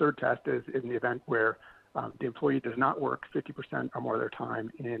 the third test is in the event where the employee does not work 50% or more of their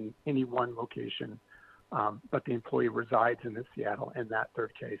time in any one location, but the employee resides in Seattle. In that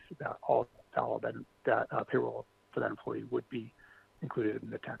third case, all that payroll for that employee would be included in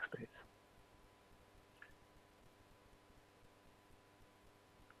the tax base.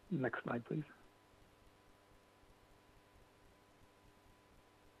 Next slide, please.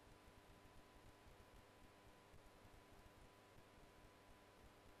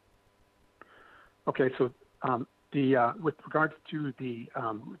 Okay, so with regards to the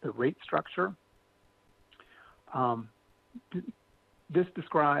rate structure, this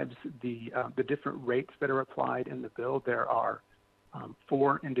describes the different rates that are applied in the bill. There are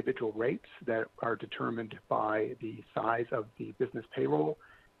 4 individual rates that are determined by the size of the business payroll,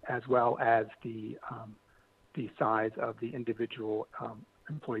 as well as the size of the individual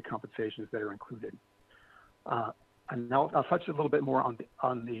employee compensations that are included. And I'll touch a little bit more on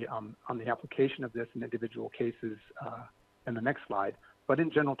the application of this in individual cases in the next slide. But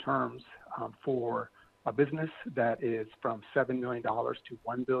in general terms, for a business that is from $7 million to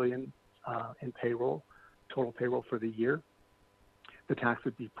 $1 billion in payroll, total payroll for the year, the tax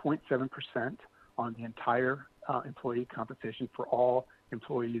would be 0.7% on the entire employee compensation for all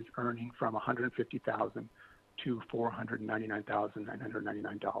employees earning from $150,000 to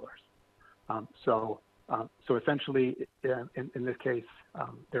 $499,999. So essentially, in this case,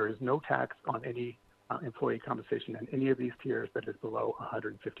 there is no tax on any employee compensation in any of these tiers that is below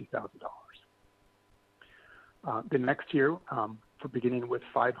 $150,000. The next tier, for beginning with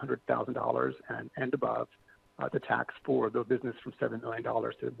 $500,000 and above, the tax for the business from $7 million to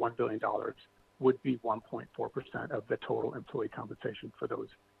 $1 billion would be 1.4% of the total employee compensation for those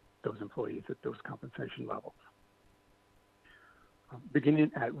employees at those compensation levels. Beginning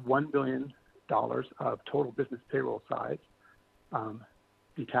at $1 billion of total business payroll size,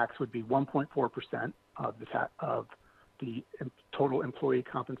 the tax would be 1.4% of the total employee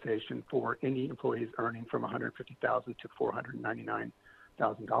compensation for any employees earning from $150,000 to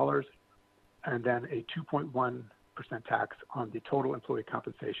 $499,000, and then a 2.1% tax on the total employee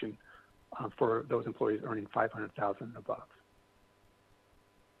compensation for those employees earning $500,000 and above.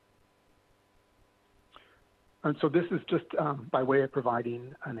 And so this is just by way of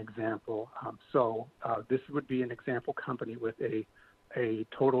providing an example. This would be an example company with a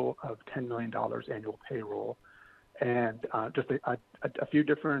total of $10 million annual payroll, and just a few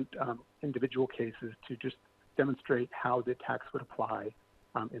different individual cases to just demonstrate how the tax would apply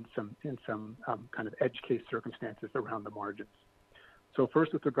in some kind of edge case circumstances around the margins. So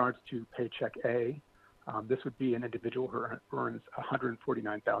first, with regards to paycheck A, this would be an individual who earns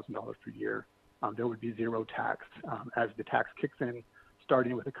 $149,000 per year. There would be zero tax as the tax kicks in,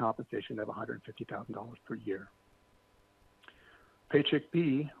 starting with a compensation of $150,000 per year. Paycheck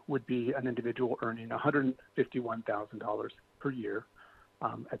B would be an individual earning $151,000 per year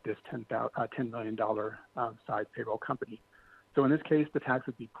at this $10 million size payroll company. So in this case, the tax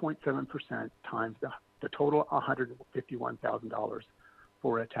would be 0.7% times the total $151,000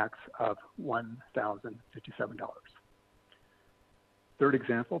 for a tax of $1,057. Third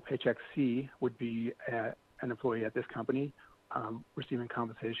example, paycheck C would be an employee at this company receiving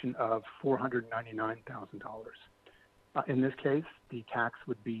compensation of $499,000. In this case, the tax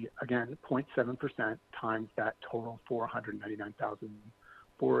would be, again, 0.7% times that total $499,000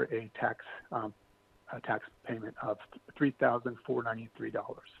 for a tax payment of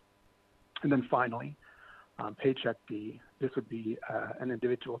 $3,493. And then finally, paycheck D, this would be an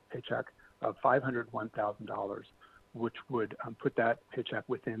individual paycheck of $501,000, which would put that paycheck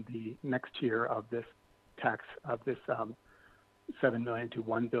within the next tier of this tax, of this $7 million to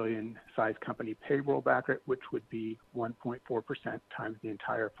 $1 billion size company payroll bracket, which would be 1.4% times the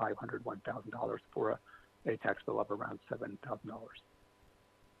entire $501,000 for a tax bill of around $7,000.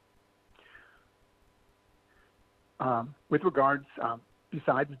 With regards,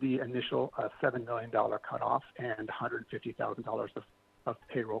 besides the initial $7 million cutoff and $150,000 of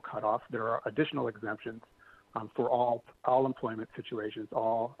payroll cutoff, there are additional exemptions for all employment situations,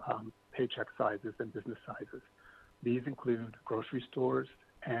 all paycheck sizes and business sizes. These include grocery stores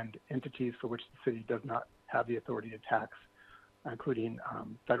and entities for which the city does not have the authority to tax, including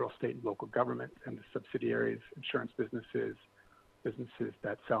federal, state, and local governments and the subsidiaries, insurance businesses, businesses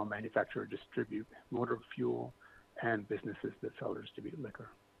that sell, manufacture, or distribute motor fuel, and businesses that sell or distribute liquor.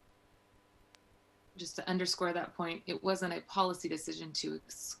 Just to underscore that point, it wasn't a policy decision to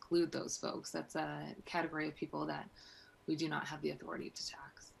exclude those folks. That's a category of people that we do not have the authority to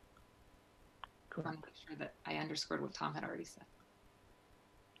tax. I want to make sure that I underscored what Tom had already said.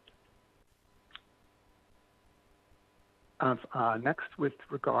 Next, with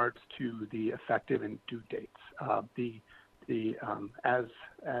regards to the effective and due dates, as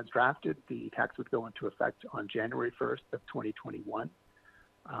drafted, the tax would go into effect on January 1st of 2021.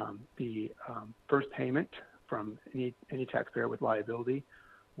 The first payment from any taxpayer with liability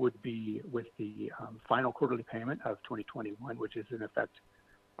would be with the final quarterly payment of 2021, which is in effect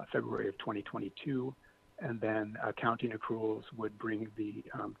February of 2022, and then accounting accruals would bring the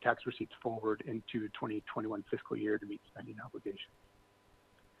tax receipts forward into 2021 fiscal year to meet spending obligations.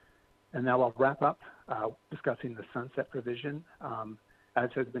 And now I'll wrap up discussing the sunset provision.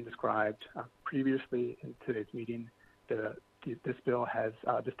 As has been described previously in today's meeting, this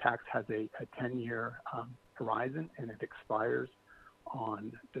tax has a 10-year horizon, and it expires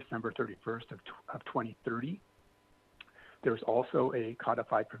on December 31st of 2030. There's also a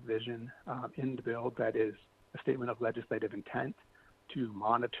codified provision in the bill that is a statement of legislative intent to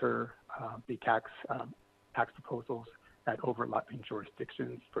monitor the tax proposals at overlapping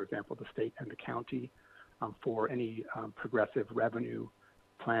jurisdictions, for example, the state and the county, for any progressive revenue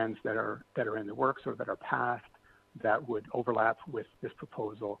plans that are in the works or that are passed that would overlap with this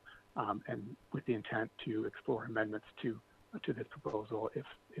proposal, and with the intent to explore amendments to this proposal if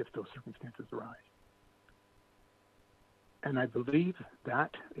those circumstances arise. And I believe that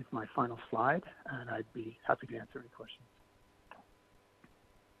is my final slide, and I'd be happy to answer any questions.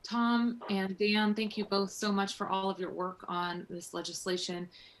 Tom and Dan, thank you both so much for all of your work on this legislation.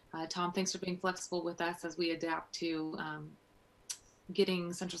 Tom, thanks for being flexible with us as we adapt to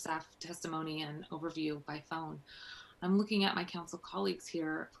getting central staff testimony and overview by phone. I'm looking at my council colleagues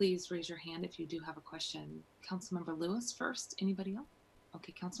here. Please raise your hand if you do have a question. Councilmember Lewis first. Anybody else?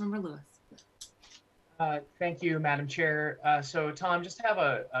 Okay, Councilmember Lewis. Thank you, Madam Chair. So Tom, just have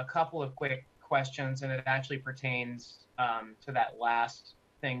a couple of quick questions, and it actually pertains to that last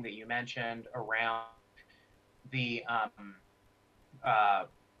thing that you mentioned around the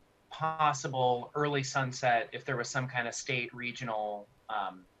possible early sunset if there was some kind of state regional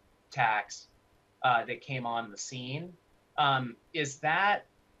tax that came on the scene. Is that,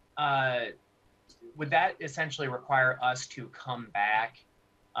 would that essentially require us to come back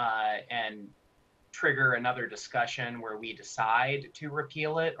and trigger another discussion where we decide to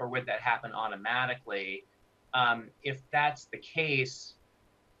repeal it, or would that happen automatically? If that's the case,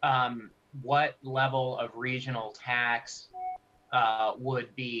 what level of regional tax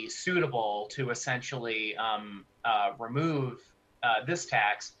would be suitable to essentially remove this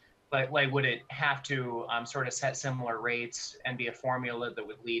tax? Like, would it have to sort of set similar rates and be a formula that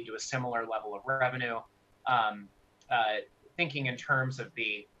would lead to a similar level of revenue? Thinking in terms of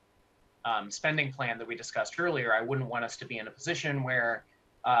the spending plan that we discussed earlier, I wouldn't want us to be in a position where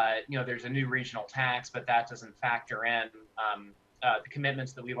there's a new regional tax, but that doesn't factor in the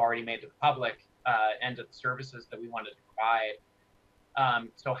commitments that we've already made to the public and to the services that we wanted to provide.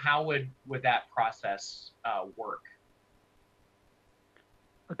 So how would that process work?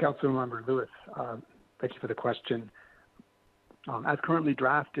 Councilmember Lewis, thank you for the question. As currently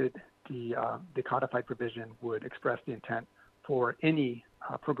drafted, the codified provision would express the intent for any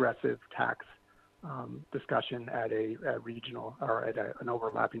progressive tax discussion at a regional or at an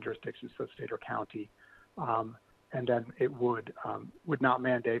overlapping jurisdiction, so state or county. And then it would not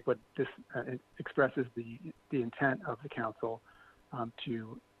mandate, but this it expresses the intent of the council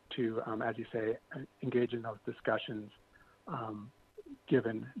to as you say, engage in those discussions,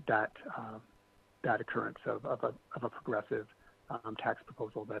 given that occurrence of a progressive tax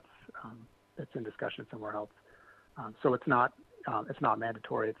proposal that's in discussion somewhere else. So it's not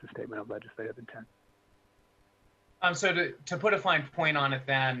mandatory. It's a statement of legislative intent. So to put a fine point on it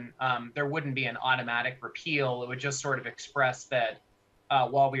then, there wouldn't be an automatic repeal. It would just sort of express that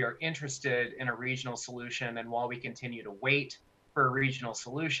while we are interested in a regional solution and while we continue to wait for a regional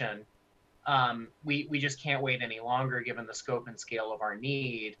solution, we just can't wait any longer given the scope and scale of our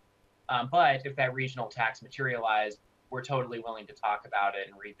need. But if that regional tax materialized, we're totally willing to talk about it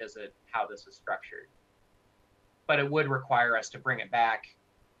and revisit how this is structured. But it would require us to bring it back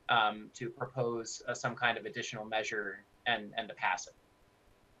to propose some kind of additional measure and to pass it.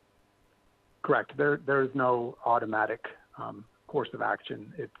 Correct. There is no automatic course of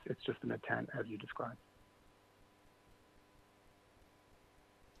action. It's just an intent as you described.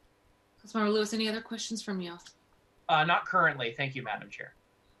 Councilmember Lewis, any other questions from you? Not currently. Thank you, Madam Chair.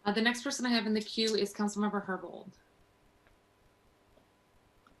 The next person I have in the queue is Councilmember Herbold.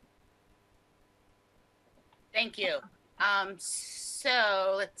 Thank you.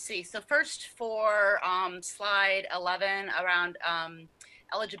 So let's see. So first for slide 11 around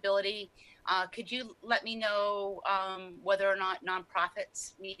eligibility, could you let me know whether or not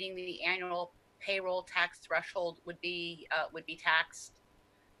nonprofits meeting the annual payroll tax threshold would be taxed?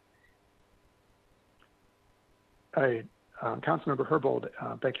 Councilmember Herbold,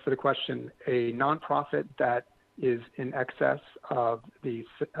 thank you for the question. A nonprofit that is in excess of the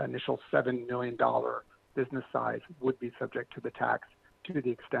initial $7 million business size would be subject to the tax to the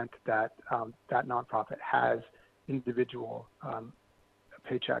extent that that nonprofit has individual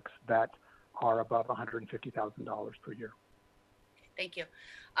paychecks that are above $150,000 per year. Thank you.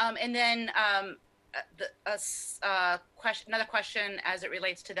 And then another question as it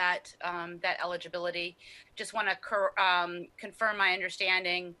relates to that that eligibility. Just want to confirm my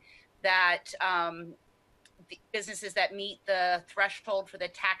understanding that the businesses that meet the threshold for the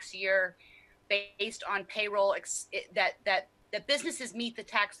tax year based on payroll, that businesses meet the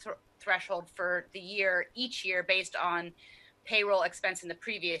tax threshold for the year each year based on payroll expense in the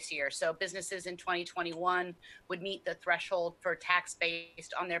previous year. So businesses in 2021 would meet the threshold for tax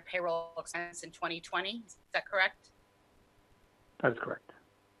based on their payroll expense in 2020. Is that correct? That is correct.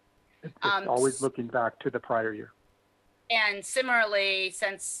 It's always looking back to the prior year. And similarly,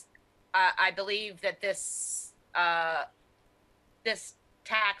 since I believe that this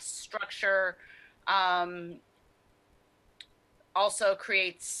tax structure also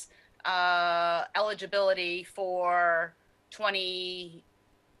creates eligibility for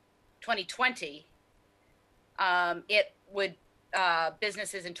 2020, it would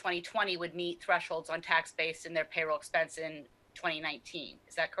businesses in 2020 would meet thresholds on tax base in their payroll expense in 2019.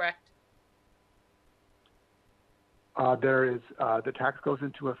 Is that correct? There is the tax goes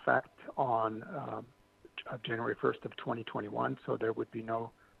into effect on January 1st of 2021, so there would be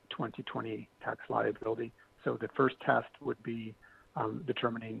no 2020 tax liability. So the first test would be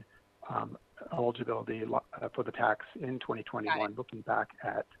determining eligibility for the tax in 2021, looking back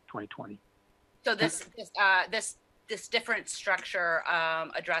at 2020. So this different structure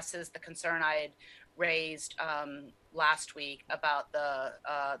addresses the concern I had raised last week about the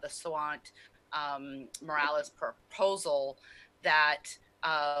Swant Morales proposal that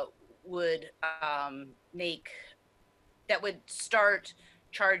would start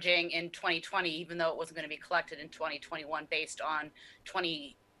charging in 2020, even though it wasn't going to be collected in 2021 based on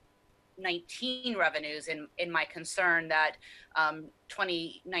 2019 revenues, in my concern that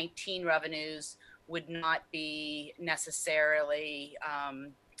 2019 revenues would not be necessarily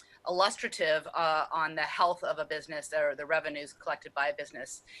illustrative on the health of a business or the revenues collected by a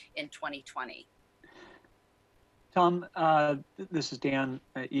business in 2020. Tom, this is Dan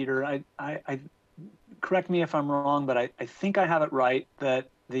Eder. I correct me if I'm wrong, but I think I have it right that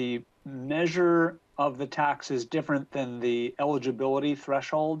the measure of the tax is different than the eligibility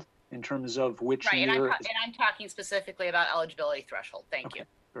threshold in terms of which right, year. And I'm talking specifically about eligibility threshold. Thank you.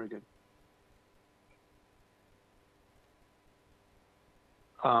 Very good.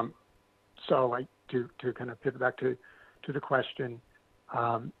 So to kind of pivot back to the question,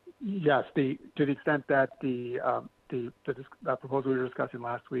 yes, to the extent that the proposal we were discussing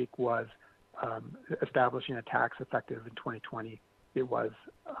last week was establishing a tax effective in 2020, it was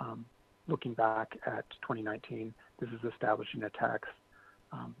looking back at 2019. This is establishing a tax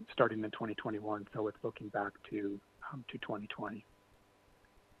starting in 2021, so it's looking back to 2020.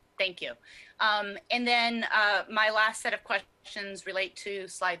 Thank you. And then my last set of questions relate to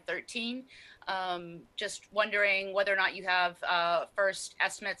slide 13. Just wondering whether or not you have first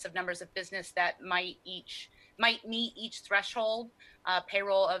estimates of numbers of business that might meet each threshold,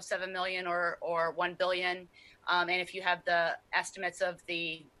 payroll of 7 million or 1 billion. And if you have the estimates of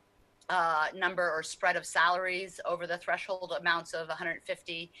the number or spread of salaries over the threshold amounts of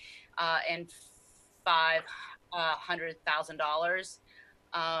 150 and $500,000.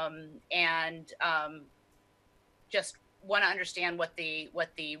 Just want to understand what the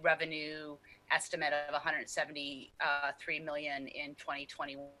revenue estimate of 173 million in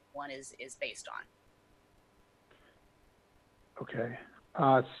 2021 is based on. Okay.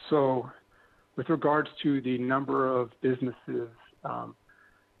 So with regards to the number of businesses,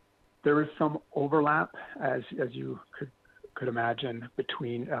 there is some overlap, as you could imagine,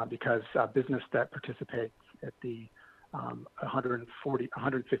 between because business that participates at the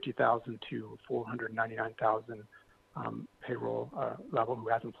 150,000 to 499,000 payroll level, who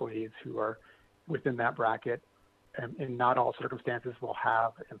has employees who are within that bracket, and in not all circumstances will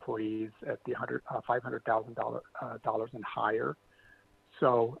have employees at the $500,000 and higher.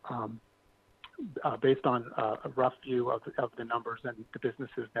 So based on a rough view of the numbers and the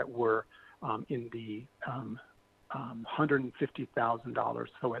businesses that were in the $150,000,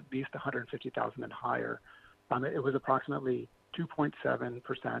 so at least $150,000 and higher, it was approximately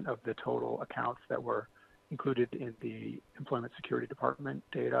 2.7% of the total accounts that were included in the Employment Security Department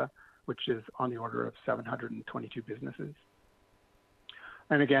data, which is on the order of 722 businesses.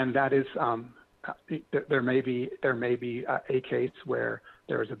 And again, that is there may be a case where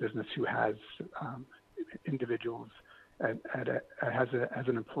there is a business who has individuals has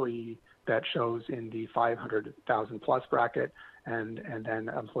an employee that shows in the 500,000 plus bracket, and then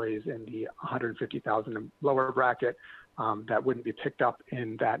employees in the 150,000 and lower bracket that wouldn't be picked up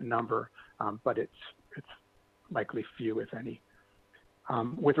in that number, but it's likely few, if any.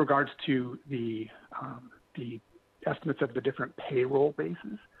 With regards to the estimates of the different payroll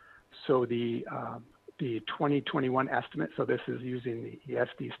bases, so the 2021 estimate, so this is using the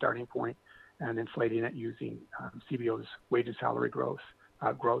ESD starting point and inflating it using CBO's wage and salary growth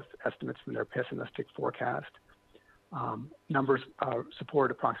estimates from their pessimistic forecast. Numbers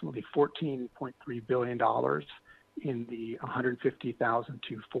support approximately $14.3 billion in the 150,000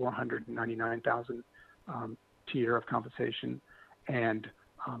 to 499,000 tier of compensation, and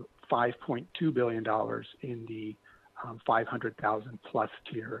 $5.2 billion in the 500,000 plus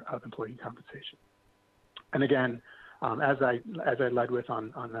tier of employee compensation. And again, as I led with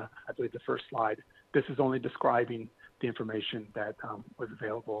on the, I believe, the first slide, this is only describing the information that was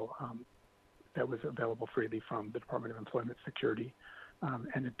available freely from the Department of Employment Security,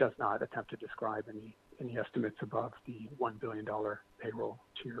 and it does not attempt to describe any estimates above the $1 billion payroll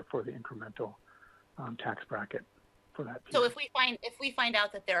tier for the incremental tax bracket for that period. So if we find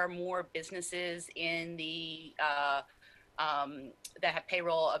out that there are more businesses in the that have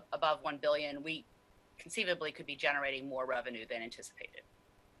payroll above 1 billion, we conceivably could be generating more revenue than anticipated.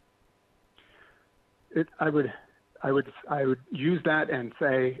 I would use that and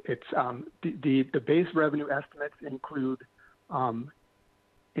say it's the base revenue estimates include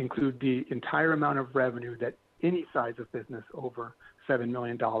the entire amount of revenue that any size of business over $7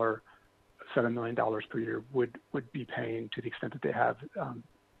 million per year would be paying, to the extent that they have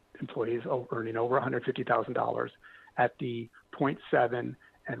employees earning over $150,000 at the 0.7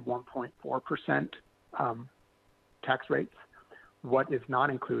 and 1.4% tax rates. What is not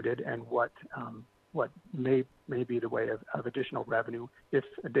included, and what may be the way of additional revenue, if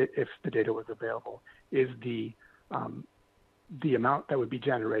the data was available, is the amount that would be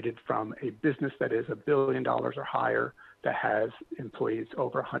generated from a business that is $1 billion or higher, that has employees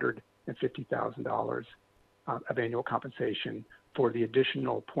over $150,000 of annual compensation, for the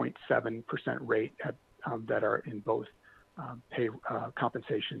additional 0.7% rate that are in both pay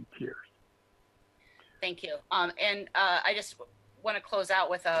compensation tiers. Thank you. And I just want to close out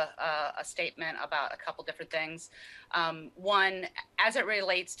with a statement about a couple different things. One, as it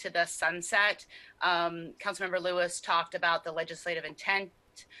relates to the sunset, Councilmember Lewis talked about the legislative intent,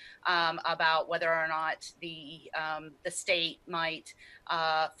 about whether or not the state might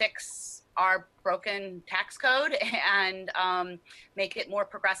fix our broken tax code and make it more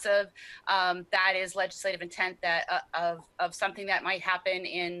progressive. That is legislative intent that of something that might happen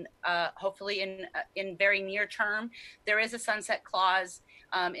in hopefully in very near term. There is a sunset clause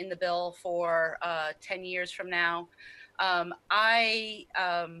in the bill for 10 years from now.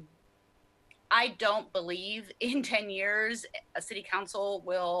 I don't believe in 10 years a city council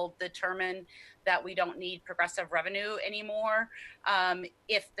will determine that we don't need progressive revenue anymore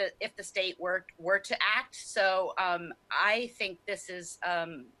if the state were to act. So I think this is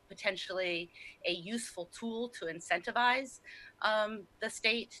potentially a useful tool to incentivize the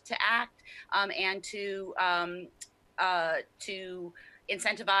state to act and to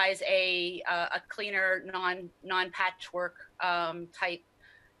incentivize a cleaner, non-patchwork type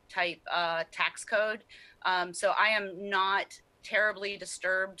tax code. So I am not terribly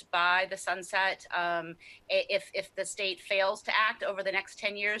disturbed by the sunset. If the state fails to act over the next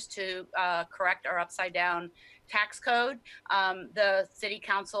 10 years to correct our upside down tax code, the city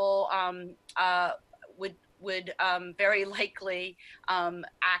council would very likely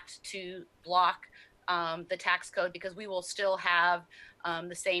act to block the tax code, because we will still have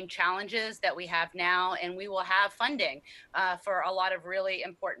the same challenges that we have now, and we will have funding for a lot of really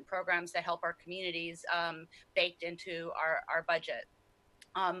important programs that help our communities baked into our budget.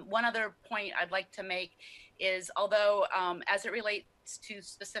 One other point I'd like to make is, although as it relates to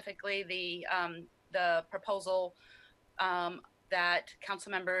specifically the proposal that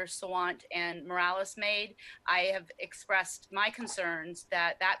council members Sawant and Morales made, I have expressed my concerns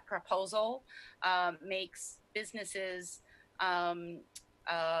that that proposal makes businesses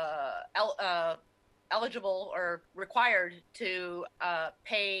eligible or required to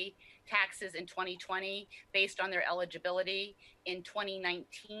pay taxes in 2020 based on their eligibility in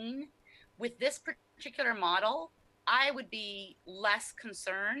 2019. With this particular model, I would be less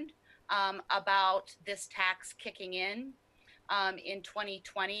concerned about this tax kicking in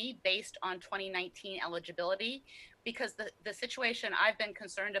 2020 based on 2019 eligibility, because the situation I've been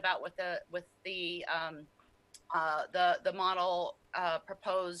concerned about with the model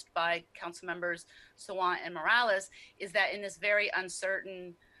proposed by council members Sawant and Morales is that in this very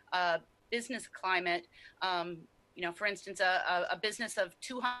uncertain business climate, you know, for instance, a business of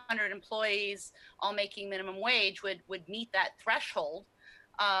 200 employees all making minimum wage would meet that threshold.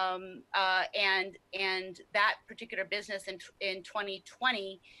 And that particular business in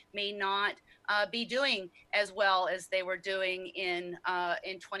 2020 may not be doing as well as they were doing in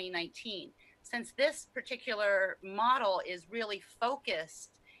 2019. Since this particular model is really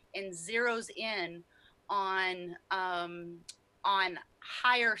focused and zeroes in on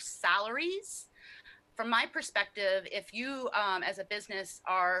higher salaries, from my perspective, if you as a business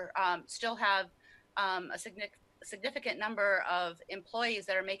are still have a significant number of employees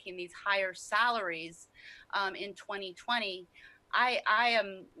that are making these higher salaries in 2020, I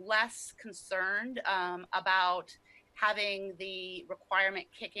am less concerned about having the requirement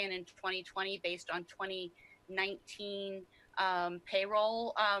kick in 2020 based on 2019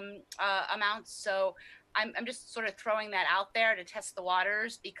 payroll amounts. So I'm just sort of throwing that out there to test the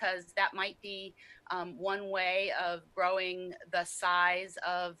waters, because that might be one way of growing the size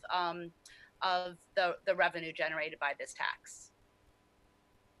of the revenue generated by this tax.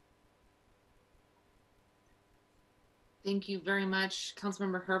 Thank you very much,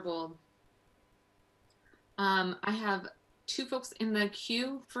 Councilmember Herbold. I have two folks in the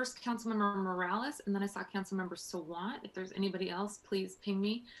queue. First, Councilmember Morales, and then I saw Councilmember Sawant. If there's anybody else, please ping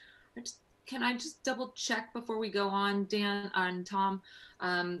me. Can I just double check before we go on, Dan and Tom?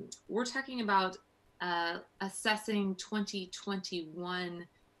 We're talking about assessing 2021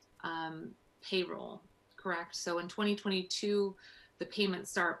 payroll, correct? So in 2022, the payments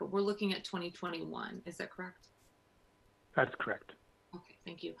start, but we're looking at 2021. Is that correct? That's correct. Okay,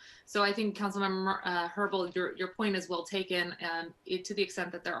 thank you. So I think Councilmember Herbold, your point is well taken. To the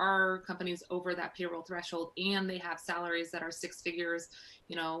extent that there are companies over that payroll threshold and they have salaries that are six figures,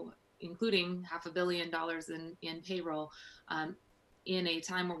 you know, including $500 million in payroll, in a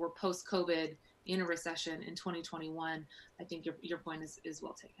time where we're post-COVID in a recession in 2021, I think your point is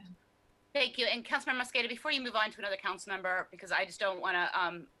well taken. Thank you. And Councilmember Mosqueda, before you move on to another council member, because I just don't want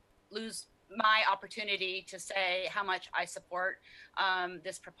to lose my opportunity to say how much I support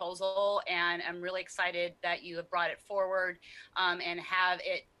this proposal, and I'm really excited that you have brought it forward and have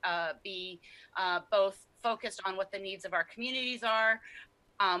it be both focused on what the needs of our communities are,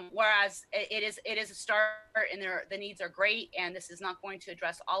 whereas it is a start, and the needs are great, and this is not going to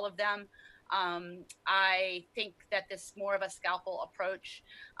address all of them. I think that this more of a scalpel approach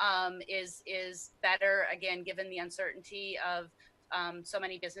is better, again, given the uncertainty of so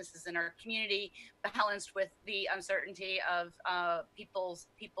many businesses in our community, balanced with the uncertainty of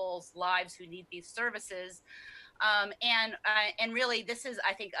people's lives who need these services. And really, this is,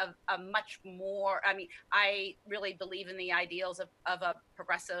 I think, a much more, I mean, I really believe in the ideals of a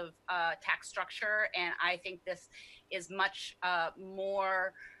progressive tax structure. And I think this is much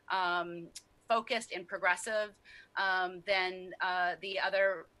more focused and progressive than the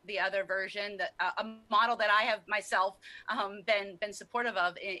other version, that a model that I have myself been supportive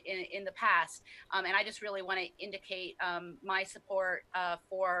of in the past. And I just really want to indicate my support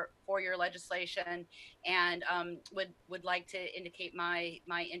for your legislation, and would like to indicate my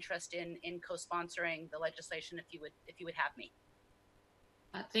interest in co-sponsoring the legislation if you would have me.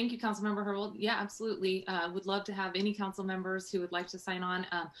 Thank you, Councilmember Herbold. Yeah, absolutely. Would love to have any council members who would like to sign on.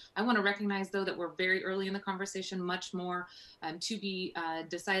 I want to recognize, though, that we're very early in the conversation, much more to be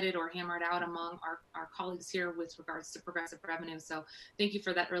decided or hammered out among our colleagues here with regards to progressive revenue. So thank you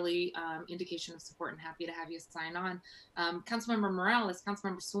for that early indication of support, and happy to have you sign on. Councilmember Morales,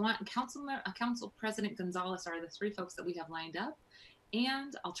 Councilmember Sawant, and Council President Gonzalez are the three folks that we have lined up.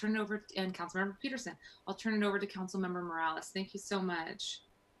 And I'll turn it over, and Councilmember Peterson, I'll turn it over to Councilmember Morales. Thank you so much.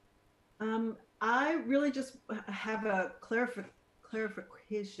 I really just have a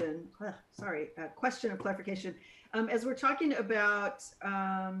clarification, a question of clarification. As we're talking about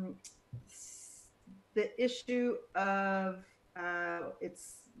the issue of,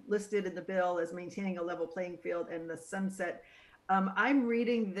 it's listed in the bill as maintaining a level playing field and the sunset, I'm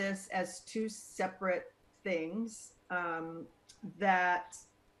reading this as two separate things. That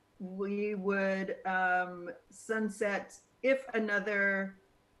we would sunset if another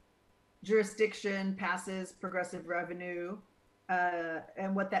jurisdiction passes progressive revenue,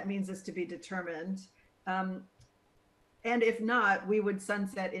 and what that means is to be determined. And if not, we would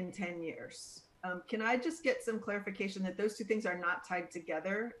sunset in 10 years. Can I just get some clarification that those two things are not tied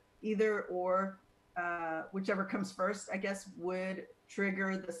together? Either or, whichever comes first, I guess, would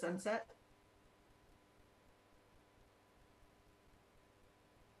trigger the sunset?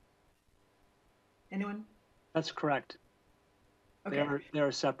 Anyone? That's correct. Okay. They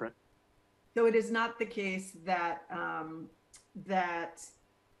are separate. So it is not the case that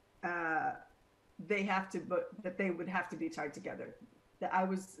they have to, that they would have to be tied together. That I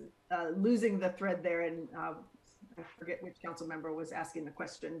was losing the thread there, and I forget which council member was asking the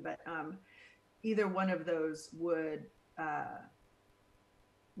question, but either one of those would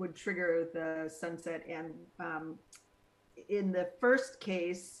trigger the sunset. And in the first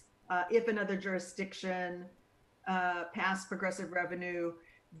case, if another jurisdiction passed progressive revenue,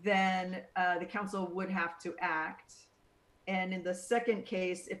 then the council would have to act. And in the second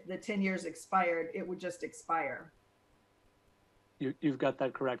case, if the 10 years expired, it would just expire. You've got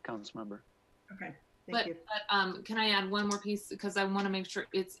that correct, Councilmember. Okay, thank you. But can I add one more piece, because I want to make sure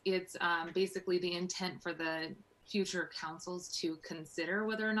it's basically the intent for the future councils to consider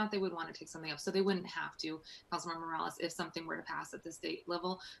whether or not they would want to take something up. So they wouldn't have to, Councilmember Morales, if something were to pass at the state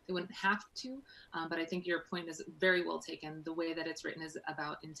level, they wouldn't have to. But I think your point is very well taken. The way that it's written is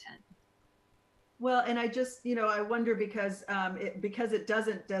about intent. Well, and I just, I wonder because it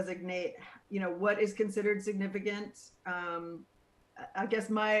doesn't designate, what is considered significant. I guess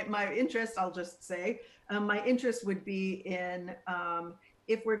my interest, I'll just say, my interest would be in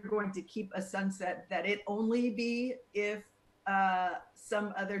if we're going to keep a sunset, that it only be if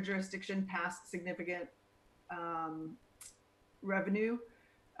some other jurisdiction passed significant revenue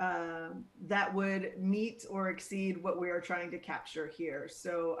that would meet or exceed what we are trying to capture here.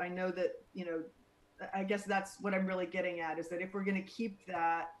 So I know that, I guess that's what I'm really getting at, is that if we're going to keep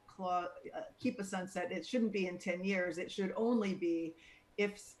that keep a sunset, it shouldn't be in 10 years. It should only be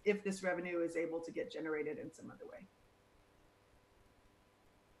if this revenue is able to get generated in some other way.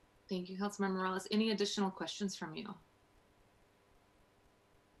 Thank you, Councilmember Morales. Any additional questions from you?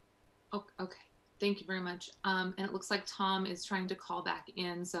 Oh, okay, thank you very much. And it looks like Tom is trying to call back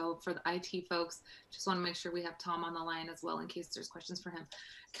in. So for the IT folks, just want to make sure we have Tom on the line as well in case there's questions for him.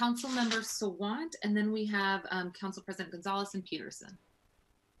 Councilmember Sawant, and then we have Council President Gonzalez and Peterson.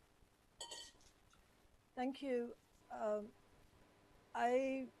 Thank you.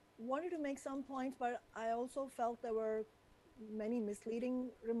 I wanted to make some points, but I also felt there were many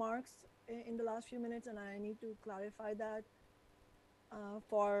misleading remarks in the last few minutes, and I need to clarify that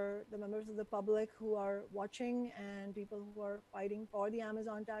for the members of the public who are watching and people who are fighting for the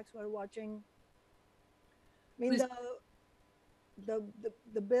Amazon tax who are watching. I mean,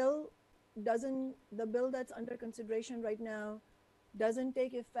 the bill that's under consideration right now doesn't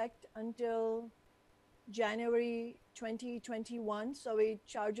take effect until January 2021, so it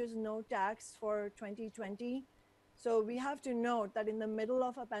charges no tax for 2020. So we have to note that in the middle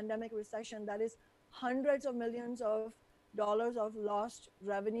of a pandemic recession, that is hundreds of millions of dollars of lost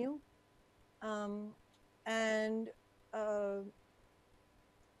revenue. And I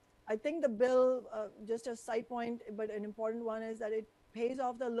think the bill, just a side point, but an important one, is that it pays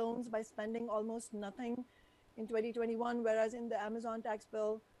off the loans by spending almost nothing in 2021, whereas in the Amazon tax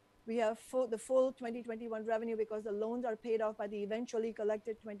bill, we have the full 2021 revenue because the loans are paid off by the eventually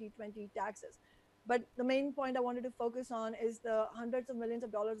collected 2020 taxes. But the main point I wanted to focus on is the hundreds of millions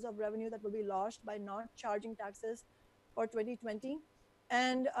of dollars of revenue that will be lost by not charging taxes for 2020.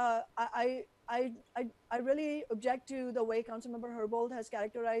 And I really object to the way Councilmember Herbold has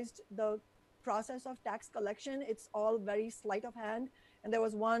characterized the process of tax collection. It's all very sleight of hand. and there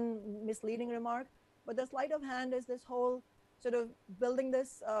was one misleading remark. But the sleight of hand is this whole sort of building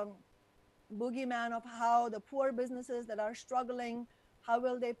this boogeyman of how the poor businesses that are struggling, how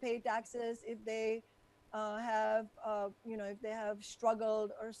will they pay taxes if they if they have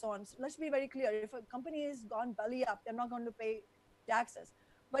struggled or so on. So let's be very clear. If a company has gone belly up, they're not going to pay taxes.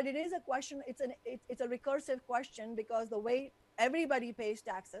 But it is a question, it's a recursive question, because the way everybody pays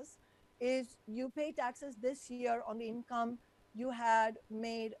taxes is you pay taxes this year on the income you had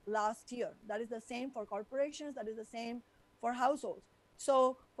made last year. That is the same for corporations, that is the same for households.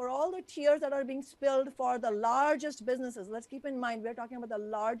 So for all the tears that are being spilled for the largest businesses, let's keep in mind, we're talking about the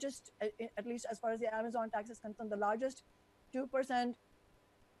largest, at least as far as the Amazon tax is concerned, the largest 2%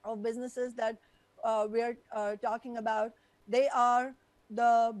 of businesses that we're talking about. They are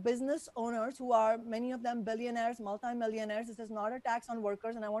the business owners who are, many of them, billionaires, multimillionaires. This is not a tax on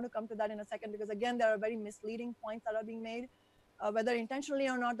workers, and I want to come to that in a second, because again, there are very misleading points that are being made. Whether intentionally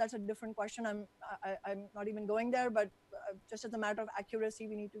or not, that's a different question. I'm not even going there, but just as a matter of accuracy,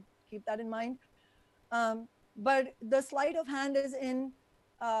 we need to keep that in mind. But the sleight of hand is in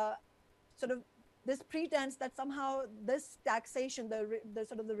sort of this pretense that somehow this taxation, the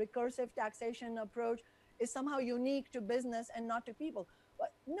sort of the recursive taxation approach, is somehow unique to business and not to people.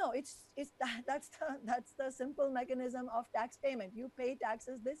 But no, that's the simple mechanism of tax payment. You pay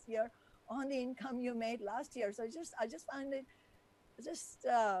taxes this year on the income you made last year. So I just find it just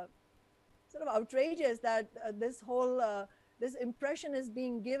sort of outrageous that this whole this impression is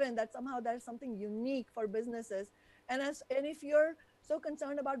being given that somehow there's something unique for businesses. And if you're so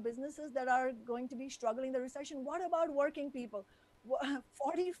concerned about businesses that are going to be struggling in the recession, what about working people?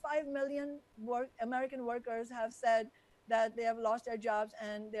 45 million American workers have said that they have lost their jobs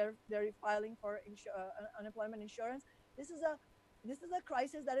and they're filing for unemployment insurance. This is a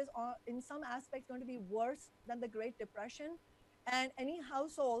crisis that is in some aspects going to be worse than the Great Depression. And any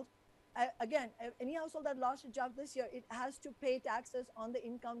household, again, any household that lost a job this year, it has to pay taxes on the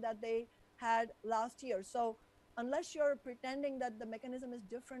income that they had last year. So unless you're pretending that the mechanism is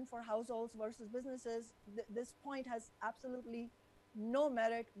different for households versus businesses, this point has absolutely no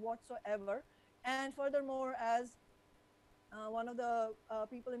merit whatsoever. And furthermore, as one of the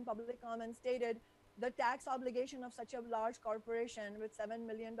people in public comment stated, the tax obligation of such a large corporation with $7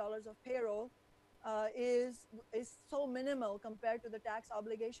 million of payroll is so minimal compared to the tax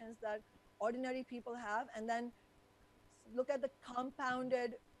obligations that ordinary people have. And then look at the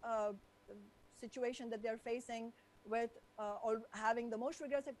compounded situation that they're facing with or having the most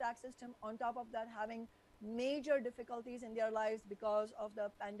regressive tax system, on top of that having major difficulties in their lives because of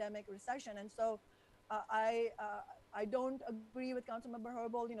the pandemic recession. And so I don't agree with Councilmember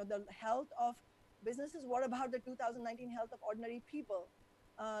Herbold. The health of businesses, what about the 2019 health of ordinary people?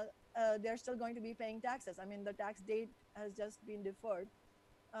 They're still going to be paying taxes. I mean, the tax date has just been deferred,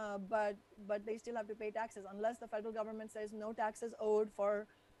 but they still have to pay taxes unless the federal government says no taxes owed for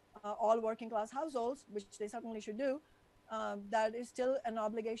all working class households, which they certainly should do. That is still an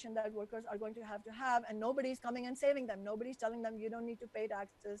obligation that workers are going to have, and nobody's coming and saving them. Nobody's telling them you don't need to pay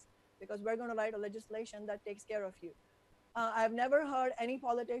taxes because we're going to write a legislation that takes care of you. I've never heard any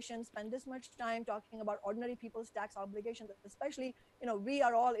politician spend this much time talking about ordinary people's tax obligations, especially, we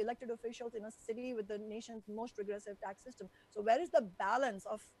are all elected officials in a city with the nation's most regressive tax system. So where is the balance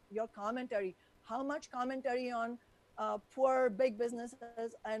of your commentary? How much commentary on poor big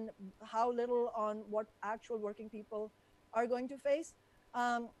businesses and how little on what actual working people are going to face?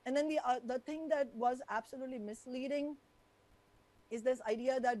 And then the thing that was absolutely misleading is this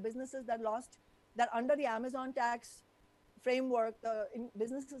idea that businesses that under the Amazon tax framework,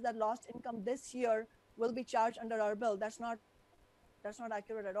 businesses that lost income this year will be charged under our bill. That's not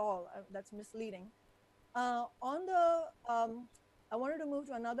accurate at all. That's misleading. I wanted to move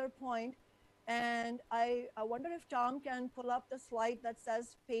to another point, and I wonder if Tom can pull up the slide that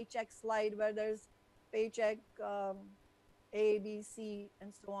says paycheck slide, where there's paycheck A, B, C,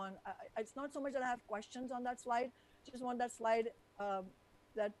 and so on. It's not so much that I have questions on that slide. Just want that slide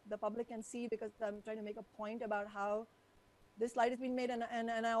that the public can see, because I'm trying to make a point about how this slide has been made,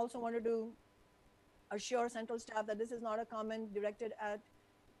 and I also wanted to assure central staff that this is not a comment directed at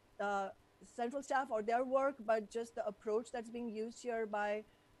central staff or their work, but just the approach that's being used here by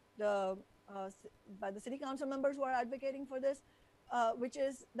the city council members who are advocating for this, which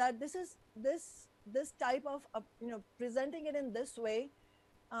is that this type of presenting it in this way,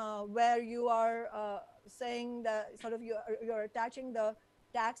 where you are saying that sort of you're attaching the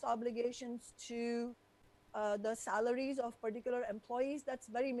tax obligations to the salaries of particular employees, that's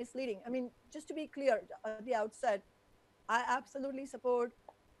very misleading. I mean, just to be clear at the outset, I absolutely support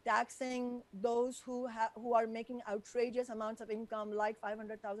taxing those who are making outrageous amounts of income, like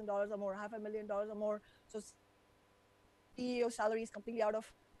 $500,000 or more, $500,000 or more. So CEO salary is completely out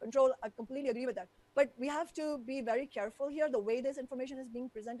of control. I completely agree with that. But we have to be very careful here. The way this information is being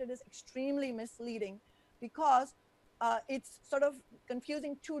presented is extremely misleading because it's sort of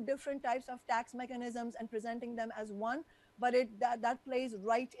confusing two different types of tax mechanisms and presenting them as one, but that plays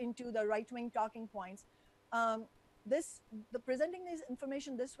right into the right-wing talking points. The presenting this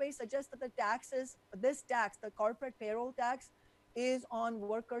information this way suggests that this tax, the corporate payroll tax, is on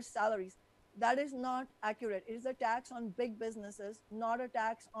workers' salaries. That is not accurate. It is a tax on big businesses, not a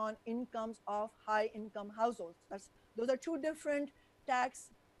tax on incomes of high income households. Those are two different tax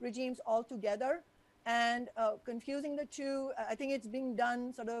regimes altogether, and confusing the two, I think it's being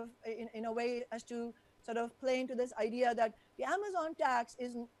done sort of in a way as to sort of play into this idea that the Amazon tax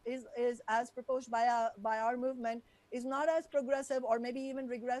is as proposed by our movement, is not as progressive or maybe even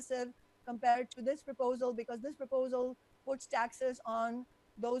regressive compared to this proposal, because this proposal puts taxes on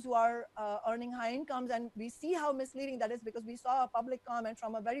those who are earning high incomes. And we see how misleading that is, because we saw a public comment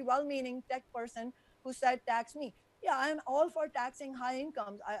from a very well-meaning tech person who said, tax me. Yeah, I'm all for taxing high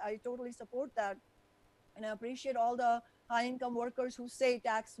incomes. I totally support that. And I appreciate all the high income workers who say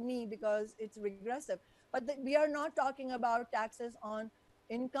tax me because it's regressive. But we are not talking about taxes on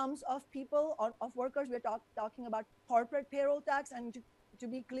incomes of people or of workers. We're talking about corporate payroll tax. And to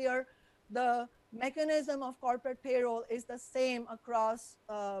be clear, the mechanism of corporate payroll is the same across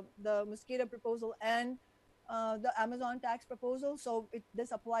the Mosqueda proposal and the Amazon tax proposal. So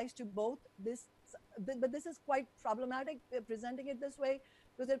this applies to both. But this is quite problematic, presenting it this way,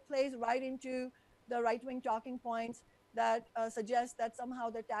 because it plays right into the right-wing talking points that suggest that somehow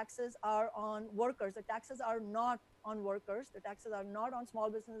the taxes are on workers. The taxes are not on workers. The taxes are not on small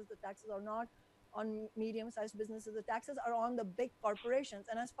businesses. The taxes are not on medium-sized businesses. The taxes are on the big corporations.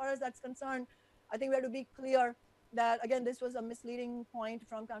 And as far as that's concerned, I think we have to be clear that, again, this was a misleading point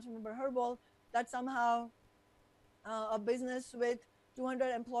from Councilmember Herbold, that somehow a business with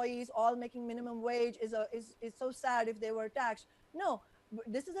 200 employees all making minimum wage is so sad if they were taxed. No,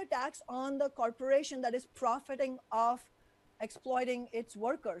 this is a tax on the corporation that is profiting off exploiting its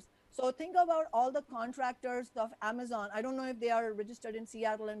workers. So think about all the contractors of Amazon. I don't know if they are registered in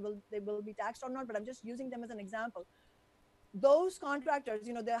Seattle and they will be taxed or not, but I'm just using them as an example. Those contractors,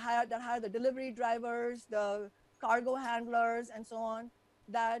 that hire the delivery drivers, the cargo handlers, and so on,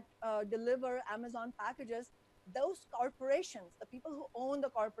 that deliver Amazon packages, those corporations, the people who own the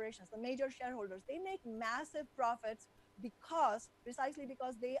corporations, the major shareholders, they make massive profits precisely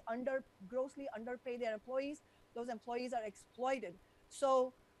because they grossly underpay their employees. Those employees are exploited.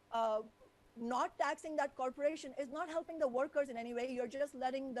 So not taxing that corporation is not helping the workers in any way. You're just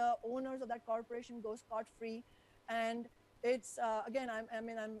letting the owners of that corporation go scot-free. And it's again,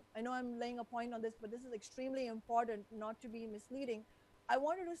 I know I'm laying a point on this, but this is extremely important not to be misleading. I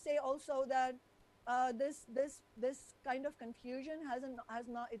wanted to say also that this kind of confusion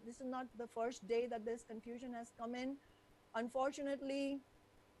this is not the first day that this confusion has come in. Unfortunately,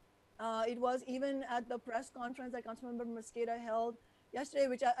 it was even at the press conference that Councilmember Mosqueda held yesterday,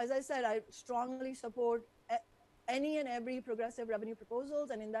 which, as I said, I strongly support any and every progressive revenue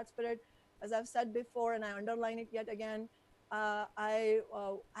proposals. And in that spirit, as I've said before, and I underline it yet again, I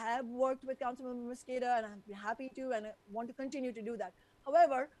have worked with Councilmember Mosqueda, and I'm happy to, and I want to continue to do that.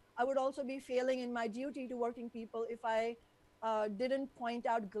 However, I would also be failing in my duty to working people if I didn't point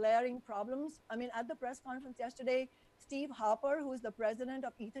out glaring problems. I mean, at the press conference yesterday, Steve Hopper, who is the president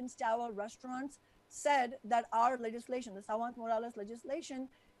of Ethan's Tower Restaurants, said that our legislation, the Sawant-Morales legislation,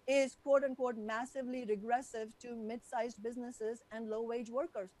 is quote unquote massively regressive to mid-sized businesses and low-wage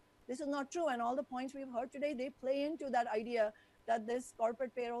workers. This is not true. And all the points we've heard today, they play into that idea that this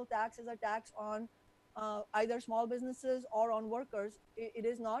corporate payroll tax is a tax on either small businesses or on workers. It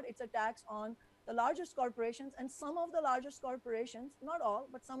is not. It's a tax on the largest corporations. And some of the largest corporations, not all,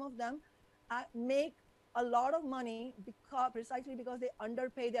 but some of them make a lot of money precisely because they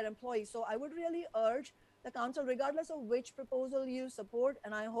underpay their employees. So I would really urge the council, regardless of which proposal you support,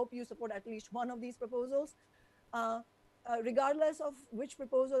 and I hope you support at least one of these proposals, regardless of which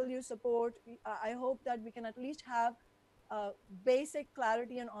proposal you support, I hope that we can at least have basic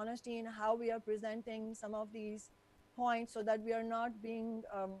clarity and honesty in how we are presenting some of these points, so that we are not being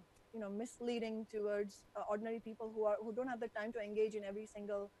misleading towards ordinary people who don't have the time to engage in every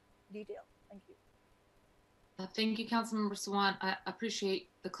single detail. Thank you. Thank you, Councilmember Sawant. I appreciate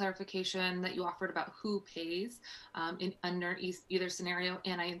the clarification that you offered about who pays under either scenario.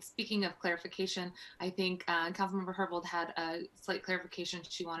 And speaking of clarification, I think Councilmember Herbold had a slight clarification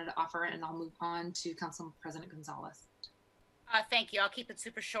she wanted to offer, and I'll move on to Council President Gonzalez. Thank you. I'll keep it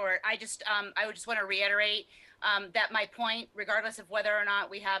super short. I would just want to reiterate that my point, regardless of whether or not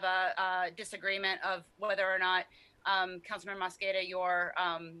we have a disagreement of whether or not Councilmember Mosqueda, your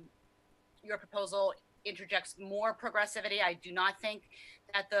proposal interjects more progressivity. I do not think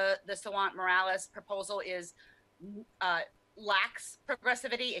that the Sawant Morales proposal is lacks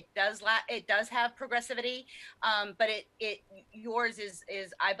progressivity. It does have progressivity, but yours is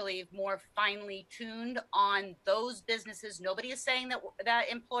I believe more finely tuned on those businesses. Nobody is saying that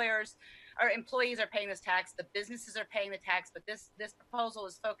employers or employees are paying this tax. The businesses are paying the tax, but this proposal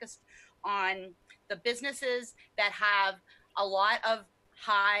is focused on the businesses that have a lot of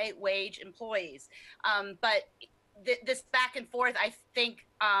high wage employees. But this back and forth, I think,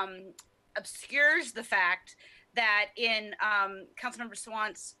 obscures the fact that in Councilmember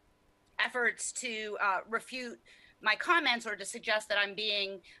Sawant's efforts to refute my comments or to suggest that I'm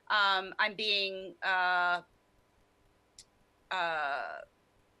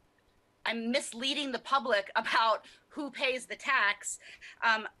misleading the public about who pays the tax.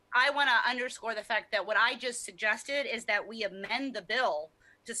 I want to underscore the fact that what I just suggested is that we amend the bill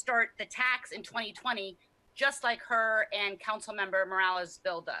to start the tax in 2020, just like her and Councilmember Morales'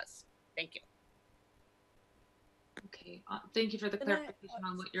 bill does. Thank you. Okay, thank you for the clarification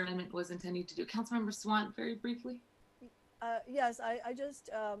on what your amendment was intending to do. Councilmember Sawant, very briefly. Yes, I just,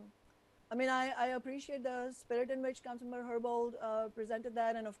 I mean, I appreciate the spirit in which Councilmember Herbold presented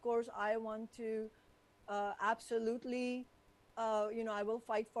that. And of course, I want to absolutely, I will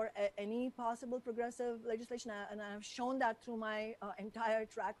fight for any possible progressive legislation. And I've shown that through my entire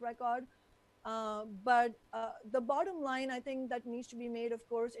track record. But the bottom line, I think that needs to be made, of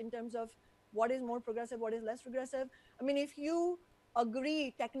course, in terms of what is more progressive, what is less progressive. I mean, if you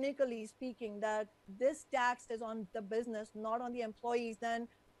agree, technically speaking, that this tax is on the business, not on the employees, then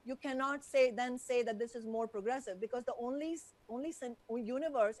you cannot say that this is more progressive, because the only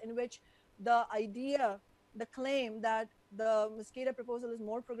universe in which the idea, the claim that the Mosqueda proposal is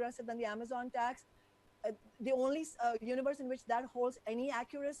more progressive than the Amazon tax, the only universe in which that holds any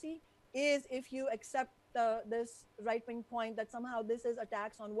accuracy is if you accept this right-wing point that somehow this is a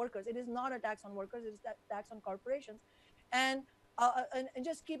tax on workers. It is not a tax on workers, it is a tax on corporations. And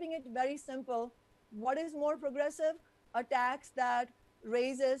just keeping it very simple, what is more progressive? A tax that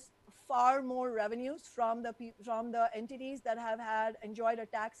raises far more revenues from the entities that have enjoyed a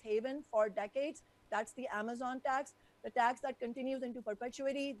tax haven for decades. That's the Amazon tax. The tax that continues into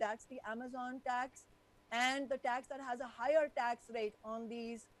perpetuity, that's the Amazon tax. And the tax that has a higher tax rate on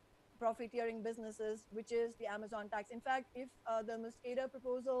these profiteering businesses, which is the Amazon tax. In fact, if the Mosqueda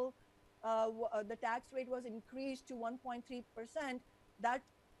proposal, the tax rate was increased to 1.3%, that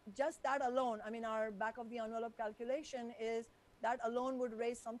alone, I mean, our back of the envelope calculation is that alone would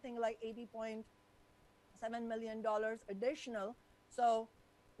raise something like $80.7 million additional. So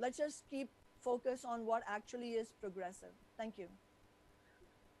let's just keep focus on what actually is progressive. Thank you.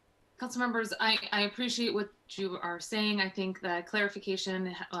 Council members, I appreciate what you are saying. I think the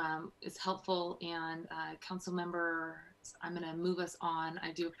clarification is helpful, and Council member, I'm going to move us on.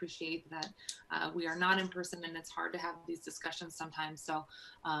 I do appreciate that we are not in person and it's hard to have these discussions sometimes. So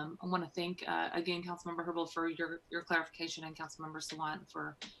I want to thank again, Council member Herbold, for your clarification, and Council member Sawant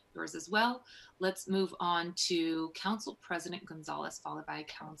for yours as well. Let's move on to Council President Gonzalez, followed by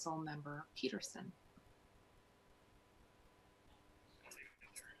Council member Peterson.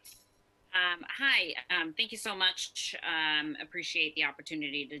 Hi, thank you so much. Appreciate the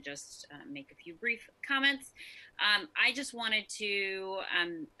opportunity to just make a few brief comments. I just wanted to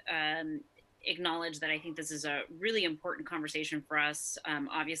acknowledge that I think this is a really important conversation for us.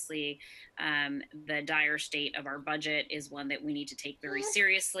 Obviously, the dire state of our budget is one that we need to take very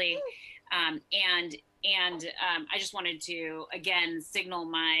seriously. And I just wanted to, again, signal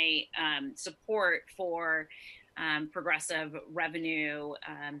my support for progressive revenue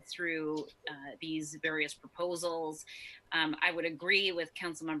through these various proposals. I would agree with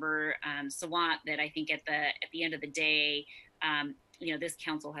Councilmember Sawant that I think at the end of the day, this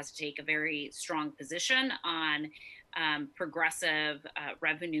council has to take a very strong position on progressive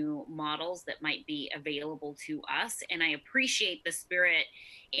revenue models that might be available to us. And I appreciate the spirit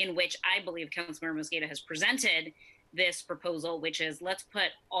in which I believe Councilmember Mosqueda has presented this proposal, which is let's put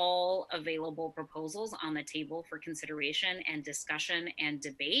all available proposals on the table for consideration and discussion and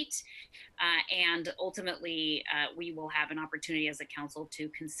debate. And ultimately, we will have an opportunity as a council to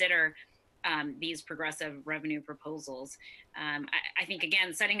consider these progressive revenue proposals. I think,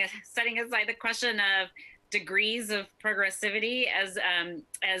 again, setting aside the question of degrees of progressivity,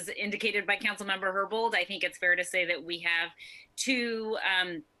 as indicated by Councilmember Herbold, I think it's fair to say that we have two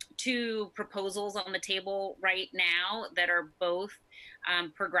two proposals on the table right now that are both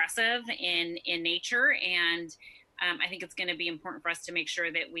progressive in nature, and I think it's going to be important for us to make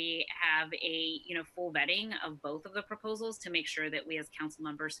sure that we have a full vetting of both of the proposals to make sure that we as council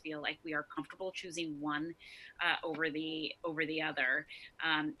members feel like we are comfortable choosing one over the other.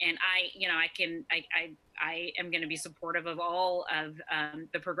 And I am going to be supportive of all of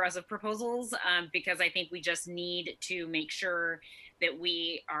the progressive proposals because I think we just need to make sure that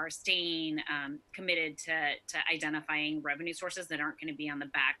we are staying committed to identifying revenue sources that aren't going to be on the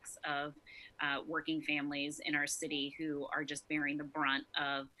backs of working families in our city who are just bearing the brunt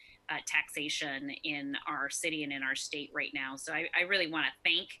of taxation in our city and in our state right now. So I really want to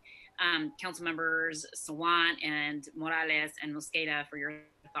thank council members Sawant and Morales and Mosqueda for your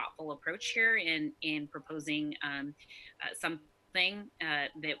thoughtful approach here in proposing something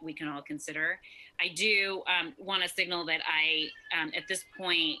that we can all consider. I do want to signal that I, at this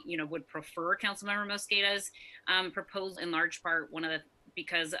point, would prefer Councilmember Mosqueda's proposal in large part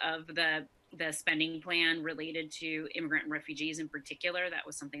because of the spending plan related to immigrant and refugees in particular. That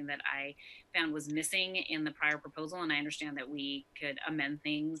was something that I found was missing in the prior proposal, and I understand that we could amend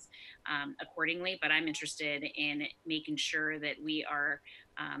things accordingly, but I'm interested in making sure that we are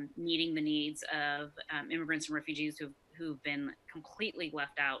meeting the needs of immigrants and refugees who've been completely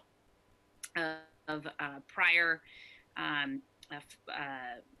left out of prior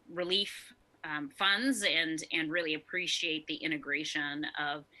relief funds, and really appreciate the integration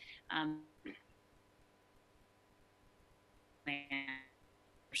of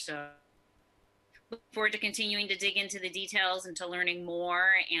so look forward to continuing to dig into the details and to learning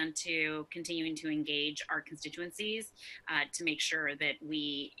more and to continuing to engage our constituencies to make sure that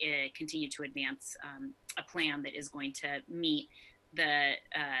we continue to advance a plan that is going to meet the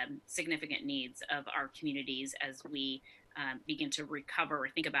significant needs of our communities as we begin to recover or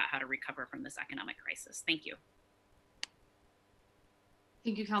think about how to recover from this economic crisis. Thank you.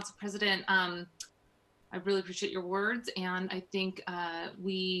 Thank you, Council President. I really appreciate your words, and I think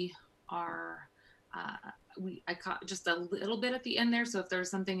we are, I caught just a little bit at the end there, so if there's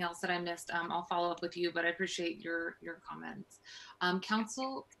something else that I missed, I'll follow up with you, but I appreciate your comments.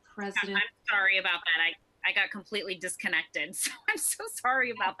 Council President. I'm sorry about that. I got completely disconnected, so I'm so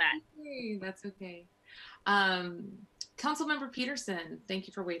sorry about that. Okay, that's okay. Councilmember Peterson, thank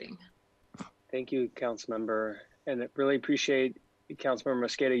you for waiting. Thank you, Councilmember, and I really appreciate Councilmember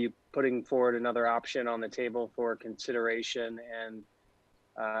Mosqueda, you putting forward another option on the table for consideration. And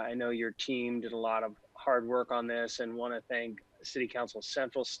I know your team did a lot of hard work on this, and want to thank City Council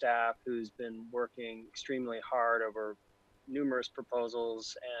Central staff who's been working extremely hard over numerous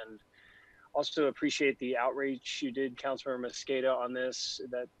proposals, and also appreciate the outreach you did, Councilmember Mosqueda, on this.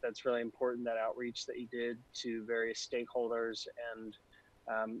 That's really important, that outreach that you did to various stakeholders. And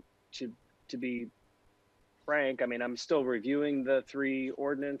to be frank, I mean, I'm still reviewing the 3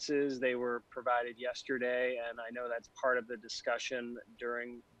 ordinances. They were provided yesterday, and I know that's part of the discussion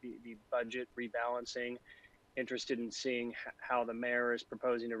during the budget rebalancing. Interested in seeing how the mayor is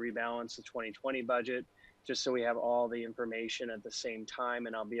proposing to rebalance the 2020 budget, just so we have all the information at the same time,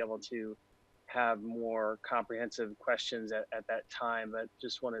 and I'll be able to have more comprehensive questions at that time. But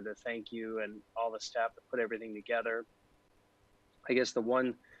just wanted to thank you and all the staff that put everything together. I guess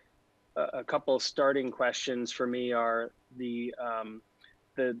a couple of starting questions for me are the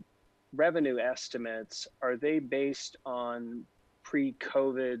revenue estimates. Are they based on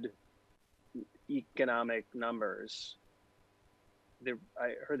pre-COVID economic numbers?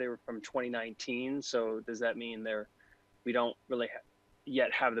 I heard they were from 2019. So does that mean we don't really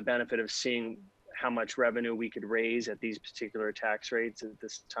yet have the benefit of seeing how much revenue we could raise at these particular tax rates at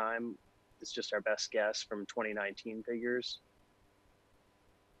this time? It's just our best guess from 2019 figures.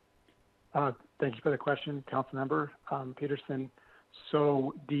 Thank you for the question, Councilmember Peterson.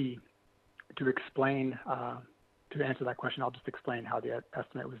 So to answer that question, I'll just explain how the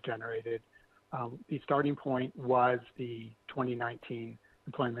estimate was generated. The starting point was the 2019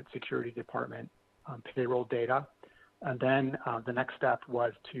 Employment Security Department payroll data. And then the next step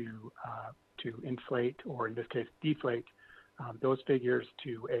was to inflate, or in this case, deflate those figures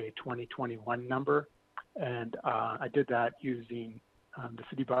to a 2021 number. And I did that using the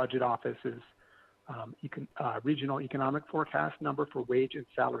City Budget Office's regional economic forecast number for wage and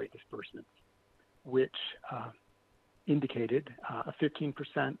salary disbursements, which indicated a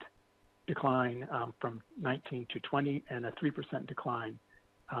 15% decline from 19 to 20 and a 3% decline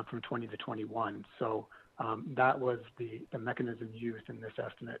from 20 to 21. So that was the mechanism used in this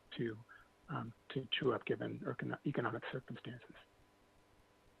estimate to true up given economic circumstances.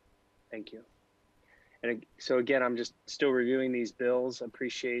 Thank you. And so again, I'm just still reviewing these bills.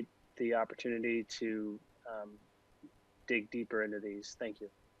 Appreciate the opportunity to dig deeper into these. Thank you.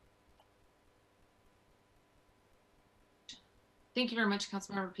 Thank you very much,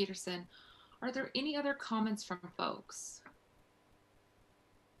 Councilmember Peterson. Are there any other comments from folks?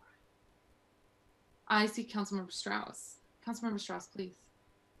 I see Councilmember Strauss. Councilmember Strauss, please.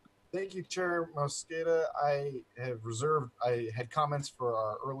 Thank you, Chair Mosqueda. I had comments for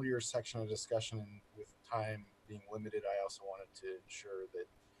our earlier section of discussion, and with time being limited, I also wanted to ensure that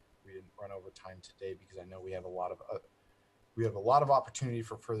we didn't run over time today because I know we have a lot of opportunity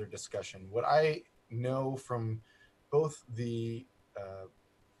for further discussion. What I know from both the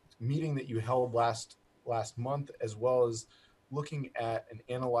meeting that you held last month, as well as looking at and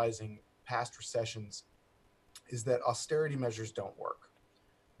analyzing past recessions, is that austerity measures don't work.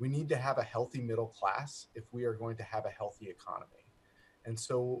 We need to have a healthy middle class if we are going to have a healthy economy. And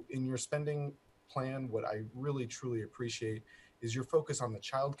so in your spending plan, what I really truly appreciate is your focus on the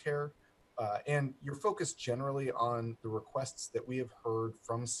childcare and your focus generally on the requests that we have heard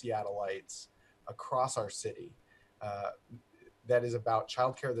from Seattleites across our city. That is about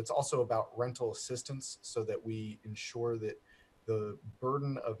childcare. That's also about rental assistance, so that we ensure that the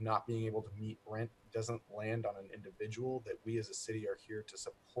burden of not being able to meet rent doesn't land on an individual, that we as a city are here to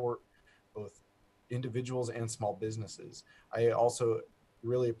support both individuals and small businesses. I also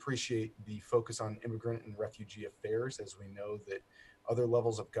really appreciate the focus on immigrant and refugee affairs, as we know that other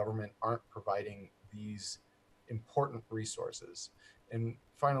levels of government aren't providing these important resources. And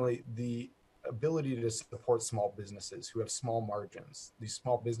finally, the ability to support small businesses who have small margins. These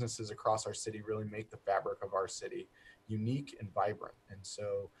small businesses across our city really make the fabric of our city unique and vibrant. And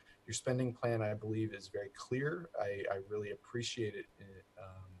so your spending plan, I believe, is very clear. I really appreciate it.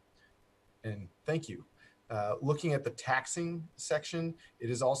 And thank you. Looking at the taxing section,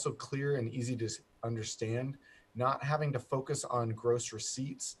 it is also clear and easy to understand. Not having to focus on gross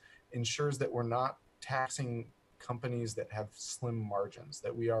receipts ensures that we're not taxing companies that have slim margins,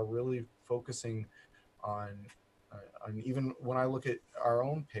 that we are really focusing on even when I look at our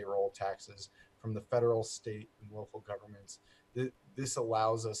own payroll taxes from the federal, state, and local governments, this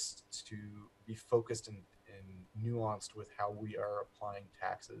allows us to be focused and nuanced with how we are applying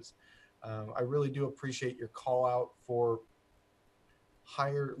taxes. I really do appreciate your call out for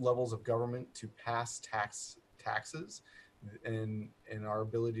higher levels of government to pass taxes and our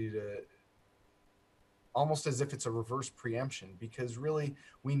ability to, almost as if it's a reverse preemption, because really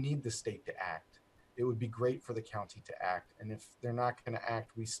we need the state to act. It would be great for the county to act. And if they're not going to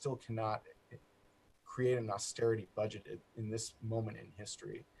act, we still cannot create an austerity budget in this moment in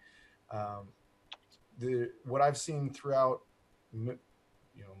history. What I've seen throughout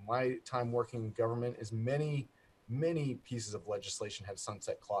my time working in government is many pieces of legislation have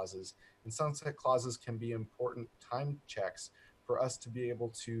sunset clauses, and sunset clauses can be important time checks for us to be able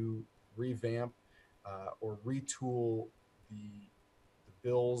to revamp or retool the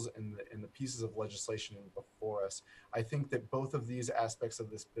bills and the pieces of legislation before us. I think that both of these aspects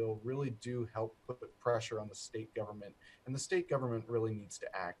of this bill really do help put pressure on the state government, and the state government really needs to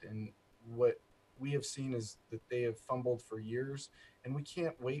act. And what we have seen is that they have fumbled for years, and we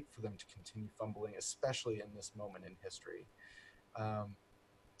can't wait for them to continue fumbling, especially in this moment in history.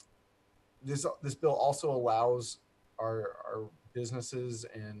 This bill also allows our businesses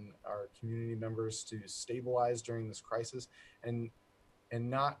and our community members to stabilize during this crisis and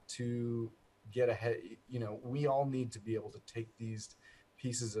not to get ahead. We all need to be able to take these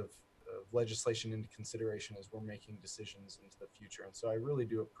pieces of legislation into consideration as we're making decisions into the future. And so I really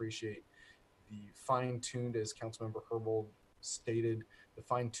do appreciate the fine-tuned, as Councilmember Herbold stated, the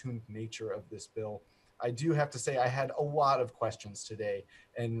fine-tuned nature of this bill. I do have to say I had a lot of questions today,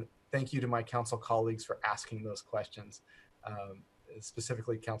 and thank you to my council colleagues for asking those questions.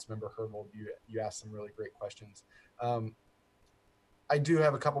 Specifically, Councilmember Herbold, you asked some really great questions. I do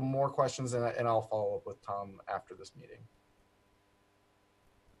have a couple more questions, and I'll follow up with Tom after this meeting.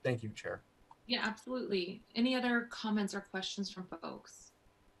 Thank you, Chair. Yeah, absolutely. Any other comments or questions from folks?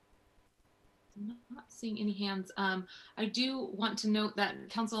 I'm not seeing any hands. I do want to note that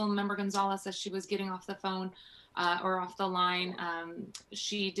Councilmember Gonzalez, as she was getting off the phone or off the line,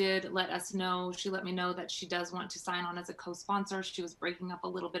 she did let us know, she let me know that she does want to sign on as a co-sponsor. She was breaking up a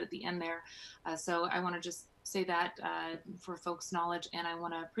little bit at the end there. So I want to just say that for folks' knowledge, and I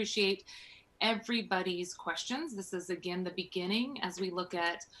want to appreciate everybody's questions. This is, again, the beginning as we look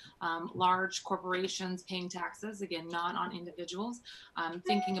at large corporations paying taxes, again, not on individuals,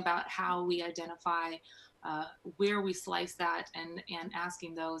 thinking about how we identify where we slice that and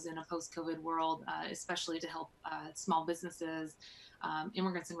asking those in a post-COVID world, especially to help small businesses,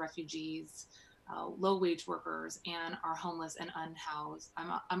 immigrants and refugees, low-wage workers and our homeless and unhoused,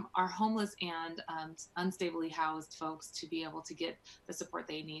 our homeless and unstably housed folks to be able to get the support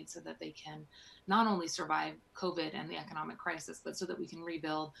they need so that they can not only survive COVID and the economic crisis, but so that we can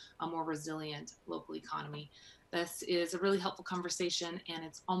rebuild a more resilient local economy. This is a really helpful conversation, and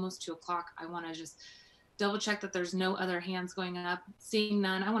it's almost 2 o'clock. I want to just double check that there's no other hands going up. Seeing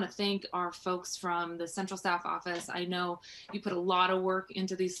none, I want to thank our folks from the Central Staff Office. I know you put a lot of work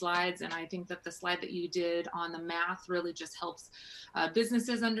into these slides, and I think that the slide that you did on the math really just helps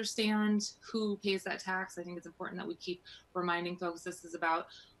businesses understand who pays that tax. I think it's important that we keep reminding folks this is about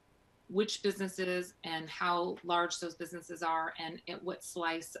which businesses and how large those businesses are, and at what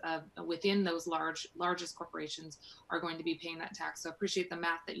slice of within those largest corporations are going to be paying that tax. So I appreciate the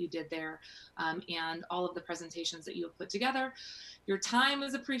math that you did there, and all of the presentations that you have put together. Your time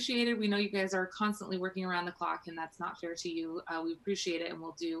is appreciated. We know you guys are constantly working around the clock, and that's not fair to you. We appreciate it, and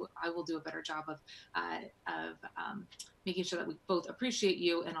I will do a better job of making sure that we both appreciate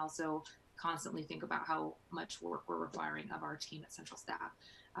you and also constantly think about how much work we're requiring of our team at Central Staff.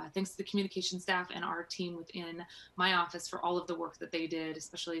 Thanks to the communication staff and our team within my office for all of the work that they did,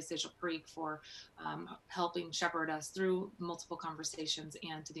 especially Sejal Parikh for helping shepherd us through multiple conversations,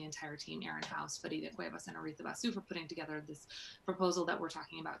 and to the entire team, Aaron House, Farida Cuevas, and Aretha Basu for putting together this proposal that we're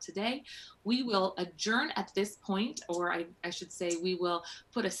talking about today. We will adjourn at this point, or I should say we will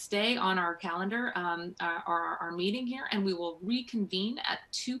put a stay on our calendar, our meeting here, and we will reconvene at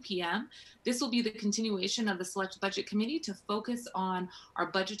 2 p.m. This will be the continuation of the Select Budget Committee to focus on our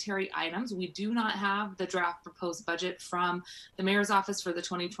budgetary items. We do not have the draft proposed budget from the Mayor's Office for the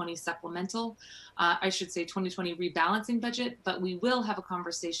 2020 supplemental, I should say 2020 rebalancing budget, but we will have a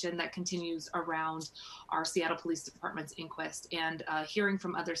conversation that continues around our Seattle Police Department's inquest and hearing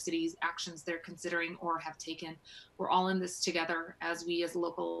from other cities, actions they're considering or have taken. We're all in this together as we as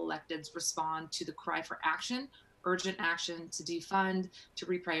local electeds respond to the cry for action, urgent action to defund, to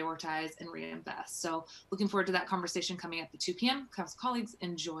reprioritize, and reinvest. So looking forward to that conversation coming up at 2 p.m. Colleagues,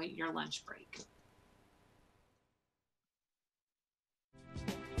 enjoy your lunch break.